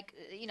get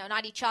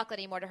not eat chocolate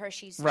anymore to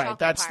Hershey's Right,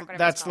 chocolate park,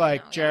 that's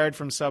like Jared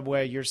from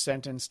Subway, you're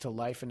sentenced to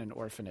life in an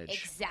orphanage.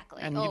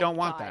 Exactly. And you don't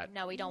want that.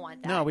 No, we don't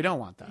want that. No, we don't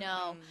want that.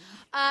 No.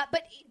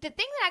 But the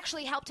thing that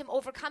actually helped him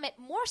overcome it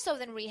more so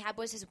than rehab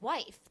was his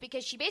wife,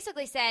 because she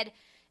basically said,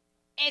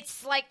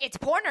 it's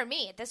porn or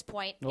me at this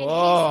point.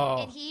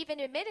 And he even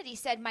admitted, he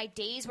said, my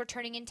days were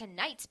turning into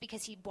nights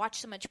because he'd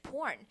watched so much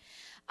porn.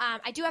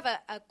 I do have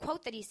a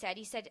quote that he said.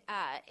 He said,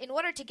 in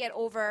order to get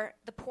over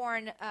the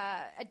porn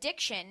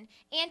addiction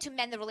and to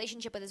mend the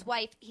relationship with his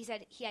wife, he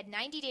said he had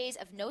 90 days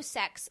of no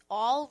sex,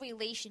 all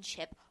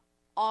relationship,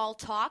 all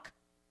talk,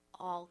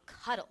 all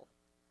cuddle.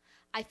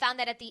 I found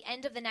that at the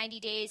end of the 90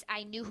 days,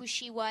 I knew who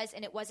she was,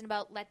 and it wasn't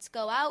about let's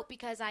go out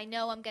because I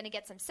know I'm going to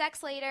get some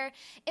sex later.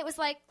 It was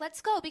like, let's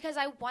go because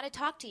I want to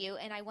talk to you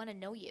and I want to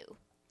know you.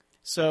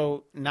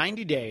 So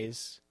 90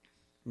 days,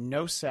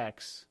 no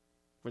sex,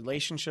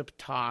 relationship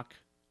talk,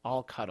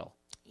 all cuddle.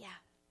 Yeah.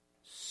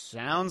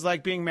 Sounds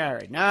like being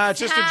married. Nah, it's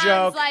just a joke.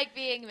 Sounds like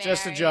being married.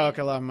 Just a joke.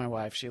 I love my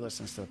wife. She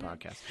listens to the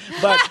podcast.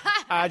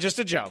 But just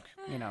a joke,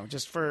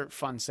 just for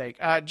fun's sake.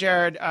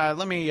 Jared,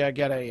 let me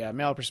get a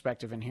male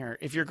perspective in here.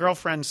 If your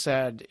girlfriend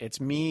said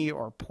it's me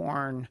or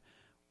porn,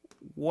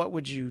 what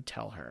would you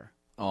tell her?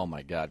 Oh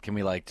my God! Can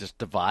we just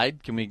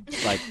divide? Can we go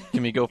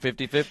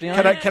 50-50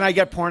 on it? Can I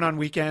get porn on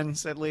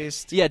weekends at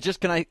least? Yeah,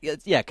 just can I?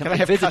 Yeah, can I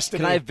have custody?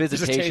 Can I have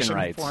visitation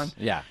rights? rights?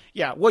 Yeah,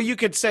 yeah. Well, you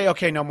could say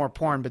okay, no more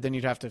porn, but then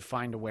you'd have to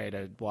find a way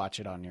to watch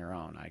it on your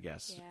own. I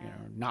guess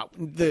not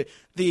the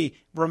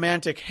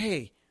romantic.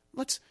 Hey,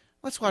 let's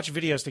watch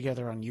videos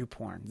together on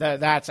YouPorn.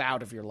 That's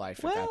out of your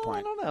life at that point.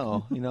 I don't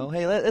know.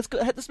 Hey,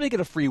 let's make it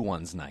a free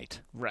ones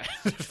night. Right,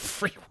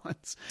 free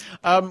ones.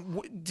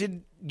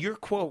 Did your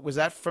quote, was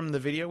that from the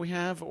video we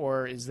have,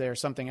 or is there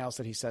something else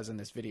that he says in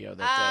this video?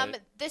 That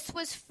this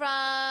was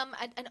from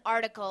an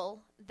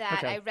article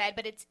that I read,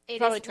 but it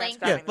probably is linked.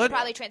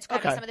 transcribing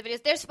Transcribing some of the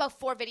videos. There's about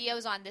 4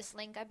 videos on this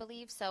link, I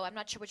believe. So I'm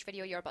not sure which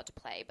video you're about to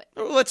play, but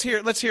let's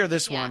hear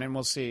this one, and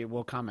we'll see.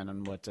 We'll comment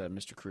on what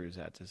Mr. Cruz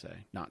had to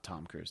say. Not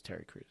Tom Cruise,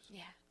 Terry Crews.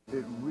 Yeah.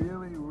 It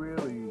really,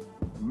 really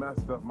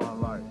messed up my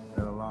life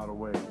in a lot of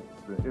ways.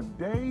 If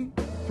day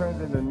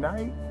turns into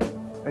night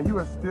and you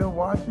are still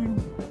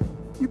watching,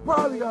 you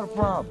probably got a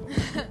problem.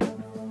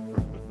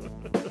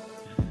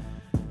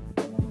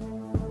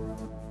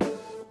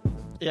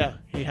 Yeah,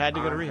 he had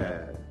to go to I rehab.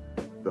 had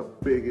the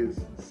biggest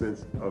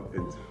sense of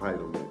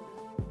entitlement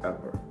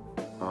ever.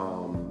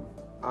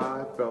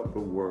 I felt the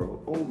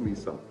world owed me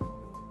something.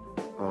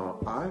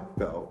 I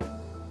felt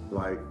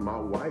like my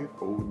wife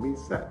owed me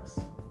sex.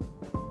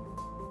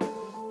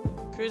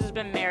 Cruz has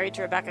been married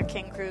to Rebecca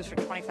King Cruz for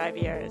 25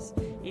 years.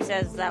 He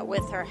says that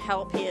with her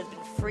help, he has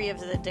been free of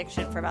his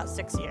addiction for about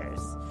 6 years.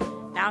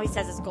 Now he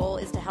says his goal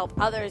is to help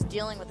others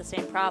dealing with the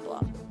same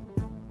problem.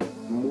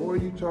 The more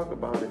you talk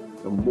about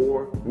it, the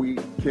more we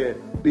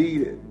can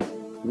beat it.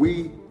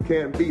 We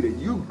can beat it.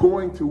 You're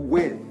going to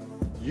win.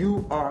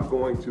 You are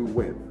going to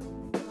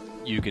win.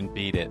 You can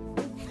beat it.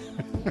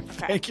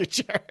 Thank you,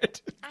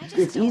 Jared.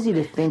 It's easy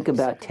to think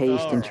about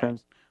taste in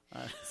terms.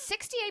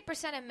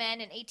 68% of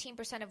men and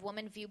 18% of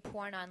women view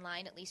porn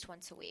online at least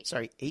once a week.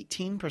 Sorry,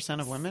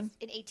 18% of women?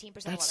 And 18% of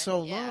women. That's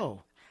so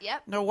low.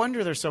 Yep. No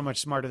wonder they're so much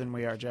smarter than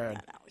we are, Jared.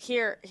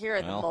 Here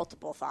are the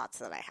multiple thoughts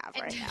that I have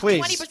right now.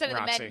 Please, 20% of the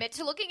Roxy. men admit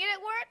to looking at it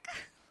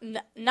at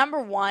work.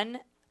 Number one,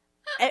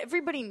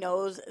 everybody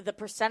knows the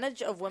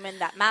percentage of women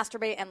that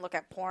masturbate and look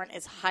at porn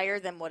is higher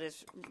than what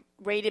is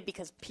rated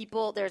because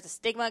there's a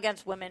stigma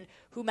against women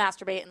who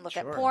masturbate and look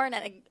at porn,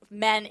 and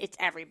men, it's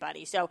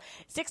everybody. So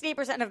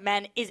 68% of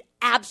men is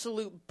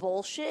absolute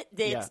bullshit.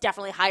 It's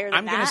definitely higher than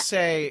that. I'm going to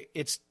say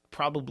it's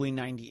probably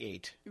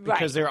 98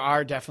 because there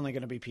are definitely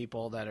going to be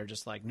people that are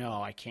just like,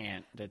 no, I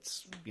can't.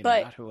 That's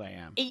not who I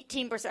am.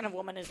 18% of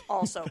women is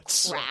also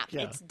crap.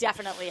 Yeah. It's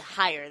definitely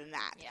higher than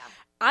that. Yeah.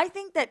 I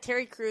think that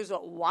Terry Crews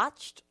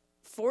watched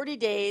 40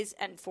 Days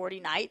and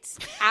 40 Nights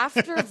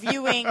after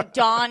viewing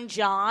Don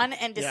John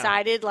and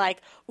decided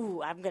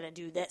ooh, I'm going to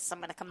do this. I'm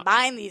going to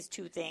combine these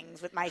two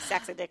things with my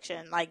sex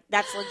addiction.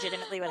 That's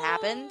legitimately what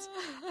happened.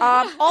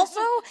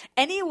 Also,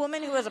 any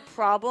woman who has a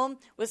problem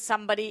with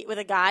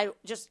a guy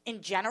just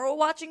in general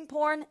watching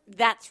porn,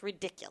 that's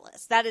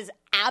ridiculous. That is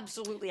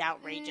absolutely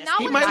outrageous. Not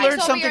He when might it learn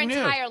takes over something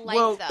your new. entire life,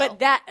 Well, though. But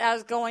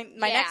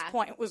my next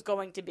point was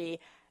going to be,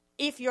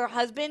 if your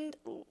husband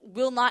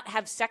will not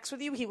have sex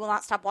with you, he will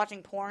not stop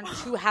watching porn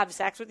to have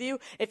sex with you.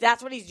 If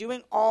that's what he's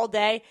doing all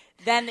day,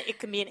 then it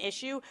can be an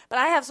issue. But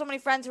I have so many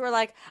friends who are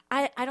like,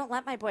 I don't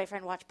let my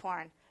boyfriend watch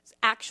porn.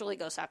 Actually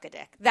go suck a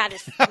dick. That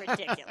is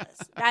ridiculous.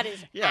 That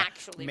is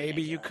actually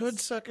Maybe ridiculous. you could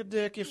suck a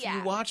dick if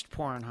you watched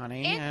porn,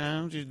 honey.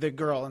 The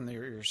girl in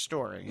your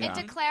story. And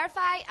to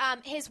clarify,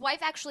 his wife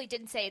actually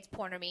didn't say it's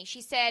porn or me.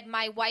 She said,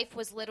 my wife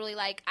was literally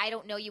like, I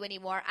don't know you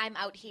anymore. I'm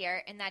out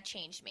here, and that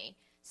changed me.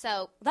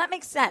 So that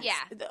makes sense. Yeah.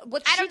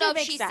 What I she don't know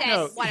did if she makes said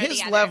sense. one or the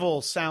his other.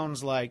 level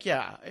sounds like,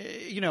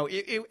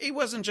 it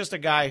wasn't just a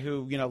guy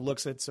who,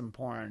 looks at some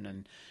porn.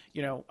 And,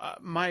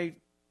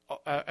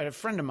 a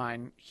friend of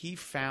mine, he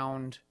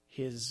found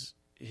his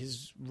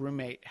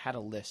roommate had a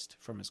list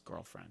from his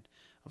girlfriend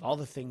of all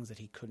the things that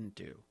he couldn't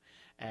do.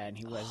 And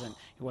he wasn't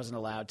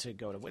allowed to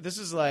go to. This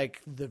is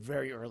like the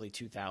very early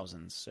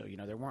 2000s, so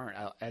there weren't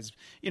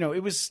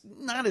it was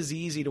not as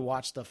easy to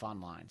watch stuff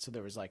online. So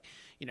there was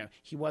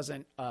he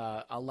wasn't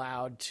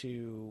allowed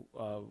to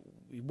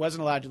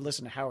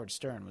listen to Howard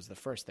Stern was the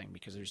first thing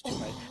because there's too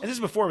much. And this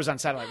is before it was on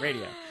satellite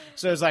radio,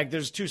 so it's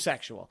there's too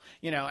sexual,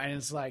 and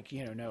it's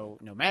no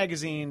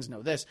magazines,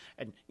 no this,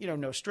 and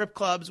no strip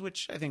clubs,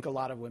 which I think a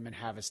lot of women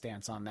have a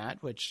stance on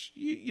that. Which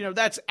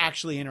that's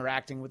actually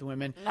interacting with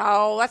women.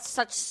 No, that's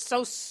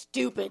so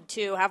stupid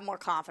too. Have more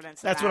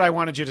confidence. That's what I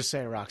wanted you to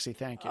say, Roxy.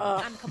 Thank you.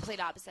 I'm complete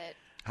opposite.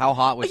 How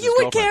hot was you his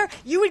would girlfriend? care?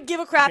 You would give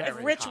a crap Very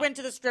if Rich hot. went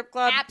to the strip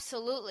club?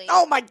 Absolutely.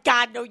 Oh my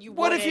God, no, you wouldn't.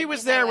 What if he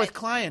was Yes, I there would. with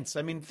clients?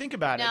 I mean, think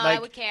about it. No, I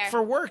would care.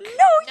 For work. No,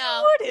 No.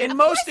 you wouldn't. In Of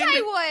most course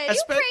I would.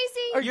 You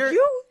crazy? Are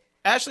you?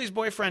 Ashley's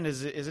boyfriend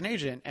is an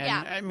agent, and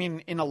Yeah. I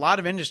mean, in a lot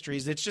of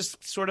industries, it's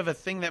just sort of a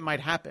thing that might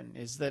happen.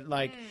 Is that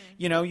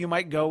you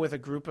might go with a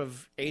group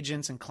of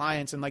agents and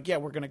clients, and we're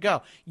going to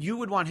go. You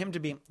would want him to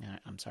be.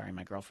 I'm sorry,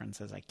 my girlfriend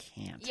says I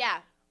can't. Yeah.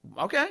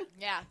 Okay.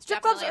 Yeah.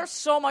 Strip definitely. clubs are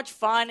so much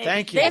fun.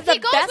 Thank you. They If have he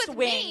the goes best with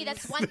wings. me,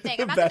 that's one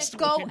thing. I'm not The going best to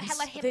go wings.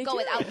 let him They go do.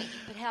 without me,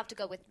 but he'll have to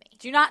go with me.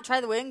 Do you not try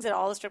the wings at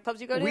all the strip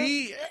clubs you go to?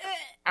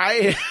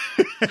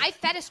 I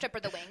fed a stripper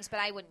the wings, but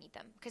I wouldn't eat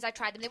them because I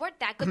tried them. They weren't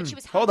that good, but she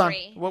was Hold on.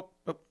 hungry. Whoa.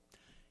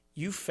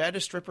 You fed a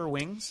stripper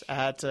wings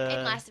at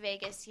In Las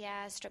Vegas,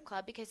 strip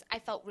club, because I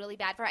felt really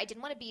bad for her. I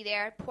didn't want to be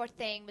there. Poor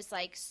thing was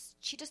like,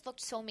 she just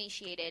looked so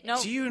emaciated. No.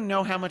 Do you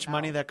know how much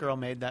money that girl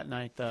made that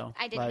night, though?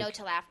 I didn't know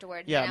till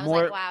afterward. Yeah, and I was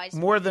more like, wow.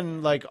 more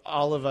than like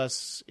all of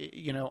us.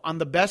 On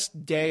the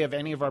best day of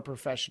any of our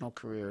professional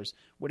careers,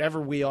 whatever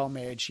we all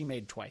made, she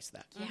made twice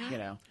that.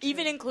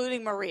 Even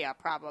including Maria,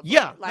 probably.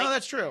 Yeah, Like, no,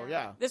 that's true.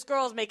 Yeah, this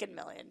girl's making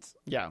millions.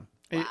 yeah.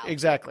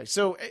 Exactly.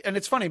 So, and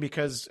it's funny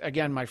because,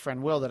 again, my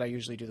friend Will that I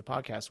usually do the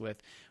podcast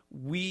with,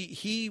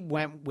 he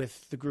went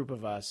with the group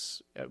of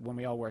us when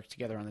we all worked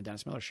together on the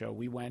Dennis Miller Show.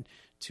 We went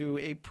to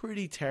a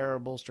pretty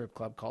terrible strip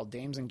club called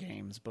Dames and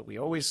Games, but we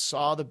always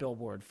saw the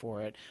billboard for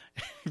it.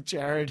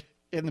 Jared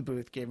in the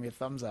booth gave me a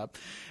thumbs up.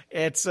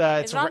 Is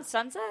it on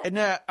Sunset?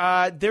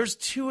 And, there's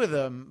two of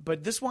them,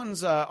 but this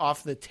one's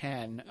off the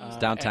 10. It's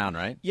downtown,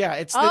 right? Yeah,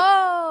 it's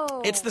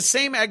it's the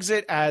same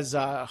exit as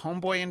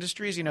Homeboy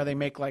Industries. They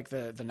make like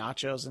the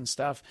nachos and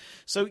stuff.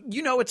 So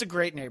it's a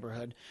great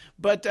neighborhood.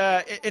 But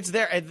it's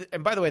there.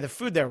 And by the way, the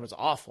food there was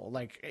awful.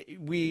 Like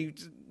we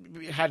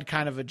had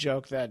kind of a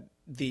joke that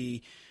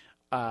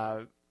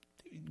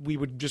we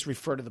would just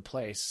refer to the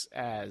place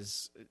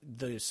as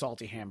the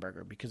salty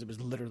hamburger because it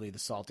was literally the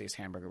saltiest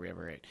hamburger we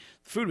ever ate.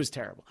 The food was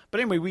terrible. But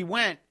anyway, we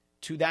went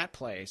to that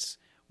place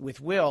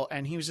with Will,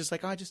 and he was just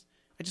like, I just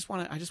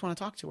want to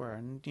talk to her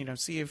and,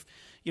 see if,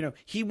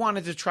 he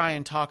wanted to try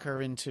and talk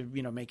her into,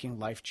 making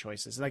life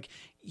choices. Like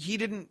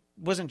he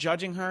wasn't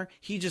judging her.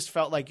 He just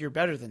felt like, you're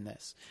better than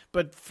this.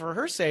 But for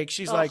her sake,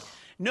 she's like,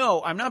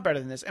 no, I'm not better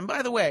than this. And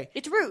by the way,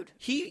 it's rude.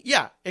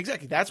 Yeah,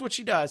 exactly. That's what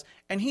she does.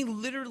 And he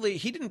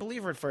didn't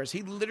believe her at first.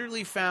 He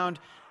literally found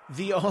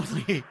the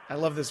only, I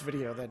love this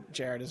video that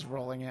Jared is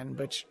rolling in,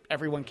 but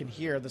everyone can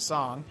hear the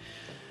song.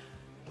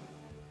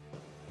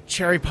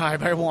 Cherry Pie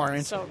by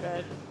Warren. So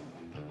good.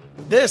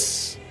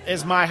 This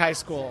is my high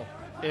school,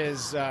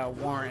 is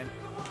Warren.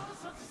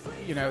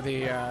 It's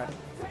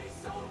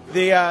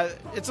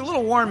a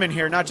little warm in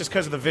here, not just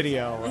because of the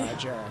video,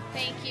 Jared.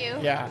 Thank you.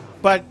 Yeah,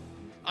 but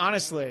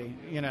honestly,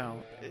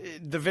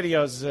 the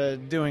video's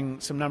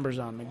doing some numbers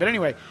on me. But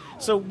anyway,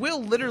 so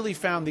Will literally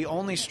found the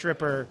only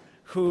stripper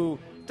who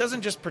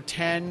doesn't just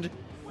pretend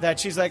that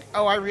she's like,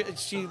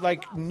 she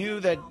like knew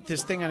that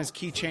this thing on his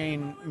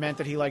keychain meant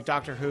that he liked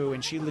Doctor Who,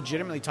 and she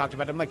legitimately talked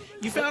about it. I'm like,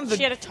 you found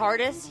she had a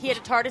TARDIS. He had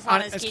a TARDIS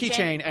on his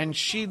keychain, and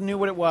she knew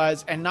what it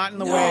was, and not in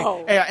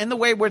the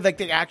way where like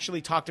they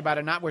actually talked about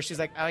it, not where she's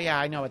like, oh yeah,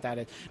 I know what that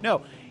is.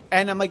 No.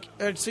 And I'm like,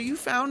 so you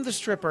found the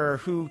stripper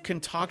who can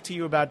talk to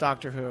you about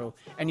Doctor Who,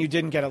 and you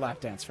didn't get a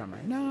lap dance from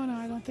her? No,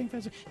 I don't think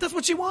that's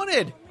what she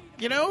wanted.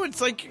 It's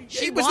like,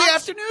 it was the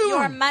afternoon.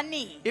 Your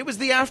money. It was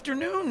the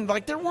afternoon.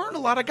 Like, there weren't a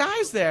lot of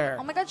guys there.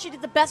 Oh, my God. She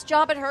did the best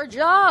job at her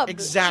job.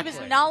 Exactly. She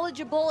was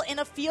knowledgeable in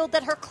a field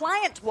that her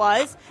client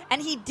was,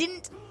 and he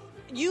didn't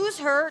use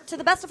her to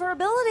the best of her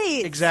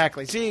abilities.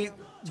 Exactly. See,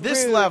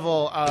 this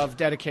level of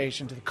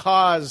dedication to the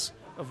cause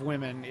of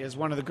women is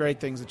one of the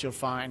great things that you'll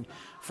find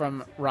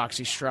from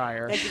Roxy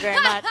Stryer. Thank you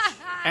very much.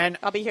 And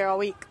I'll be here all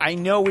week. I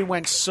know we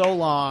went so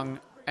long,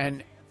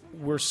 and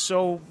we're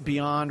so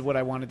beyond what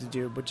I wanted to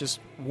do, but just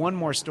one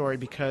more story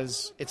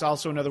because it's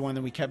also another one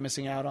that we kept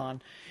missing out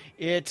on.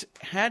 It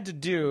had to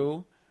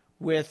do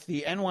with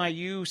the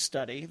NYU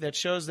study that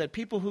shows that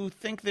people who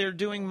think they're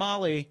doing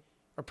Molly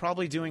are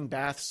probably doing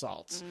bath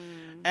salts.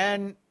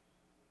 And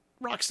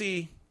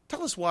Roxy,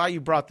 tell us why you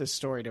brought this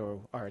story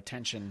to our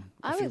attention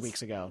a few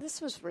weeks ago.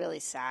 This was really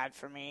sad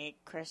for me,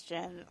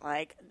 Christian.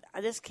 Like,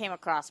 this came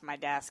across my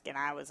desk, and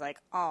I was like,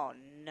 oh,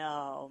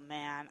 no,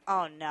 man.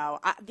 Oh, no.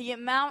 The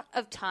amount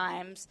of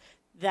times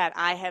that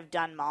I have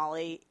done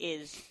Molly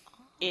is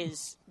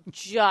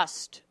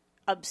just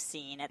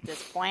obscene at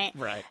this point.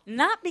 Right.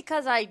 Not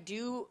because I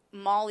do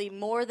Molly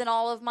more than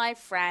all of my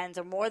friends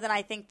or more than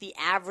I think the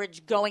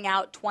average going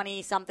out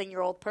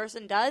 20-something-year-old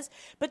person does,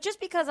 but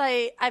just because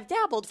I've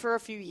dabbled for a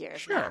few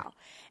years now.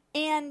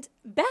 And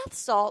bath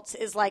salts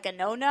is like a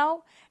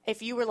no-no.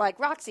 If you were like,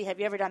 Roxy, have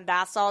you ever done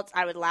bath salts?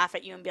 I would laugh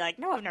at you and be like,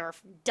 no, I've never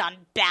done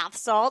bath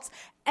salts.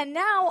 And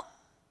now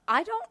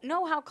I don't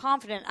know how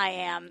confident I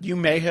am. You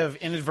may have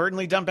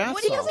inadvertently done bath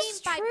salts. What do you mean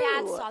by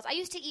bath salts? I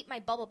used to eat my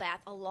bubble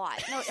bath a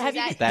lot. No,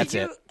 That's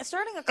it.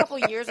 Starting a couple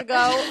years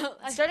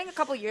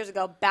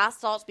ago, bath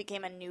salts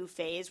became a new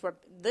phase where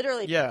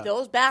literally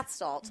those bath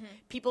salts,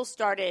 people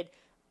started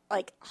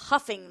like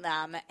huffing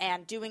them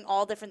and doing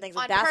all different things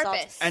with bath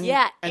salts. And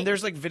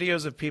there's like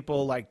videos of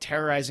people like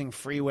terrorizing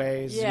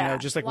freeways,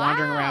 just like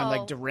wandering around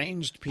like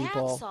deranged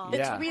people.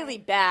 It's really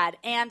bad.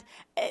 And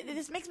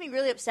this makes me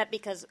really upset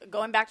because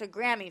going back to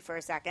Grammy for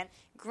a second,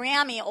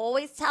 Grammy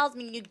always tells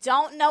me you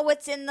don't know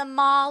what's in the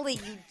Molly.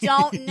 You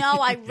don't know.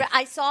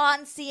 I saw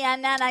on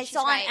CNN. I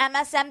saw on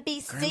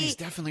MSNBC. Grammy's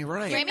definitely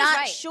right. You're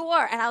not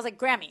sure. And I was like,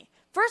 Grammy,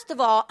 First of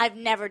all, I've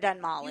never done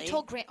Molly. You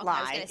told Grandma. Lie.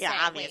 I was going to say. Yeah,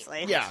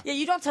 obviously. Yeah. Yeah,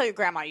 you don't tell your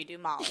grandma you do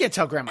Molly. You can't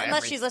tell grandma unless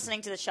everything. she's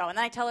listening to the show, and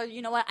then I tell her,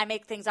 you know what, I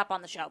make things up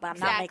on the show, but I'm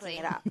not making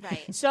it up.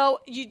 Right. So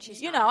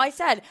I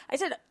said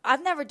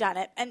I've never done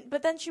it,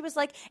 but then she was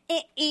like,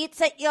 it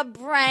eats at your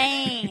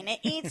brain. It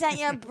eats at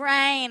your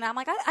brain. I'm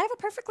like, I have a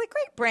perfectly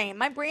great brain.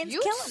 My brain's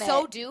killing it. You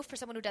so do for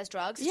someone who does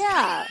drugs.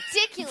 Yeah.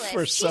 Ridiculous.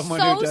 For She's someone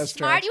so who does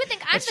smart. drugs. You would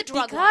think I'm the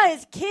drug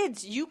Because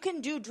kids, you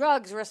can do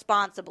drugs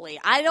responsibly.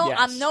 Yes.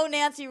 I'm no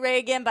Nancy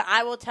Reagan, but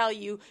I will tell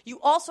you, you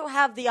also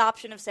have the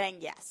option of saying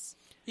yes.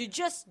 You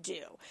just do.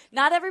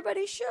 Not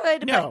everybody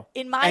should, No. but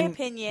in my And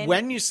opinion,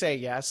 when you say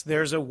yes,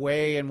 there's a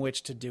way in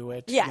which to do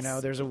it. Yes. You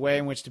know, there's a way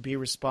in which to be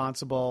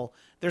responsible.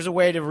 There's a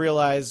way to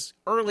realize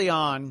early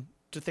on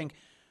to think,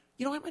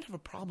 you know, I might have a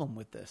problem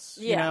with this.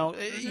 Yeah. You know,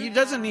 it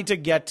doesn't need to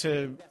get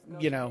to,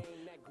 you know,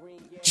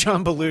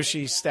 John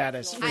Belushi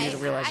status for you to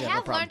realize I you have a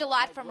have problem. learned a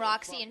lot from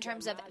Roxy in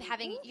terms of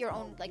having your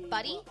own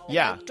buddy.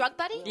 Yeah. Like, drug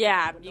buddy.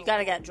 yeah, you got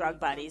to get drug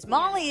buddies.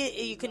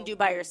 Molly, you can do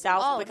by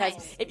yourself Oh, because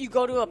nice. if you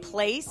go to a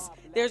place,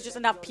 there's just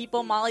enough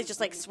people. Molly's just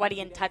like sweaty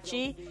and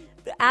touchy.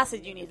 The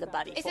acid, you need the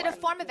buddy. Is for. it a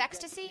form of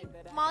ecstasy,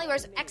 Molly, or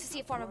is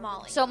ecstasy a form of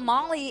Molly? So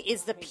Molly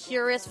is the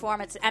purest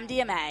form. It's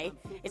MDMA.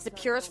 It's the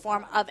purest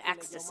form of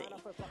ecstasy.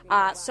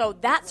 So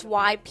that's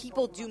why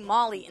people do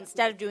Molly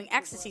instead of doing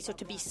ecstasy. So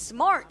to be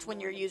smart when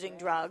you're using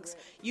drugs,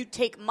 you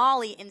take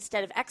Molly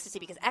instead of ecstasy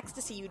because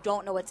ecstasy, you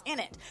don't know what's in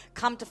it.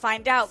 Come to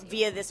find out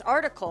via this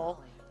article,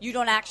 you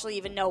don't actually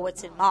even know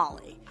what's in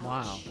Molly.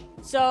 Wow.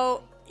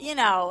 So, you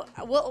know,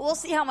 we'll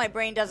see how my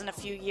brain does in a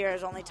few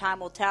years. Only time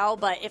will tell.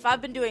 But if I've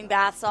been doing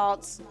bath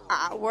salts,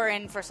 we're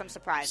in for some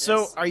surprises.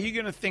 So are you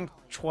going to think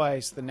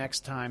twice the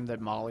next time that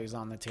Molly's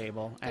on the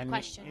table? Good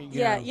question.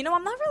 Yeah, know, you know,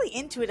 I'm not really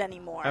into it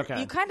anymore. Okay.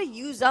 You kind of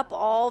use up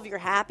all of your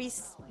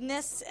happiness,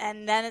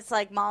 and then it's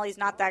like Molly's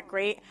not that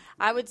great.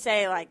 I would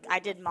say, like, I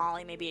did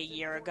Molly maybe a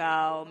year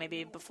ago.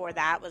 Maybe before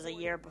that was a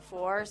year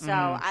before. So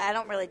I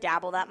don't really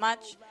dabble that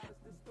much.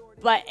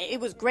 But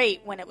it was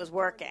great when it was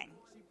working.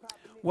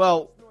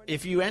 Well,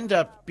 if you end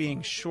up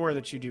being sure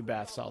that you do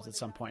bath salts at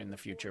some point in the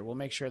future, we'll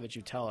make sure that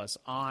you tell us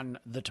on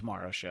The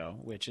Tomorrow Show,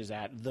 which is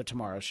at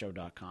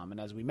thetomorrowshow.com. And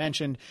as we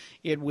mentioned,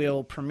 it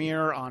will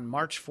premiere on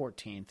March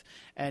 14th.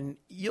 And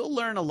you'll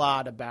learn a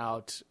lot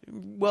about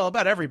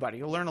everybody.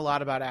 You'll learn a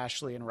lot about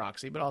Ashley and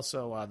Roxy, but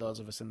also those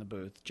of us in the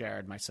booth,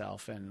 Jared,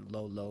 myself, and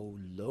Lolo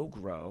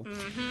Logro.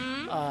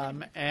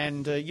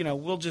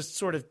 Mm-hmm. We'll just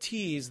sort of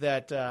tease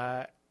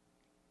that...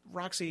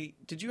 Roxy,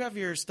 did you have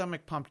your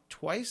stomach pumped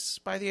twice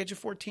by the age of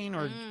 14?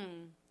 Or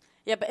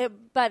Yeah,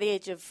 but by the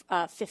age of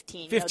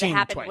 15. 15 that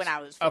happened twice. when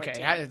I was 14.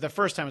 Okay, the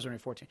first time was when you were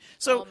 14.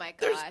 So Oh my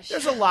gosh.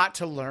 there's a lot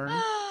to learn.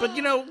 But,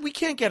 we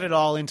can't get it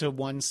all into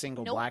one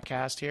single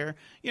Bladtcast here.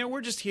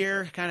 We're just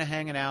here kind of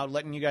hanging out,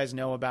 letting you guys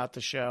know about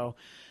the show,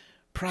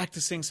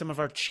 practicing some of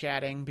our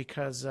chatting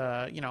because,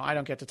 I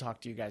don't get to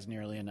talk to you guys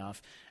nearly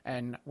enough.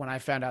 And when I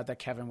found out that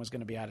Kevin was going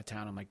to be out of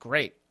town, I'm like,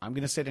 great, I'm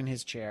going to sit in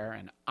his chair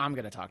and I'm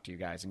going to talk to you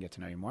guys and get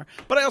to know you more.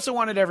 But I also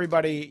wanted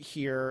everybody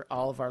here,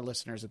 all of our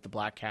listeners at the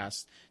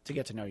Bladtcast, to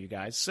get to know you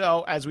guys.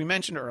 So as we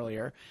mentioned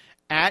earlier,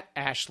 at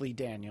Ashley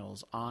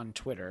Daniels on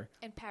Twitter.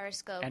 And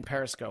Periscope.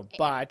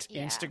 But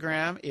Yeah.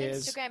 Instagram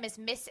is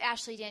Miss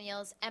Ashley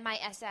Daniels,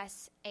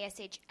 MissAshleyDaniels.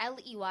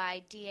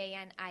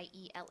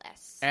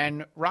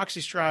 And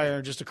Roxy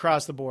Stryer, just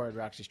across the board,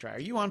 Roxy Stryer. Are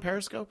you on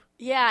Periscope?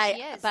 Yeah,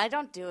 She is. but I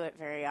don't do it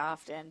very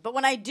often. But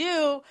when I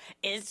do,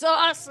 it's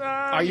awesome.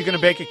 Are you going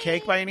to bake a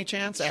cake by any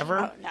chance, ever?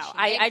 Oh, no,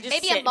 I just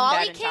Maybe sit a in Molly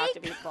bed and talk to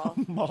cake? people.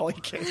 Molly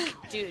cake.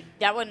 Dude,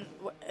 that wouldn't.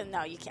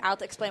 No, you can't. I'll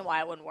explain why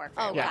it wouldn't work.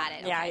 Oh, very Yeah. well. got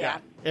it. Yeah, Okay. yeah.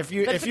 If But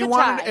you it's if a you good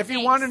want try. if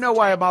you want to know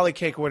why a Molly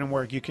cake wouldn't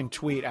work, you can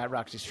tweet at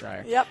Roxy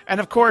Stryer. Yep. And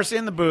of course,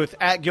 in the booth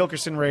at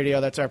Gilkerson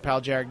Radio, that's our pal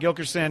Jared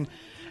Gilkerson.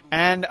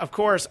 And of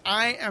course,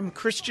 I am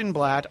Christian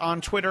Blatt on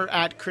Twitter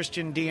at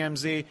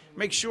ChristianDMZ.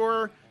 Make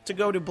sure to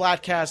go to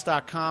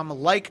Bladtcast.com,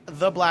 like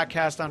the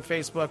Bladtcast on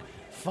Facebook,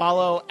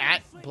 follow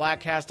at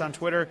Bladtcast on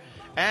Twitter,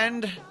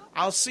 and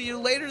I'll see you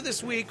later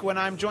this week when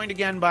I'm joined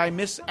again by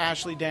Miss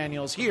Ashley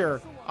Daniels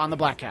here on the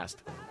Bladtcast.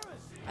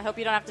 I hope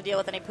you don't have to deal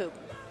with any poop.